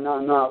how can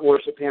I not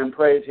worship Him,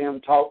 praise Him,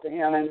 talk to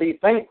Him, and be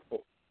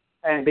thankful?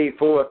 And be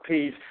full of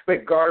peace,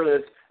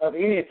 regardless of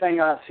anything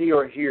I see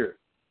or hear.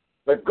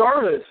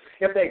 Regardless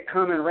if they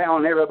come and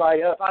round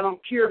everybody up. I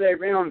don't care if they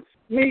round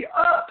me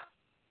up,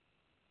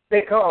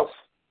 because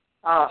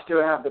I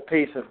still have the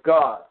peace of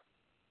God.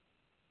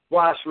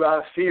 Why should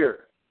I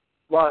fear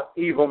what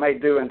evil may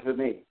do unto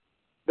me?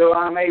 Though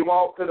I may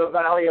walk through the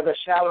valley of the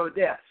shadow of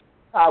death,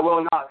 I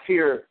will not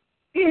fear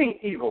any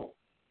evil.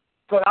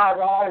 For thy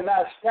rod and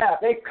thy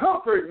staff, they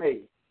comfort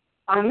me.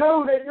 I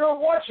know that you're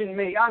watching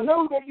me. I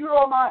know that you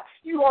are my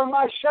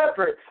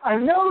shepherd. I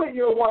know that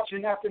you're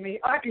watching after me.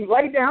 I can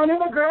lay down in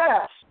the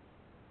grass.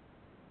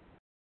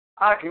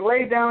 I can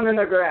lay down in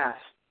the grass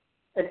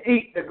and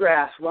eat the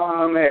grass while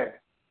I'm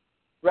there.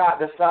 Right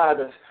beside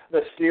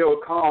the still,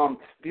 calm,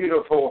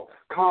 beautiful,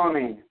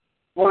 calming,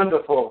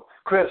 wonderful,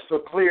 crystal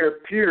clear,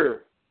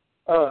 pure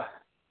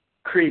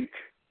creek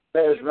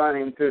that is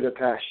running through the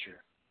pasture.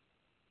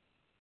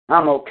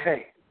 I'm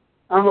okay.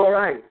 I'm all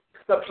right.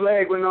 The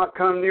plague will not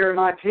come near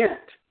my tent.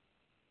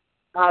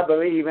 I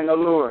believe in the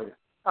Lord.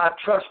 I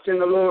trust in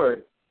the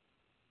Lord.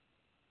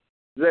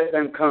 Let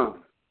them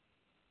come.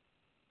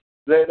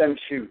 Let them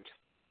shoot.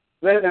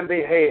 Let them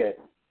behead.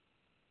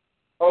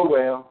 Oh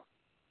well,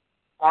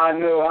 I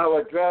know I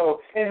will dwell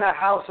in the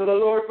house of the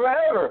Lord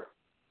forever.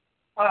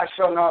 I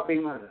shall not be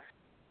moved.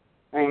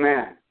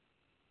 Amen.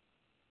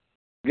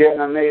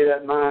 Getting made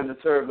that mind to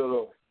serve the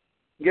Lord.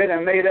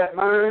 Getting made that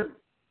mind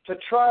to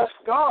trust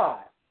God.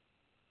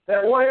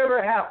 That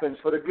whatever happens,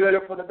 for the good or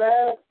for the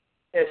bad,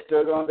 it's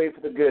still going to be for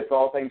the good. For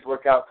all things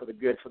work out for the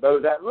good for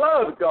those that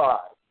love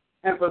God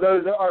and for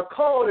those that are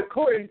called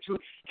according to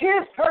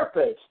His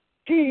purpose.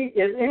 He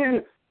is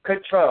in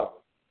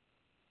control.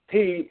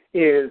 He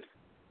is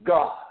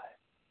God,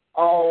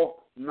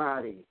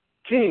 Almighty,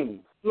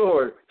 King,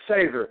 Lord,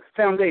 Savior,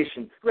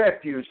 foundation,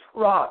 refuge,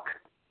 rock,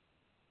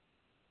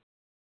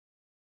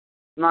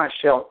 my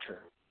shelter.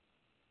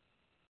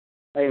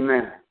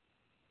 Amen.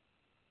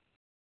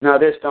 Now,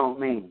 this don't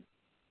mean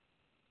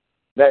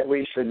that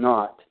we should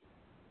not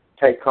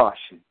take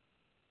caution.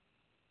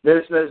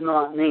 This does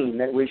not mean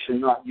that we should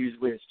not use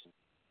wisdom.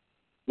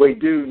 We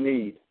do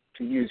need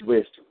to use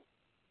wisdom.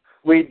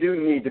 We do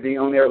need to be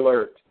on the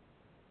alert.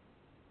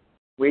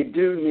 We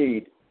do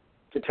need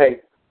to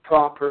take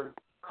proper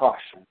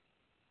caution.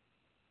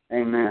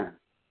 Amen.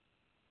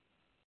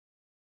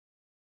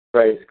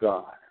 Praise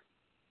God.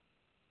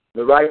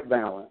 The right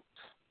balance.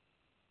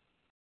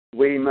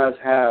 We must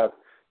have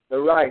the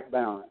right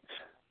balance.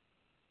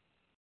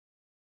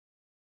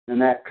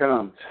 And that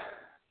comes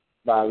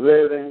by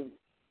living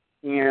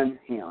in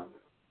Him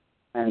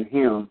and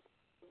Him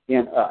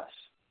in us.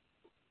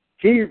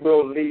 He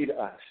will lead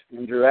us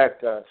and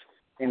direct us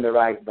in the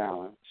right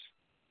balance.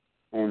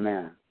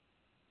 Amen.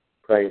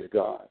 Praise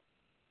God.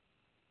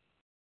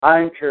 I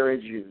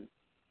encourage you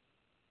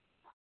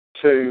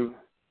to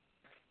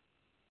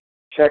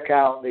check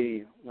out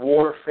the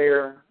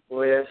warfare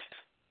list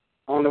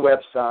on the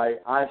website,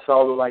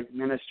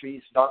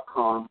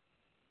 isawthelightministries.com,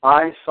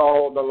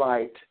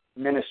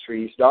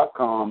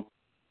 isawthelightministries.com.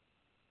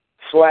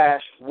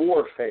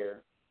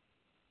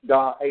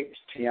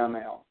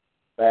 /warfare.html.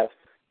 That's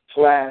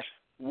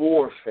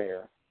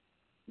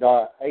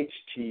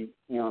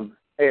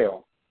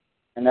 /warfare.html.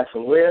 And that's a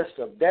list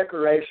of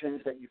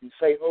declarations that you can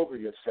say over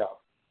yourself.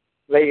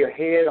 Lay your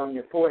head on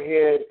your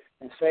forehead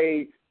and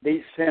say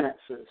these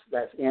sentences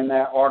that's in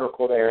that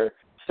article there,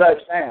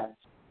 such as,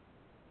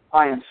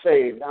 I am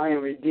saved, I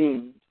am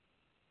redeemed,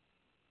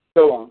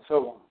 so on,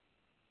 so on.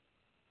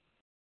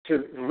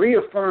 To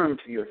reaffirm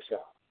to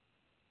yourself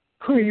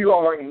who you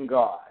are in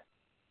God.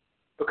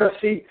 Because,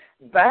 see,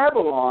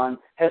 Babylon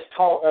has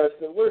taught us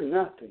that we're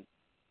nothing.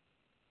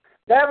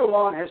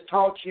 Babylon has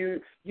taught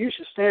you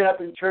should stand up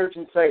in church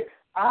and say,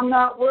 I'm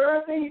not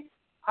worthy,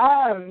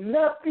 I'm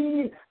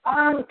nothing,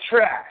 I'm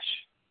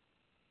trash.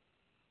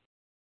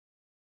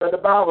 But the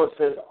Bible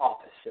says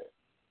opposite.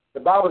 The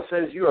Bible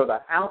says you are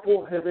the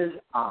apple of his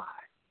eye.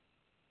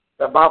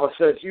 The Bible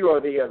says you are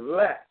the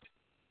elect.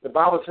 The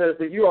Bible says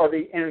that you are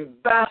the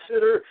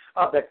ambassador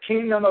of the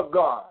kingdom of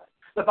God.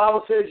 The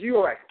Bible says you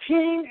are a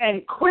king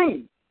and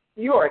queen.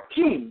 You are a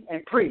king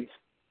and priest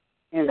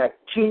in the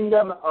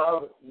kingdom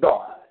of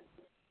God.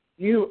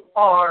 You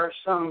are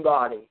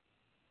somebody.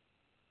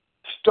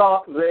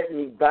 Stop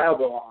letting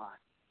Babylon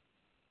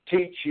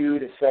teach you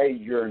to say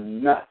you're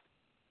nothing.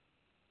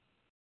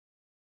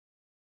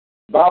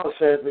 The Bible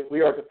says that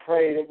we are to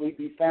pray that we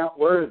be found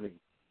worthy.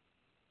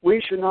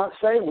 We should not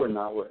say we're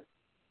not worthy,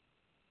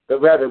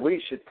 but rather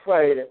we should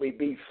pray that we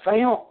be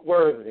found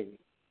worthy.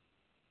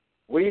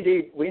 We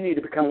need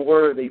to become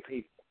worthy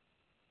people.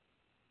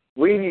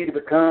 We need to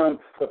become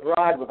the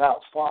bride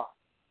without spot,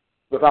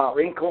 without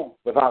wrinkle,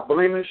 without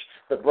blemish,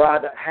 the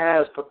bride that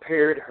has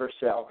prepared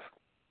herself.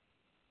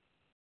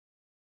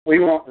 We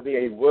want to be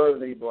a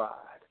worthy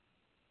bride.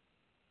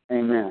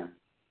 Amen.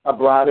 A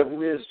bride of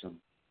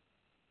wisdom.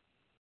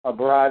 A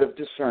bride of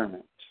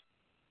discernment.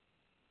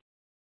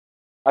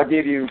 I'll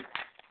give you,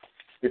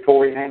 before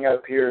we hang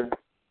up here,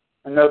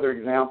 another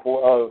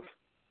example of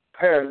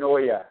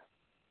paranoia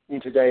in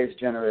today's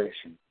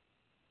generation.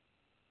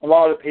 A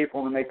lot of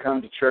people, when they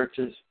come to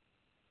churches,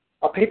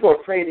 people are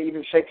afraid to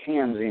even shake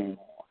hands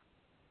anymore.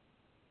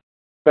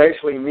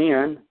 Especially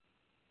men.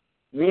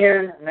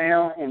 Men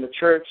now in the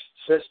church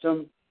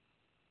system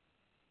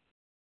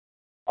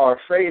are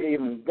afraid to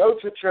even go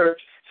to church.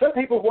 Some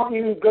people won't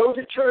even go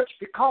to church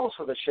because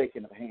of the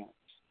shaking of hands.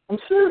 I'm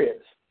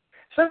serious.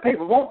 Some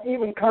people won't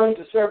even come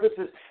to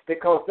services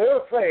because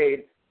they're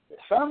afraid that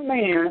some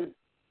man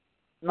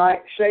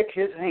might shake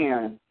his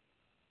hand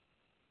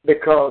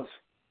because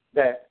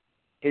that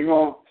he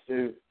wants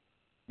to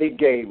be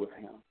gay with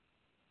him.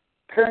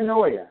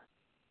 Paranoia.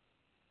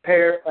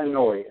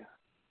 Paranoia.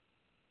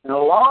 And a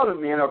lot of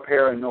men are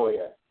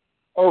paranoia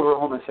over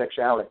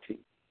homosexuality.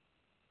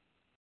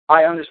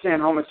 I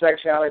understand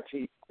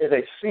homosexuality is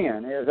a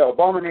sin, it is an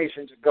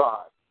abomination to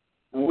God.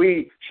 And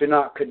we should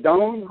not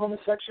condone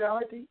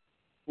homosexuality.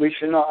 We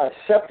should not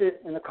accept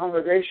it in the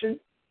congregation.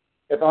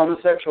 If a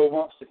homosexual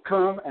wants to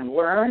come and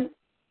learn,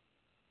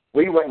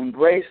 we will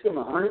embrace them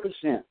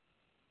 100%.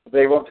 If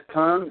they want to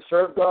come,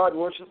 serve God,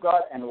 worship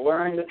God, and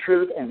learn the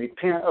truth and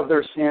repent of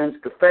their sins,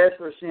 confess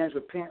their sins,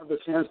 repent of their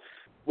sins,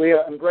 we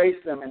will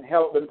embrace them and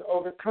help them to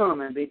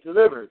overcome and be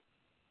delivered.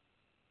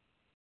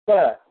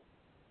 But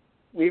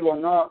we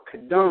will not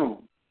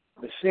condone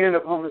the sin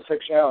of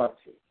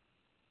homosexuality.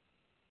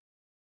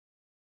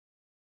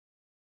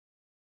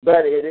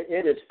 But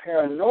it is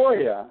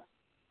paranoia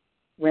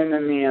when the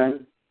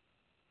men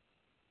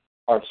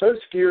are so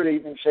scared to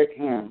even shake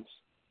hands.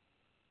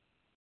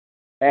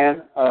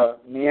 And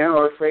men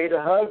are afraid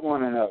to hug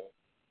one another.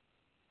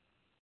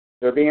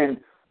 They're being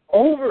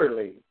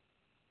overly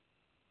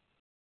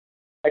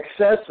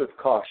excessive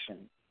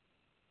caution,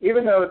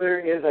 even though there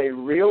is a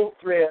real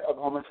threat of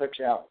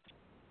homosexuality.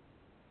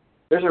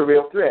 There's a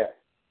real threat.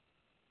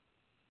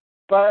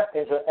 But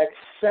it's an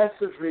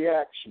excessive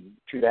reaction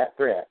to that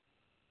threat,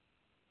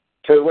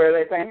 to where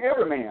they think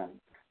every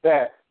man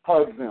that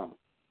hugs them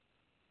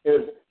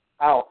is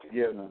out to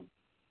get them.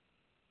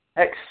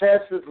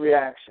 Excessive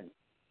reaction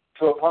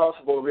to a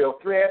possible real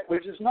threat,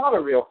 which is not a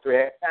real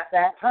threat at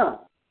that time.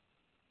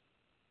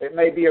 It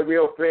may be a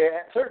real threat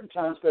at certain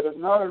times, but it's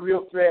not a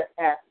real threat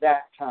at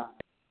that time.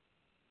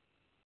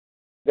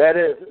 That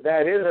is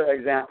an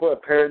example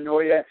of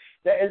paranoia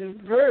that is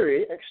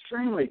very,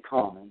 extremely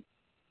common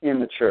in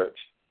the church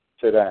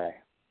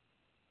today.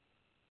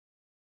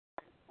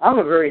 I'm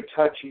a very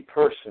touchy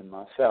person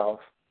myself.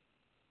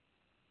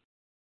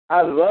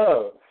 I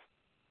love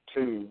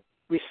to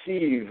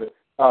receive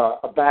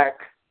a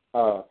back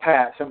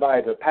pat,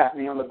 somebody to pat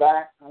me on the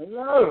back. I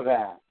love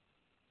that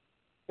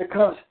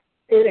because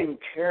it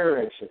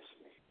encourages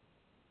me.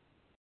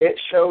 It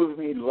shows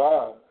me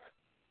love.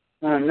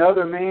 When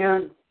another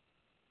man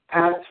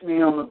pats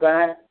me on the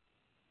back,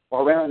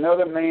 or when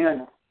another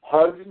man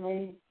hugs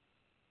me,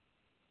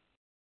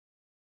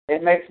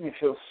 it makes me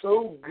feel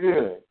so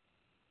good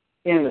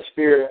in the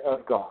Spirit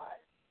of God.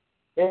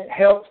 It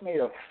helps me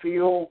to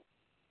feel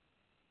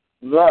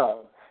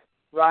love,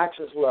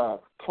 righteous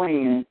love,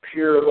 clean,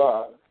 pure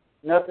love.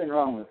 Nothing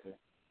wrong with it.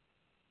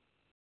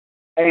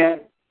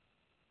 And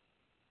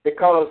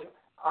Because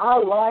I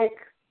like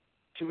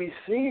to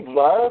receive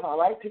love. I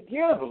like to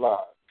give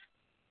love.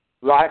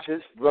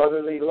 Righteous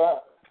brotherly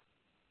love.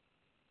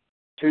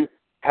 To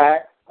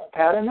pat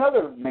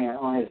another man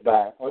on his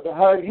back or to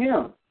hug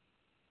him.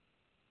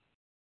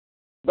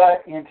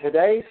 But in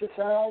today's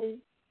society,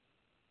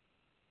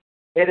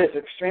 it is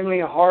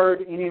extremely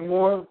hard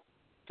anymore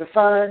to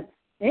find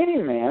any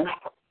man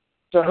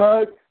to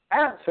hug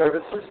at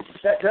services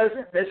that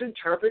doesn't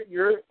misinterpret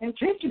your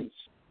intentions.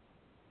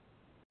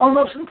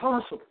 Almost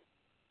impossible.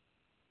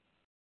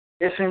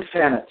 It's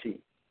insanity.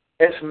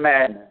 It's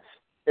madness.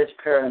 It's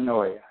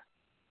paranoia.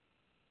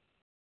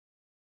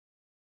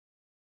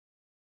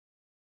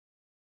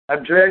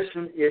 Address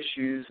some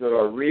issues that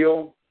are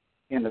real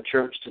in the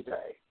church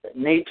today that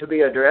need to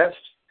be addressed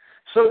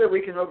so that we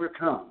can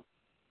overcome,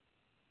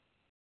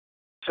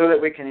 so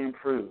that we can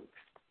improve,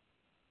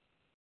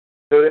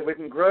 so that we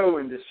can grow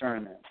in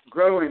discernment,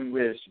 grow in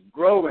wisdom,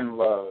 grow in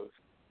love,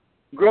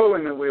 grow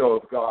in the will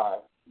of God,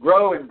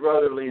 grow in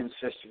brotherly and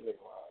sisterly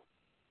love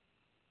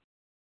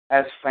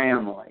as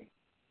family.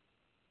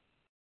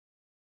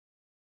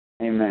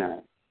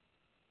 Amen.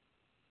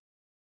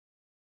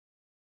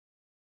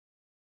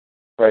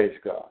 Praise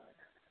God.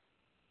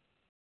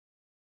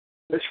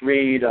 Let's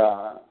read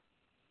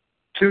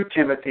 2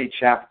 Timothy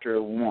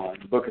chapter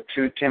 1. Book of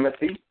 2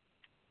 Timothy.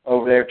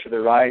 Over there to the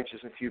right,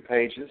 just a few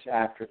pages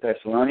after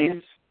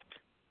Thessalonians.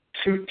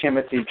 2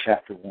 Timothy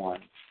chapter 1.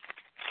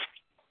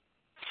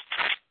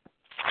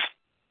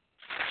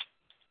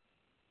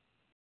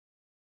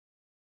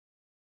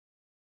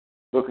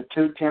 Book of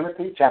 2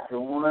 Timothy chapter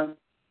 1.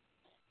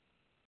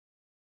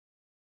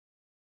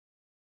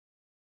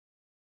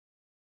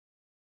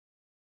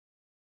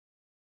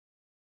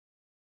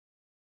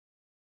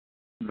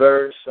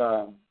 Verse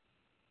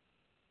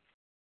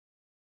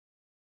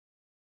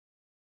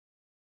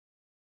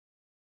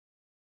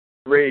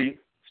 3,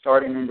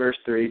 starting in verse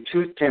 3,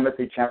 2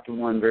 Timothy chapter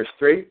 1, verse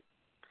 3.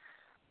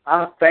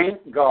 I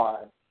thank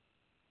God.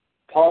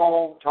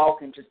 Paul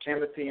talking to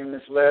Timothy in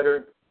this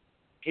letter,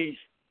 he's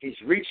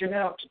reaching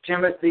out to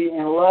Timothy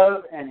in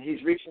love, and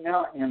he's reaching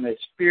out in the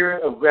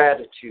spirit of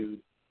gratitude.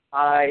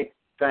 I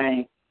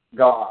thank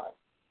God.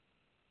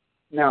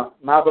 Now,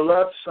 my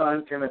beloved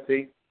son,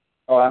 Timothy,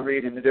 I'm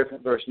reading a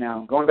different verse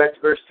now. Going back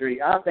to verse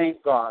 3, I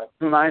thank God,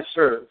 whom I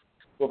serve,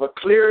 with a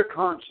clear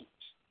conscience,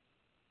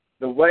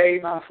 the way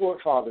my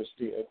forefathers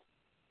did,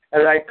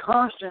 as I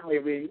constantly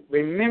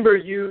remember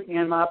you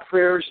in my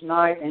prayers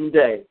night and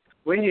day.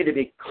 We need to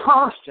be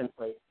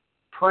constantly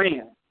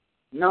praying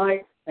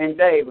night and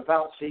day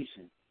without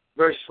ceasing.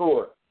 Verse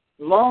 4,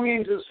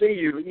 longing to see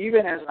you,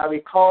 even as I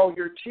recall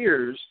your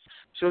tears,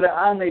 so that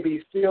I may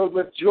be filled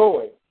with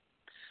joy.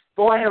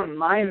 For I am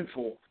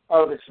mindful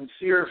of the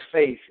sincere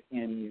faith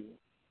in you,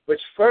 which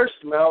first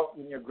dwelt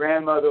in your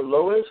grandmother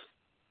Lois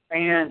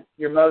and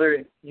your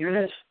mother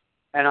Eunice,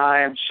 and I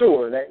am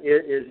sure that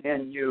it is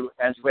in you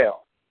as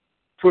well.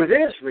 For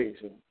this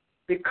reason,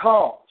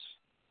 because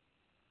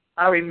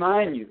I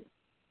remind you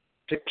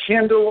to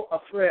kindle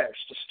afresh,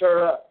 to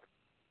stir up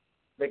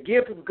the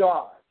gift of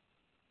God,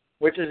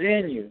 which is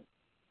in you,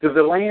 through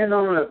the laying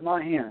on of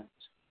my hands.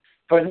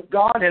 For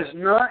God has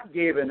not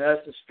given us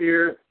the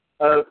spirit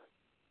of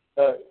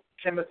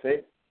Timothy,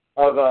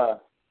 of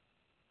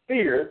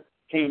fear,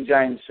 King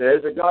James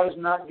says, that God has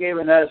not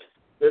given us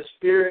the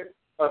spirit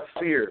of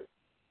fear,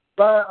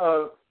 but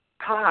of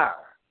power,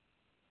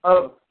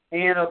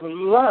 and of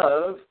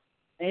love,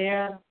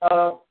 and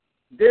of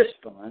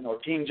discipline, or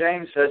King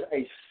James says,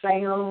 a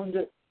sound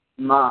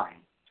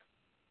mind.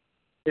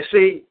 You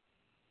see,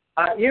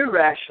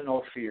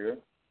 irrational fear,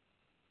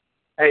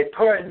 a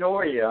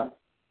paranoia,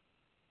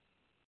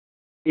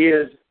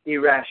 is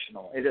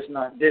irrational. It is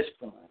not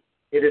discipline.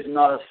 It is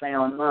not a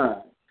sound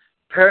mind.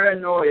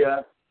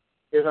 Paranoia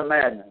is a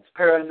madness.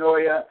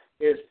 Paranoia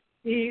is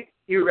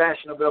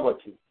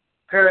irrationality.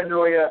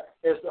 Paranoia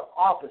is the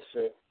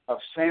opposite of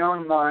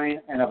sound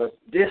mind and of a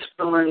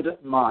disciplined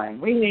mind.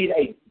 We need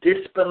a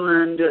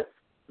disciplined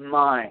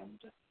mind.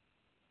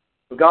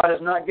 But God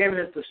has not given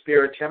us the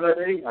spirit of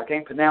timidity. I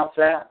can't pronounce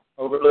that.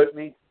 Overlook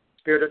me.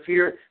 Spirit of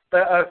fear.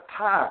 But of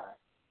power.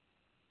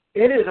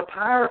 It is a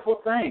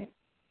powerful thing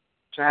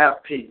to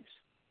have peace.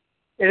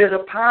 It is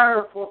a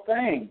powerful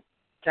thing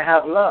to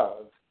have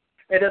love.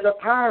 It is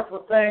a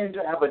powerful thing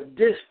to have a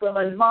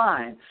disciplined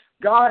mind.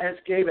 God has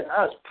given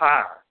us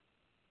power.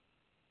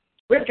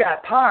 We've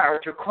got power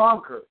to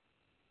conquer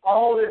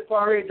all the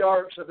fiery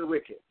darts of the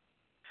wicked.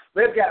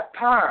 We've got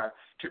power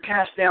to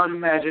cast down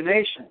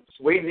imaginations.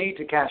 We need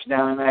to cast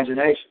down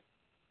imaginations.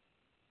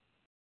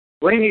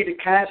 We need to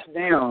cast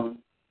down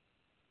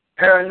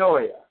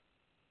paranoia,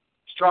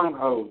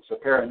 strongholds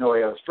of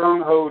paranoia,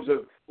 strongholds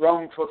of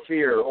wrongful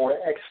fear or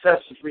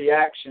excessive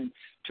reaction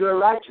to a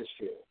righteous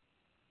fear.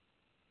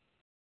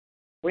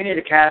 We need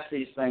to cast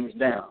these things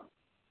down.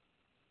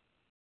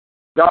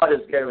 God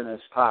has given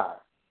us power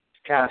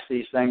to cast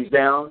these things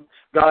down.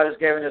 God has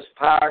given us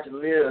power to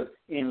live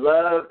in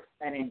love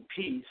and in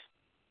peace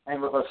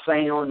and with a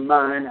sound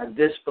mind, a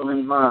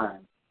disciplined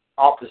mind,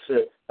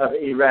 opposite of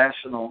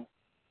irrational,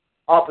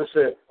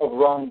 opposite of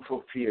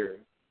wrongful fear.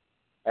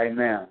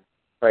 Amen.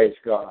 Praise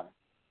God.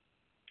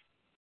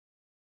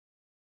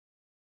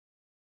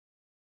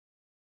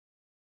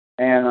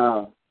 And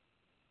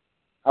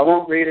I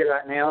won't read it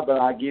right now, but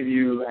I'll give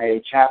you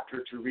a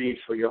chapter to read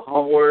for your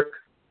homework.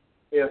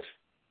 If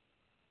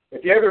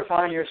you ever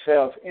find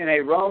yourself in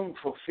a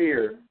wrongful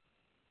fear,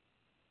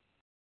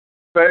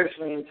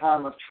 especially in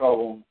time of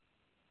trouble,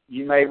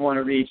 you may want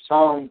to read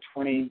Psalm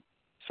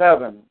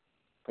 27,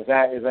 because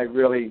that is a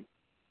really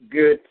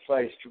good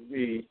place to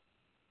read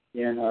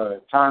in a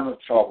time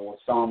of trouble.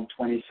 Psalm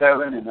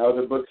 27 and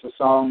other books of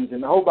Psalms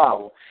in the whole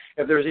Bible.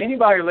 If there's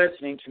anybody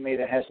listening to me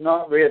that has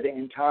not read the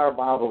entire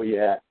Bible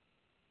yet,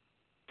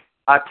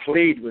 I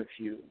plead with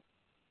you,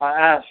 I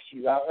ask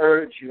you, I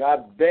urge you, I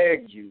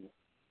beg you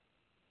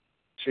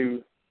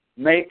to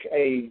make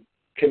a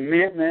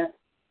commitment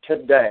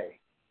today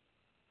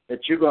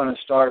that you're going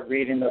to start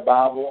reading the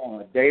Bible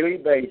on a daily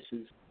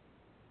basis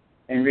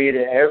and read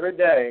it every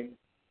day,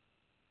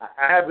 an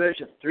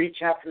average of 3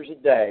 chapters a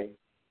day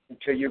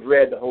until you've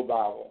read the whole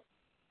Bible.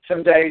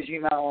 Some days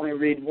you might only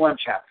read 1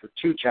 chapter,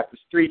 2 chapters,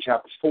 3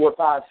 chapters, 4,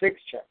 5,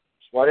 6 chapters,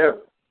 whatever.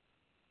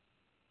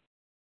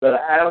 But an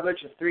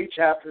average of 3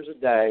 chapters a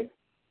day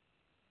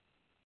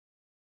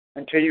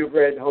until you've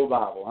read the whole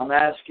Bible. I'm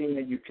asking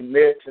that you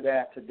commit to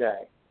that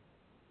today,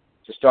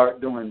 to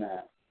start doing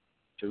that,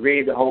 to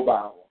read the whole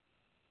Bible.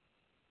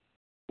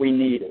 We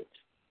need it.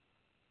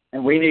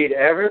 And we need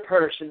every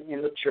person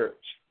in the church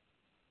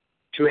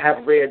to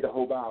have read the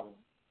whole Bible.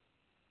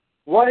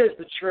 What is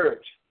the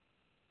church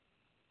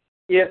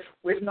if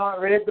we've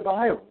not read the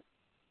Bible?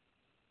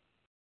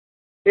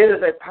 It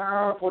is a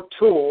powerful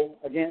tool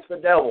against the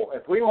devil.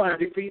 If we want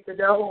to defeat the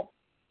devil,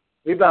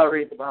 we've got to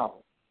read the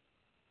Bible.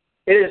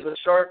 It is a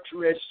sharp,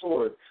 two-edged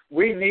sword.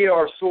 We need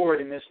our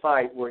sword in this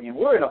fight we're in.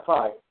 We're in a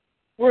fight.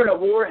 We're in a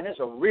war, and it's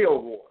a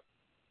real war.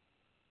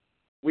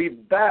 We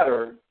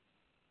better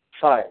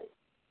fight.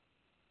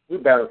 We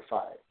better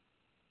fight.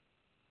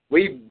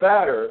 We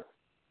better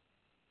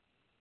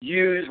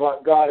use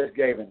what God has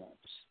given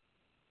us,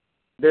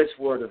 this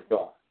Word of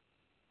God.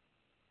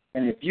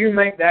 And if you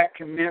make that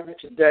commitment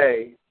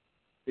today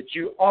that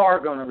you are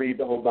going to read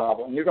the whole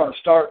Bible, and you're going to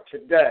start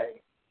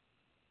today,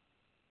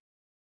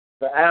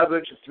 the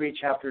average of 3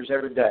 chapters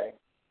every day,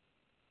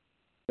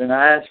 then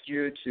I ask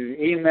you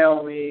to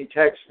email me,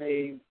 text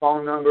me,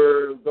 phone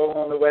number, go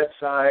on the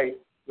website,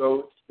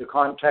 go to the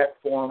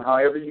contact form,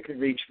 however you can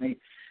reach me,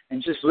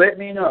 and just let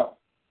me know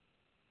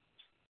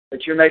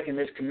that you're making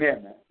this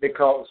commitment,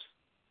 because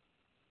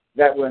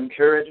that will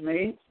encourage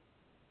me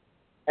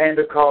and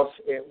because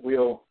it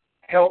will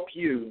help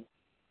you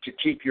to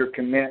keep your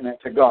commitment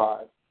to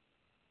God,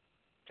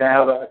 to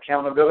have an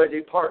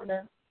accountability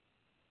partner,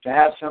 to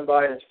have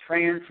somebody that's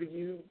praying for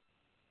you,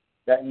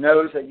 that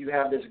knows that you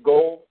have this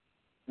goal,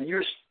 and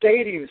you're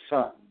stating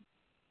something.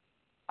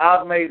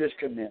 I've made this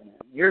commitment.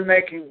 You're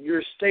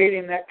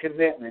stating that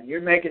commitment.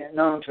 You're making it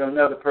known to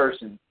another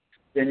person,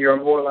 then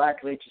you're more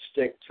likely to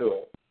stick to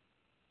it.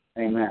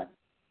 Amen.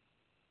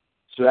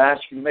 So I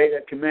ask you to make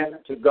that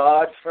commitment to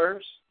God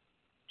first,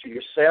 to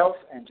yourself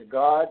and to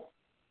God,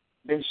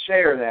 then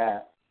share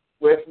that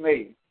with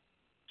me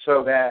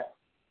so that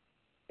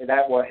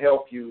will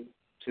help you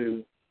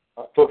to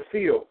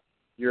fulfill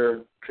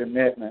your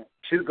commitment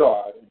to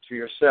God and to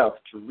yourself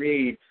to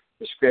read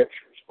the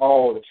Scriptures,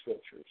 all the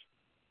Scriptures.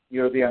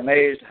 You'll be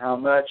amazed how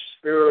much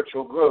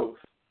spiritual growth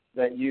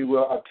that you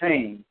will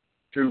obtain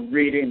through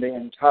reading the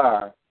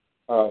entire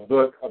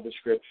book of the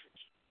Scriptures.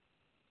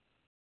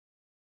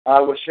 I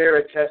will share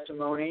a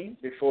testimony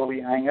before we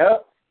hang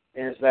up,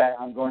 is that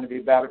I'm going to be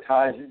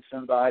baptizing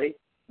somebody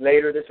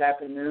later this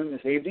afternoon,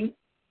 this evening.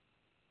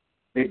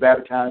 Be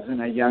baptizing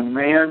a young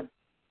man.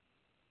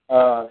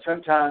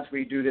 Sometimes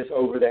we do this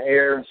over the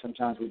air, and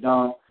sometimes we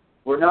don't.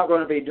 We're not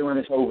going to be doing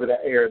this over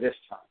the air this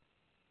time,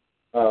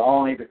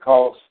 only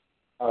because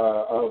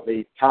of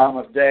the time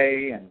of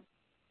day and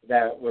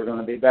that we're going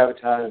to be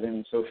baptizing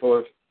and so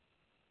forth.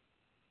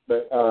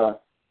 But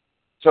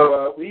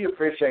so we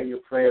appreciate your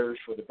prayers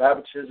for the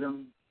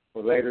baptism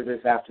for later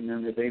this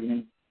afternoon, this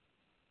evening.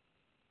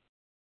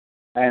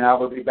 And I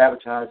will be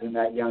baptizing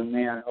that young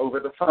man over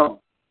the phone.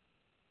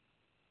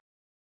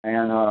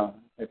 And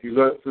if you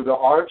look through the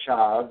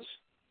archives,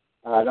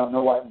 I don't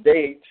know what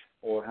date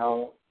or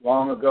how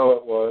long ago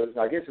it was.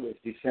 I guess it was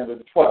December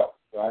the 12th,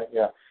 right?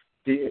 Yeah.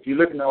 If you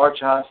look in the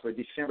archives for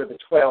December the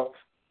 12th,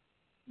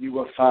 you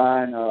will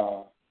find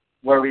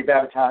where we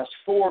baptized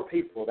 4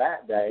 people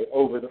that day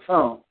over the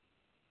phone,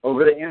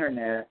 over the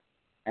internet,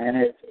 and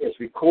it's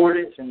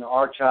recorded. It's in the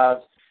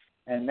archives.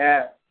 And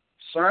that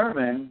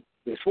sermon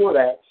before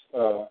that,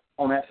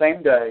 on that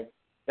same day,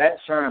 that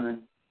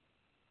sermon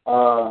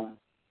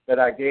that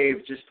I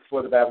gave just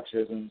before the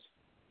baptisms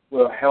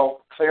will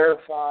help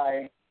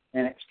clarify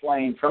and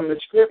explain from the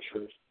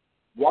Scriptures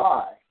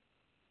why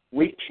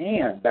we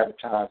can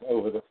baptize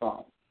over the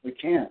phone. We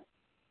can.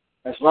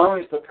 As long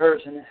as the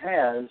person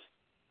has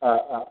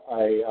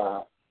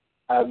a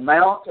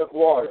amount of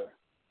water,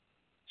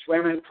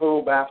 swimming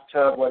pool,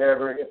 bathtub,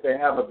 whatever, if they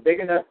have a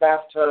big enough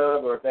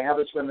bathtub or if they have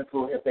a swimming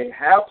pool, if they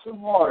have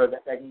some water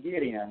that they can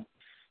get in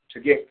to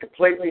get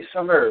completely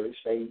submerged.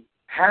 They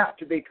have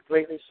to be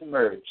completely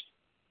submerged.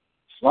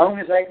 As long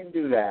as they can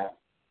do that,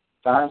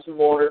 find some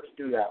water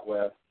to do that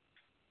with,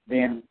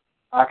 then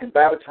I can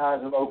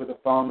baptize them over the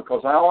phone,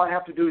 because all I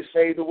have to do is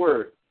say the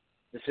word.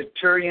 The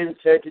centurion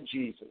said to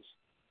Jesus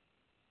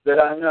that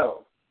I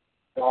know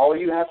that all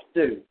you have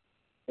to do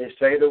is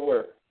say the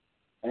word,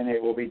 and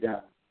it will be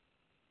done.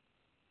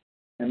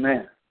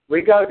 Amen.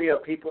 We got to be a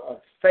people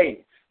of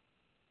faith,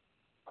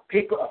 a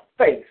people of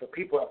faith, a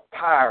people of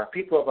power, a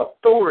people of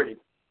authority.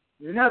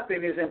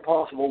 Nothing is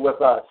impossible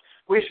with us.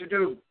 We should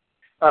do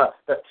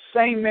the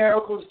same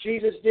miracles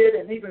Jesus did,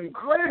 and even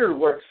greater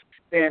works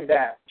than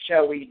that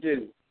shall we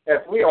do,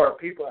 if we are a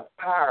people of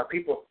power,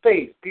 people of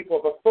faith, people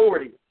of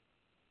authority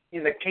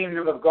in the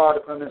kingdom of God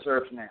upon this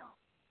earth now.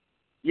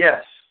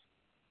 Yes.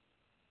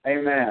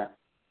 Amen.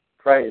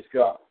 Praise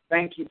God.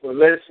 Thank you for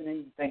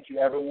listening. Thank you,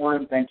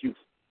 everyone. Thank you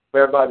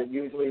for everybody that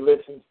usually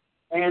listens,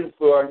 and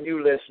for our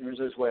new listeners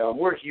as well.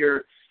 We're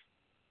here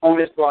on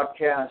this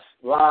broadcast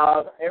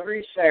live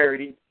every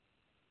Saturday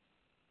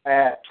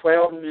at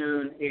 12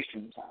 noon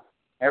Eastern Time.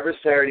 Every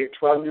Saturday at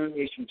 12 noon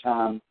Eastern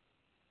Time.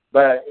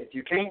 But if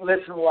you can't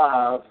listen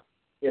live,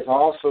 it's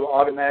also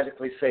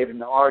automatically saved in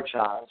the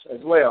archives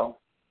as well.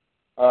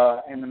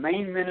 And the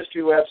main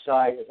ministry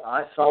website is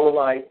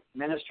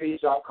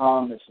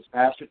iSolidLightMinistries.com. This is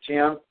Pastor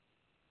Tim.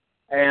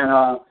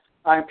 And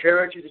I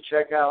encourage you to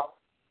check out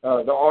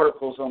the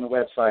articles on the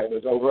website.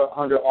 There's over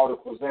 100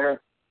 articles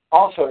there.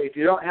 Also, if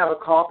you don't have a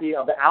copy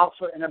of the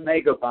Alpha and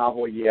Omega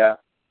Bible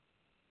yet,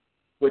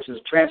 which is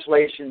a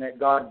translation that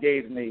God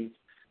gave me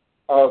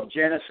of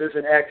Genesis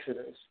and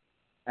Exodus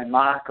and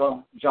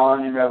Micah,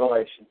 John, and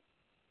Revelation,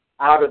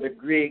 out of the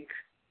Greek,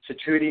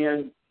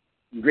 Septuagint,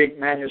 Greek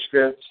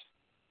manuscripts,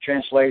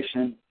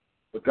 translation,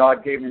 but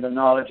God gave me the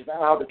knowledge of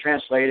how to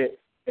translate it.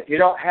 If you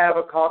don't have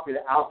a copy of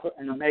the Alpha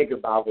and Omega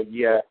Bible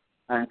yet,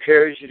 I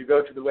encourage you to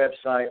go to the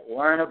website,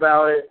 learn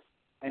about it,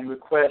 and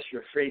request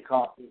your free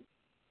copy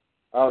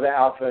of the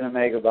Alpha and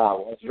Omega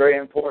Bible. It's very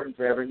important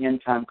for every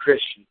end-time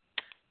Christian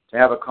to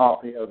have a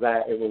copy of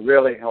that. It will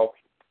really help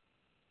you.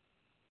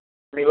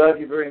 We love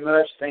you very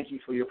much. Thank you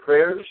for your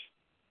prayers.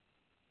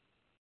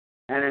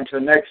 And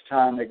until next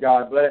time, may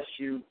God bless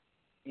you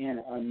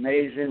in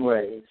amazing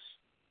ways.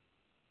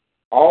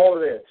 All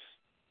of this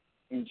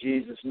in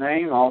Jesus'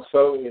 name.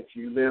 Also, if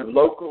you live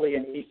locally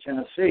in East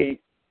Tennessee,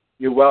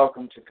 you're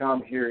welcome to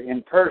come here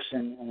in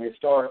person, and we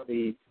start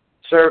the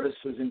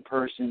services in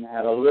person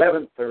at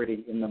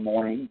 11:30 in the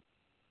morning.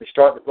 We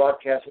start the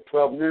broadcast at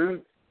 12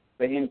 noon,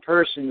 but in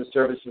person the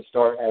services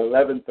start at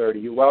 11:30.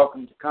 You're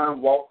welcome to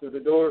come, walk through the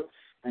door,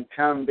 and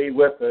come be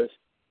with us,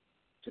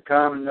 to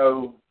come and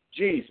know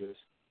Jesus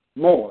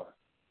more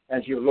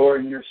as your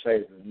Lord and your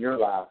Savior in your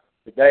life,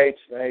 today,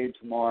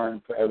 tomorrow,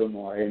 and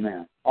forevermore.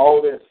 Amen.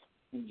 All this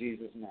in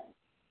Jesus' name.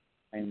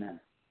 Amen.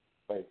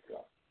 Praise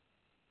God.